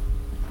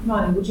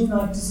 Marnie, would you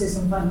like to say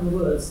some final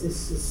words?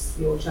 This is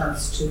your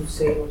chance to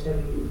say whatever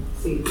you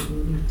feel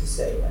you need to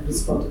say and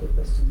respond to the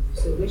question if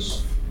you so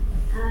wish.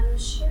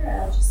 Sure,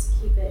 I'll just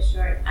keep it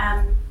short.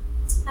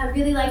 I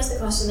really liked the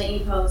question that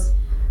you posed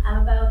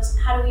about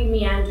how do we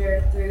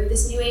meander through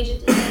this new age of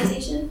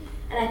digitalization.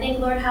 And I think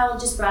Lord Howell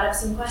just brought up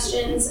some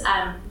questions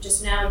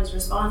just now in his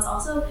response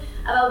also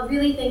about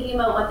really thinking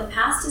about what the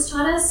past has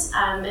taught us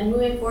and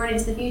moving forward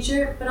into the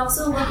future, but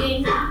also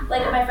looking,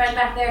 like my friend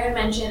back there had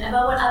mentioned,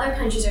 about what other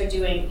countries are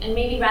doing. And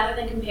maybe rather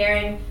than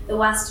comparing the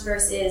West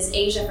versus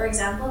Asia, for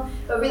example,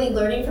 but really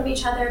learning from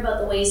each other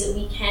about the ways that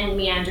we can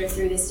meander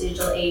through this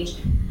digital age.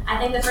 I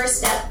think the first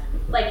step,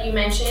 like you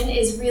mentioned,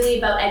 is really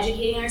about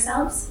educating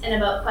ourselves and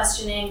about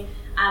questioning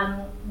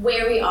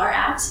where we are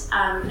at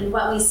and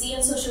what we see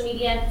on social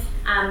media,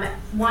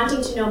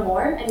 wanting to know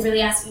more and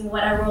really asking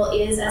what our role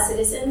is as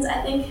citizens,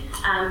 I think.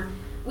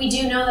 We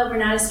do know that we're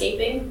not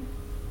escaping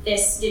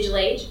this digital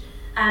age.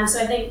 So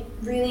I think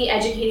really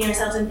educating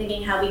ourselves and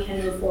thinking how we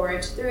can move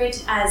forward through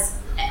it as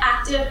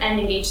active and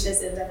engaged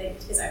citizens, I think,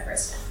 is our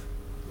first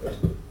step.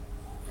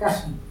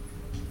 Catherine.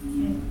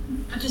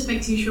 I'll just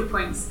make two short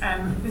points.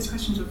 Those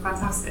questions were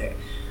fantastic.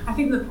 I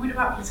think the point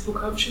about political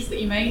cultures that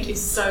you made is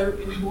so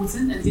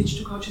important, and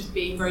digital cultures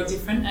being very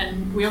different,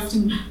 and we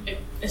often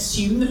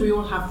assume that we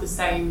all have the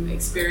same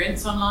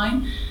experience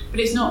online, but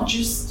it's not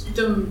just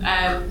done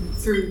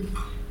through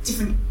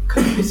different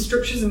country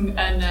structures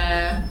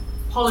and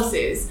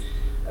policies.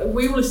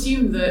 We will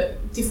assume that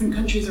different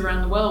countries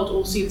around the world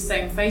all see the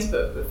same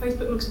Facebook, but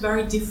Facebook looks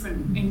very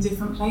different in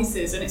different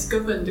places, and it's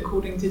governed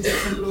according to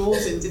different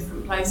laws in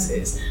different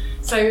places.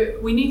 So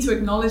we need to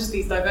acknowledge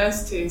these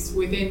diversities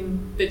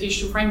within the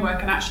digital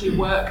framework and actually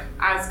work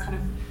as kind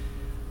of,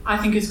 I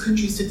think, as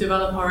countries to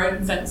develop our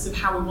own sense of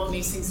how we want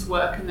these things to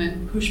work and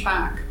then push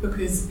back,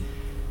 because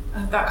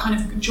that kind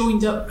of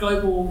joined up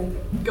global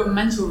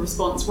governmental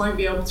response won't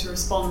be able to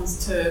respond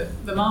to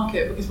the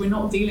market because we're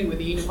not dealing with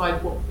a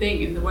unified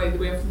thing in the way that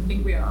we often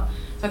think we are.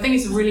 So I think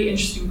it's a really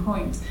interesting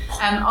point.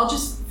 I'll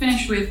just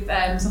finish with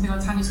something on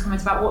Tanya's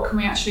comment about what can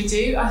we actually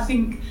do. I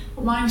think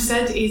what Manu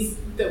said is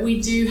that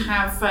we do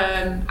have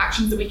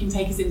actions that we can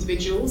take as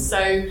individuals.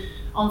 So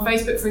on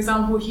Facebook, for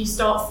example, if you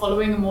start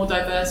following a more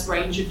diverse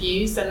range of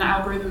views, then the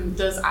algorithm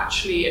does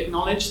actually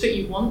acknowledge that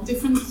you want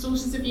different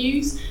sources of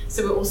views.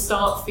 So it will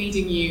start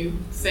feeding you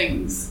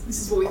things.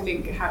 This is what we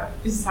think.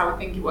 This is how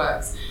we think it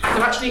works.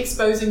 So actually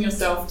exposing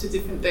yourself to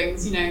different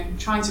things,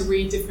 trying to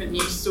read different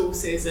news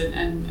sources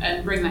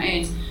and bring that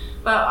in.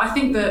 But I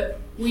think that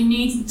we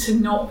need to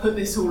not put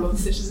this all on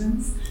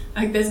citizens.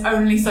 Like, there's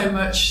only so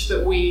much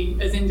that we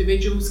as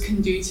individuals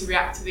can do to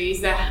react to these.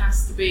 There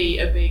has to be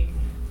a big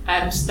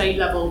state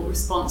level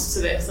response to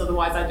this,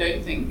 otherwise I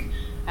don't think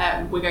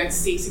we're going to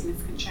see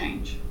significant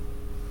change.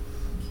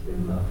 Thank you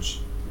very much.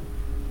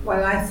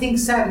 Well, I think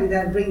sadly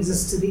that brings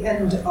us to the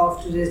end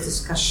of today's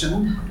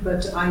discussion,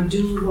 but I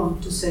do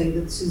want to say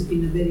that this has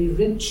been a very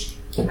rich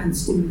and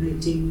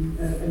stimulating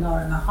an hour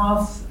and a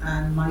half,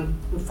 and my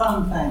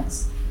profound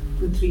thanks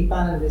to the three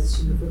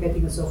panelists for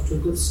getting us off to a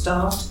good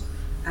start,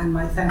 and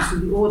my thanks to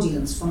the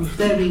audience for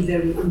very,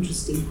 very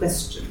interesting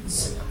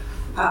questions.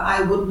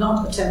 I would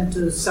not attempt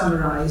to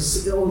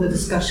summarize all the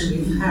discussion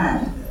we've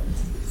had,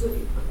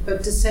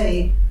 but to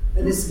say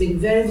that it's been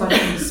very much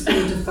in the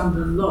spirit of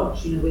Cumberland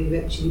Lodge, we've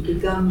actually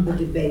begun the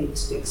debate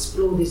to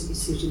explore this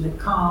issue in a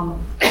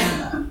calm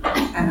manner,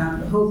 and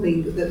I'm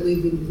hoping that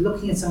we've been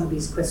looking at some of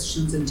these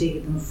questions and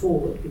taking them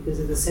forward, because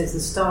as I said, it's the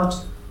start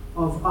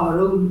of our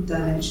own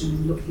dimension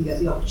in looking at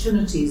the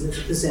opportunities that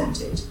are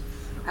presented.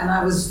 And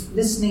I was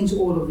listening to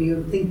all of you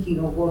and thinking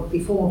of what the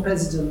former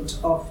president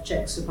of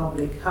Czech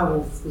Republic,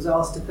 Havel, was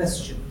asked a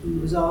question. He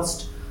was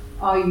asked,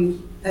 are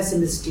you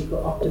pessimistic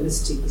or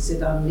optimistic? He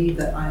said, I'm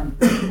neither, I am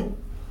hopeful.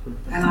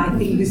 And I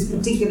think this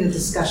particular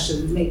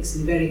discussion makes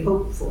me very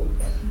hopeful.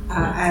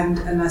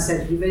 And I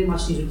said, we very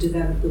much need to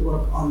develop the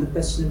work on the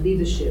question of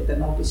leadership,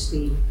 and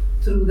obviously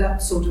through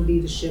that sort of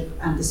leadership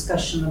and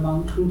discussion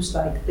among groups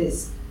like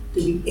this, to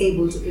be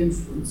able to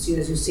influence,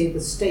 as you say, the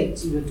state,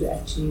 to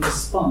actually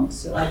respond.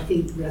 So I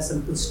think there are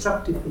some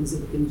constructive things that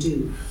we can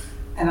do.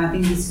 And I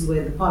think this is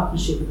where the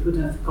partnership with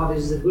Woodruff College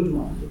is a good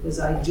one, because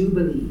I do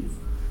believe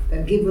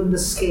that given the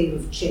scale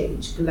of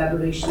change,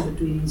 collaboration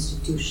between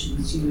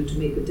institutions, to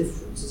make a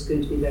difference is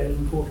going to be very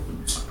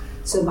important.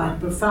 So my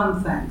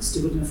profound thanks to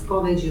Woodruff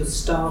College, your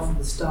staff, and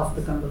the staff of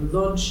the Cumberland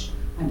Lodge,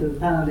 and to the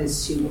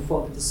panelists,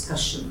 for the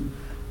discussion.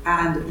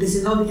 And this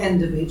is not the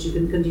end of it. You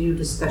can continue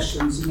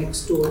discussions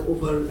next door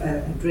over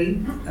a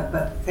drink.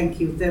 But thank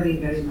you very,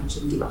 very much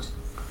indeed.